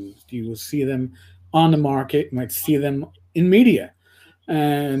used. You will see them on the market. You might see them in media,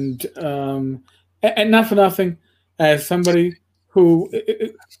 and not for nothing. As somebody who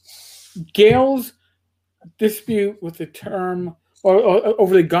Gail's dispute with the term or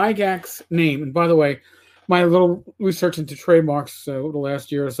over the Gygax name, and by the way, my little research into trademarks over the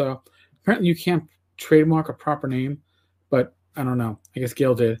last year or so, apparently you can't trademark a proper name, but I don't know. I guess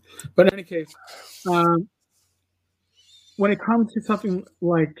Gail did. But in any case, when it comes to something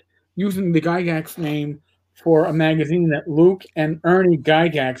like using the Gygax name for a magazine that Luke and Ernie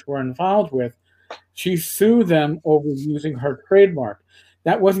Gygax were involved with, she sued them over using her trademark.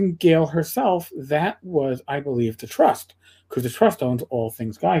 That wasn't Gail herself. That was, I believe, the trust, because the trust owns all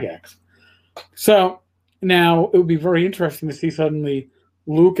things Gygax. So now it would be very interesting to see suddenly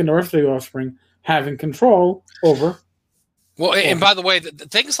Luke and the rest of the offspring having control over. Well, and by the way, the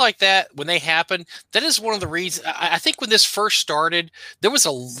things like that, when they happen, that is one of the reasons. I think when this first started, there was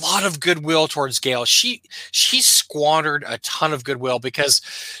a lot of goodwill towards Gail. She squandered a ton of goodwill because,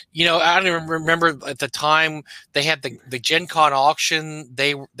 I don't even remember at the time they had the Gen Con auction.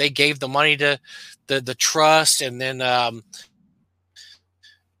 They gave the money to the trust, and then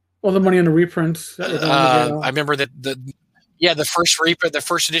all the money on the reprints. I remember that the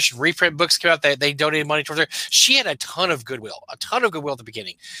first edition reprint books came out. They donated money towards her. She had a ton of goodwill at the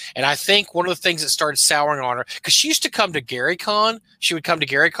beginning. And I think one of the things that started souring on her, because she used to come to GaryCon. She would come to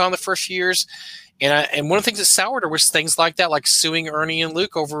GaryCon the first few years. And one of the things that soured her was things like that, like suing Ernie and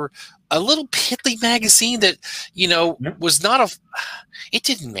Luke over a little piddly magazine that, was not it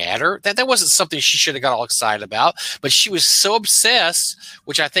didn't matter. That wasn't something she should have got all excited about. But she was so obsessed,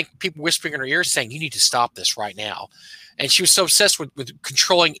 which I think people whispering in her ear saying, you need to stop this right now. And she was so obsessed with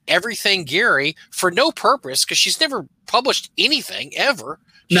controlling everything Gary for no purpose, because she's never published anything ever.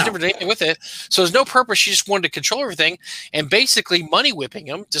 She's never done anything with it. So there's no purpose. She just wanted to control everything and basically money whipping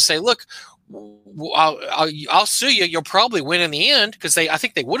him to say, look, I'll sue you. You'll probably win in the end, because I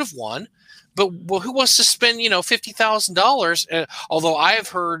think they would have won. But who wants to spend, $50,000? Although I've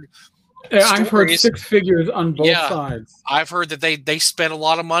heard I've heard six figures on both sides. I've heard that they spent a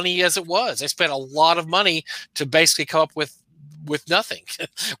lot of money as it was. They spent a lot of money to basically come up with nothing,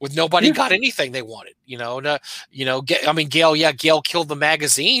 with nobody got anything they wanted. Gail killed the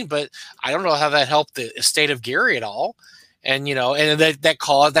magazine, but I don't know how that helped the estate of Gary at all. And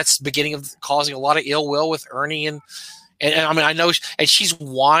that's the beginning of causing a lot of ill will with Ernie and I mean, I know, and she's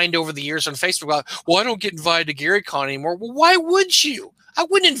whined over the years on Facebook about, well, I don't get invited to GaryCon anymore. Well, why would you? I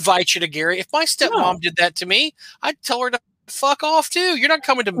wouldn't invite you to Gary. If my stepmom did that to me, I'd tell her to fuck off too. You're not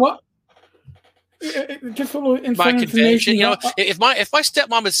coming to just a little my convention. If my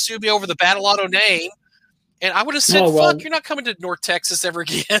stepmom had sued me over the Battle Auto name, and I would have said, "Fuck, you're not coming to North Texas ever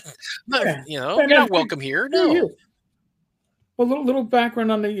again." You're not welcome here. No. A little background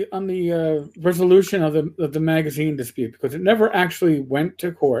on the resolution of the magazine dispute, because it never actually went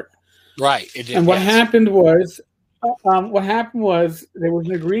to court. Right. It did. And what happened was. There was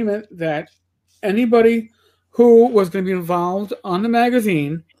an agreement that anybody who was going to be involved on the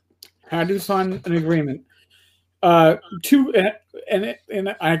magazine had to sign an agreement. And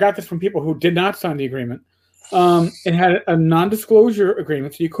I got this from people who did not sign the agreement. It had a non-disclosure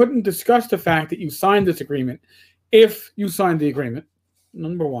agreement, so you couldn't discuss the fact that you signed this agreement if you signed the agreement.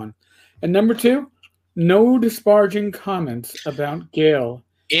 Number one, and number two, no disparaging comments about Gail.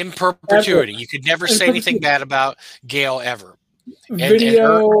 In perpetuity. You could never say anything bad about Gail ever.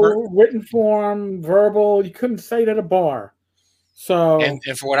 Video, written form, verbal. You couldn't say it at a bar. So, and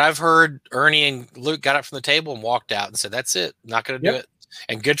for what I've heard, Ernie and Luke got up from the table and walked out and said, "That's it. I'm not going to do it."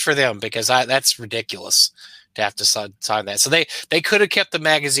 And good for them, because that's ridiculous to have to sign that. So they could have kept the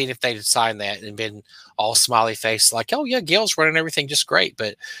magazine if they'd signed that and been all smiley face, like, "Oh yeah, Gail's running everything just great."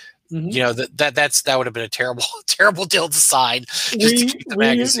 But that would have been a terrible deal to sign. Just to keep the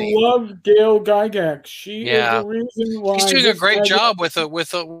magazine. We love Gail Gygax. She is the reason why she's doing a great job with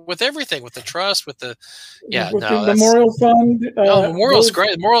everything, with the trust, with the the Memorial Fund. Memorial's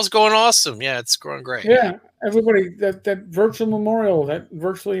great. Memorial's going awesome. Yeah, it's going great. Yeah, everybody that virtual memorial that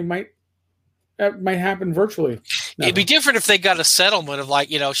virtually might might happen virtually. Never. It'd be different if they got a settlement of like,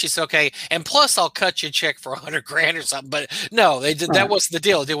 she said, okay, and plus I'll cut you a check for $100,000 or something. But no, they did. Right. That wasn't the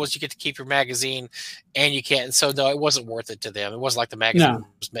deal. The deal was you get to keep your magazine, and you can't. And so no, it wasn't worth it to them. It wasn't like the magazine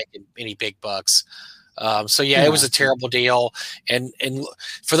was making any big bucks. So yeah, it was a terrible deal. And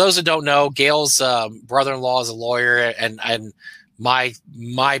for those that don't know, Gail's brother-in-law is a lawyer, and my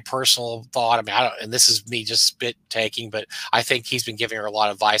personal thought, I mean, and this is me just spit taking, but I think he's been giving her a lot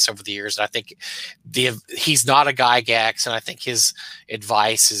of advice over the years. And I think he's not a Gygax, and I think his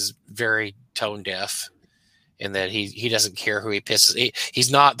advice is very tone deaf, in that he doesn't care who he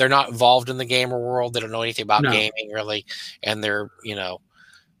pisses. They're not involved in the gamer world. They don't know anything about gaming really, and they're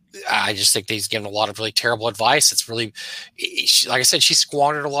I just think he's given a lot of really terrible advice. It's really, like I said, she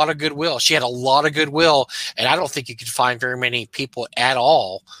squandered a lot of goodwill. She had a lot of goodwill, and I don't think you could find very many people at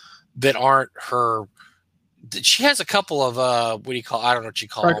all that aren't her. She has a couple of what do you call? I don't know what you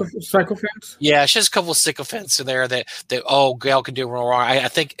call them. Sycophants. Yeah, she has a couple of sycophants in there that Gail can do wrong. I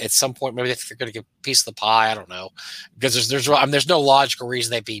think at some point maybe they're going to get a piece of the pie. I don't know, because there's no logical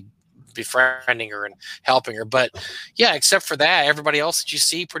reason they'd be befriending her and helping her. But yeah, except for that, everybody else that you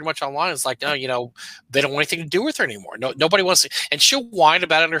see pretty much online is like, no, they don't want anything to do with her anymore. Nobody wants to, and she'll whine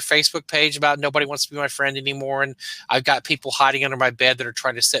about it on her Facebook page about nobody wants to be my friend anymore. And I've got people hiding under my bed that are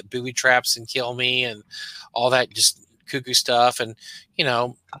trying to set booby traps and kill me and all that just cuckoo stuff. And,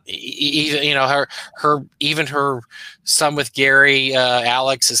 even her son with Gary,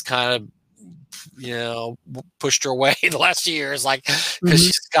 Alex, is kind of, pushed her away the last few years, like, because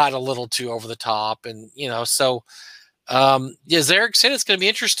she's got a little too over the top. And, so, as Eric said, it's going to be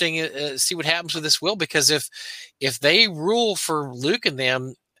interesting to see what happens with this will, because if they rule for Luke and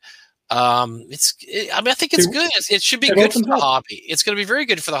them, I think it's good. It should be good for the hobby. It's going to be very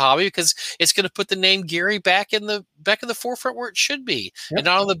good for the hobby, because it's going to put the name Gary back in the forefront where it should be, and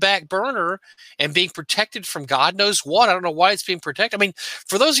not on the back burner and being protected from God knows what. I don't know why it's being protected. I mean,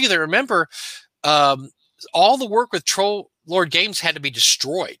 for those of you that remember, all the work with Troll Lord Games had to be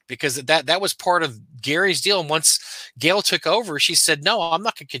destroyed, because that was part of Gary's deal. And once Gail took over, she said, no, I'm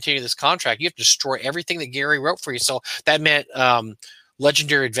not going to continue this contract. You have to destroy everything that Gary wrote for you. So that meant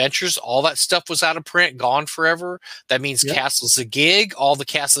Legendary Adventures, all that stuff was out of print, gone forever. That means Castle Zagig, all the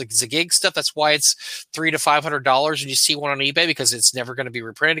Castle Zagig stuff. That's why it's $300 to $500 when you see one on eBay, because it's never going to be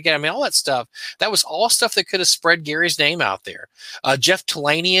reprinted again. I mean, all that stuff, that was all stuff that could have spread Gary's name out there. Jeff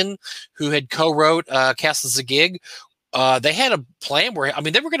Talanian, who had co-wrote Castle Zagig, they had a plan where,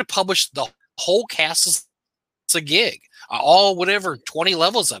 they were going to publish the whole Castle Zagig, all 20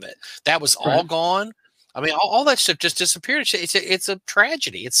 levels of it. That was all gone. I mean, all that stuff just disappeared. It's a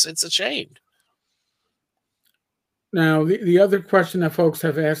tragedy. It's a shame. Now, the other question that folks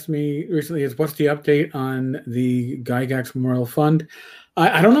have asked me recently is, what's the update on the Gygax Memorial Fund?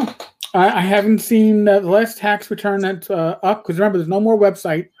 I don't know. I haven't seen the last tax return that's up, because remember, there's no more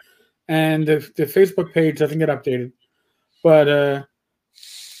website, and the Facebook page doesn't get updated. But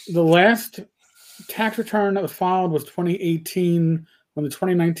the last tax return that was filed was 2018. When the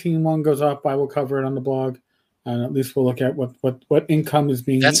 2019 one goes up, I will cover it on the blog, and at least we'll look at what income is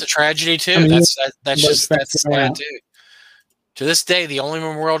being. That's a tragedy too. That's sad too. To this day, the only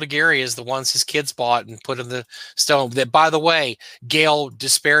memorial to Gary is the ones his kids bought and put in the stone. That, by the way, Gail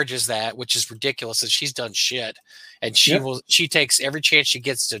disparages that, which is ridiculous. That she's done shit, and she takes every chance she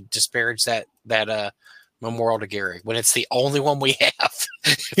gets to disparage that memorial to Gary when it's the only one we have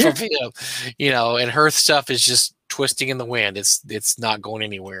from him. And her stuff is just twisting in the wind. It's not going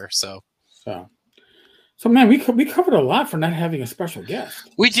anywhere. So man, we covered a lot for not having a special guest.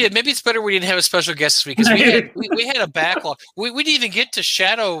 We did. Maybe it's better we didn't have a special guest this week, because we had a backlog. We didn't even get to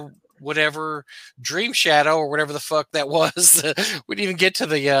Shadow, whatever, Dream Shadow or whatever the fuck that was. We didn't even get to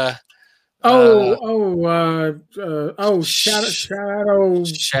the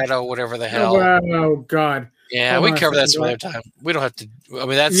Shadow, whatever the hell. Oh God. Yeah, we cover that some other time. We don't have to. I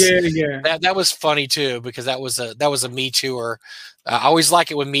mean, that was funny too, because that was a Me Tooer. I always like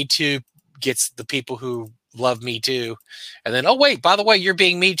it when Me Too gets the people who love Me Too, and then, oh wait, by the way, you're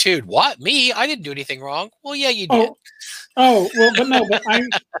being Me Too'd. What? Me? I didn't do anything wrong. Well, yeah, you did. Well, but no, but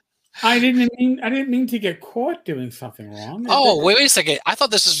I didn't mean to get caught doing something wrong. Oh, wait a second. I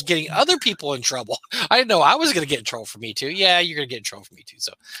thought this was getting other people in trouble. I didn't know I was going to get in trouble for Me Too. Yeah, you're going to get in trouble for Me Too.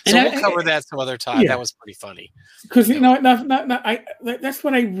 So we'll cover that some other time. Yeah. That was pretty funny. Because that's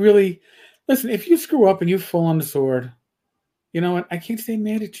what I really listen. If you screw up and you fall on the sword, you know what? I can't stay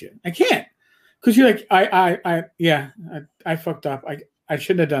mad at you. I can't, because you're like, I fucked up. I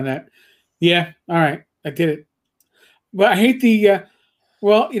shouldn't have done that. Yeah, all right, I did it. But I hate the.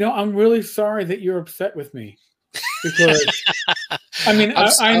 Well, I'm really sorry that you're upset with me, because I mean,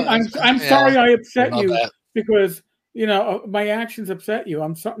 I'm sorry I upset you that. because my actions upset you.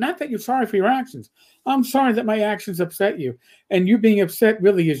 I'm sorry, not that you're sorry for your actions. I'm sorry that my actions upset you, and you being upset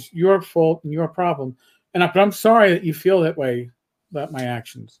really is your fault and your problem. But I'm sorry that you feel that way about my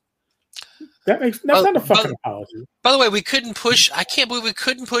actions. That's not a fucking apology. By the way, we couldn't push. I can't believe we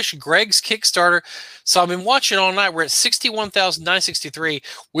couldn't push Greg's Kickstarter. So I've been watching all night. We're at 61,963.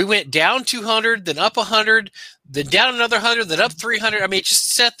 We went down 200, then up 100, then down another 100, then up 300. I mean, it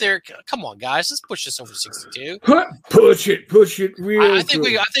just sat there. Come on, guys, let's push this over 62. Push it. I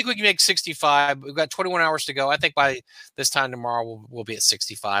think we can make 65. We've got 21 hours to go. I think by this time tomorrow we'll be at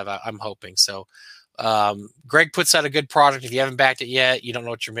 65. I'm hoping so. Greg puts out a good product. If you haven't backed it yet, you don't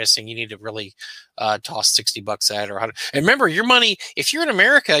know what you're missing. You need to really toss $60 at it or 100. And remember, your money, if you're in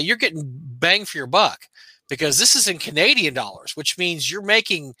America, you're getting bang for your buck because this is in Canadian dollars, which means you're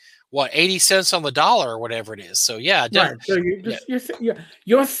making 80 cents on the dollar or whatever it is. So yeah, right. So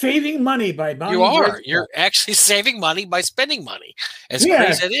you're saving money by buying. You are. You're actually saving money by spending money. As crazy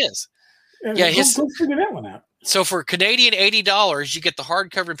as it is. Yeah, go figure that one out. So for Canadian $80, you get the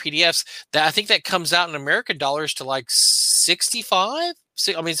hardcover and PDFs. That I think that comes out in American dollars to like 65.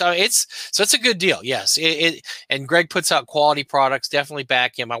 I mean, so it's a good deal. Yes, and Greg puts out quality products. Definitely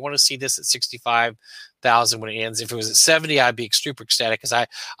back him. I want to see this at 65,000 when it ends. If it was at 70, I'd be super ecstatic because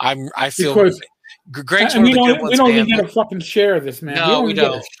I feel. Because Greg's one of the good ones. We don't even get a fucking share of this, man. No, we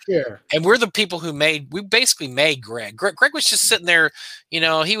don't. Share. And we're the people who basically made Greg. Greg was just sitting there,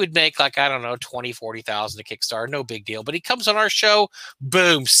 he would make like, I don't know, 20, 40,000 a Kickstarter. No big deal. But he comes on our show,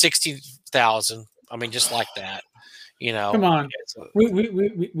 boom, 60,000. I mean, just like that. Come on.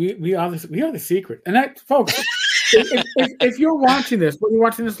 We are the secret. And that, folks, if you're watching this, whether you're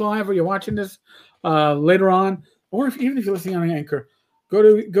watching this live or you're watching this later on, or even if you're listening on Anchor, go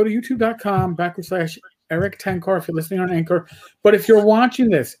to youtube.com/Eric Tenkar if you're listening on Anchor. But if you're watching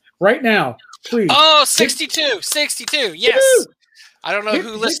this right now, please. Oh, 62. Yes. Woo! I don't know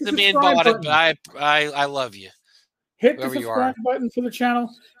who listened to me and bought it, but I love you. Hit the subscribe button for the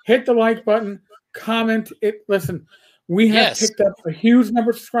channel. Hit the like button. Comment it. Listen, we have picked up a huge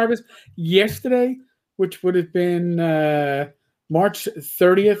number of subscribers yesterday, which would have been March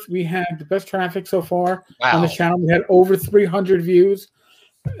 30th. We had the best traffic so far on the channel. We had over 300 views.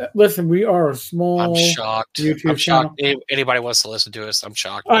 Listen, we are a small. I'm shocked. YouTube I'm shocked. Anybody wants to listen to us? I'm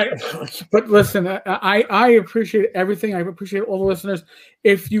shocked. But listen, I appreciate everything. I appreciate all the listeners.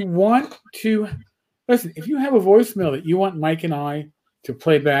 If you want to listen, if you have a voicemail that you want Mike and I to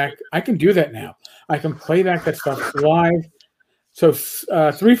play back, I can do that now. I can play back that stuff live. So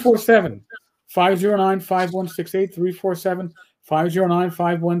 347-509-5168.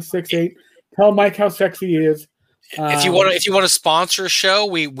 347-509-5168. Tell Mike how sexy he is. If you want to sponsor a show,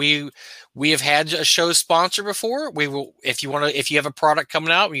 we have had a show sponsor before. We will if you have a product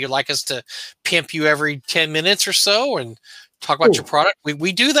coming out and you'd like us to pimp you every 10 minutes or so and talk about your product,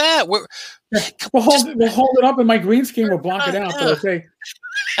 we do that. We'll hold it up in my green screen. We'll block it out. But I'll say,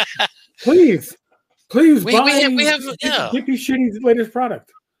 please buy Dippy Shitty's latest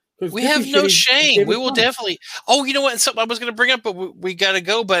product. We have no shame. We will definitely. Oh, you know what? Something I was going to bring up, but we got to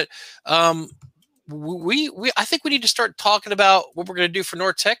go. But I think we need to start talking about what we're going to do for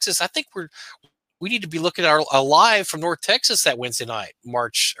North Texas. I think we need to be looking at a live from North Texas that Wednesday night,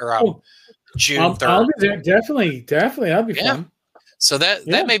 June 3rd. I'll be there. Definitely. That'll be fun. So that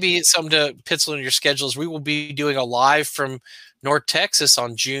may be something to pencil in your schedules. We will be doing a live from North Texas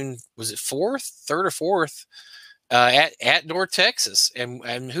on June. Was it 4th, 3rd or 4th? At North Texas,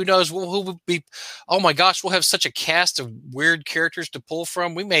 and who knows who will be? Oh my gosh, we'll have such a cast of weird characters to pull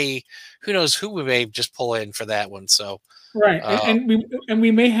from. Who knows who we may just pull in for that one. So right, and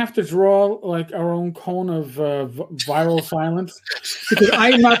we may have to draw like our own cone of viral silence because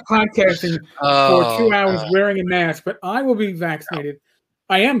I am not podcasting for 2 hours wearing a mask, but I will be vaccinated.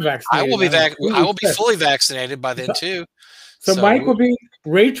 I am vaccinated. I will be fully vaccinated by then too. So Mike will be,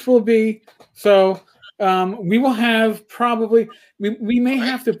 Rach will be. So. We will have probably we may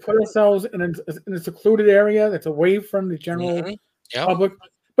have to put ourselves in a secluded area that's away from the general public.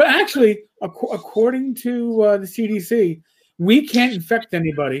 But actually, according to the CDC, we can't infect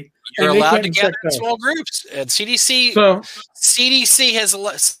anybody. You're allowed to gather in small groups. And CDC has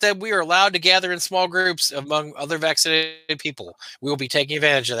said we are allowed to gather in small groups among other vaccinated people. We will be taking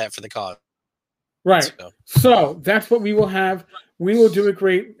advantage of that for the cause. Right. So that's what we will have. We will do it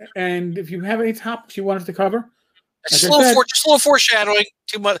great. And if you have any topics you want us to cover, just a little foreshadowing.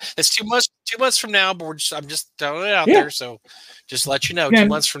 2 months. That's 2 months. 2 months from now. But I'm just throwing it out there. So just let you know. 2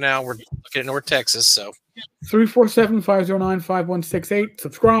 months from now, we're looking at North Texas. So 347-509-5168.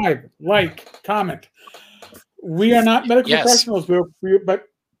 Subscribe, like, comment. We are not medical Yes. professionals, but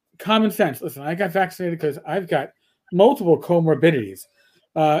common sense. Listen, I got vaccinated because I've got multiple comorbidities.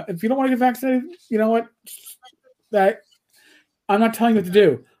 If you don't want to get vaccinated, you know what? That I'm not telling you what to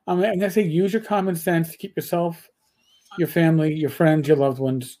do. I'm going to say use your common sense to keep yourself, your family, your friends, your loved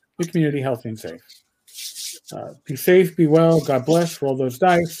ones, your community healthy and safe. Be safe, be well. God bless. Roll those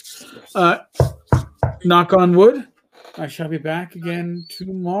dice. Knock on wood. I shall be back again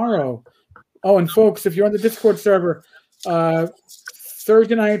tomorrow. Oh, and folks, if you're on the Discord server,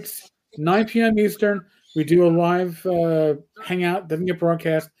 Thursday nights, 9 p.m. Eastern, we do a live hangout, doesn't get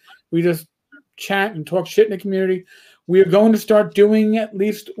broadcast. We just chat and talk shit in the community. We are going to start doing at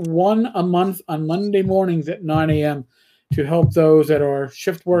least one a month on Monday mornings at 9 a.m. to help those that are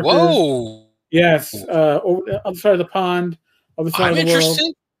shift workers. Whoa. Yes, over other side of the pond, other side I'm of the world.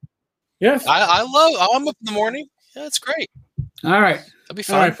 interested. Yes. I'm up in the morning. Yeah, that's great. All right. That'll be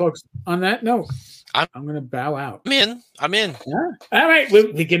fun. All right, folks. On that note, I'm going to bow out. I'm in. Yeah. All right.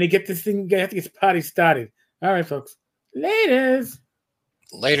 We're going to get this thing, have to get this party started. All right, folks. Laters.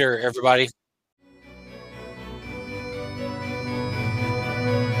 Later, everybody.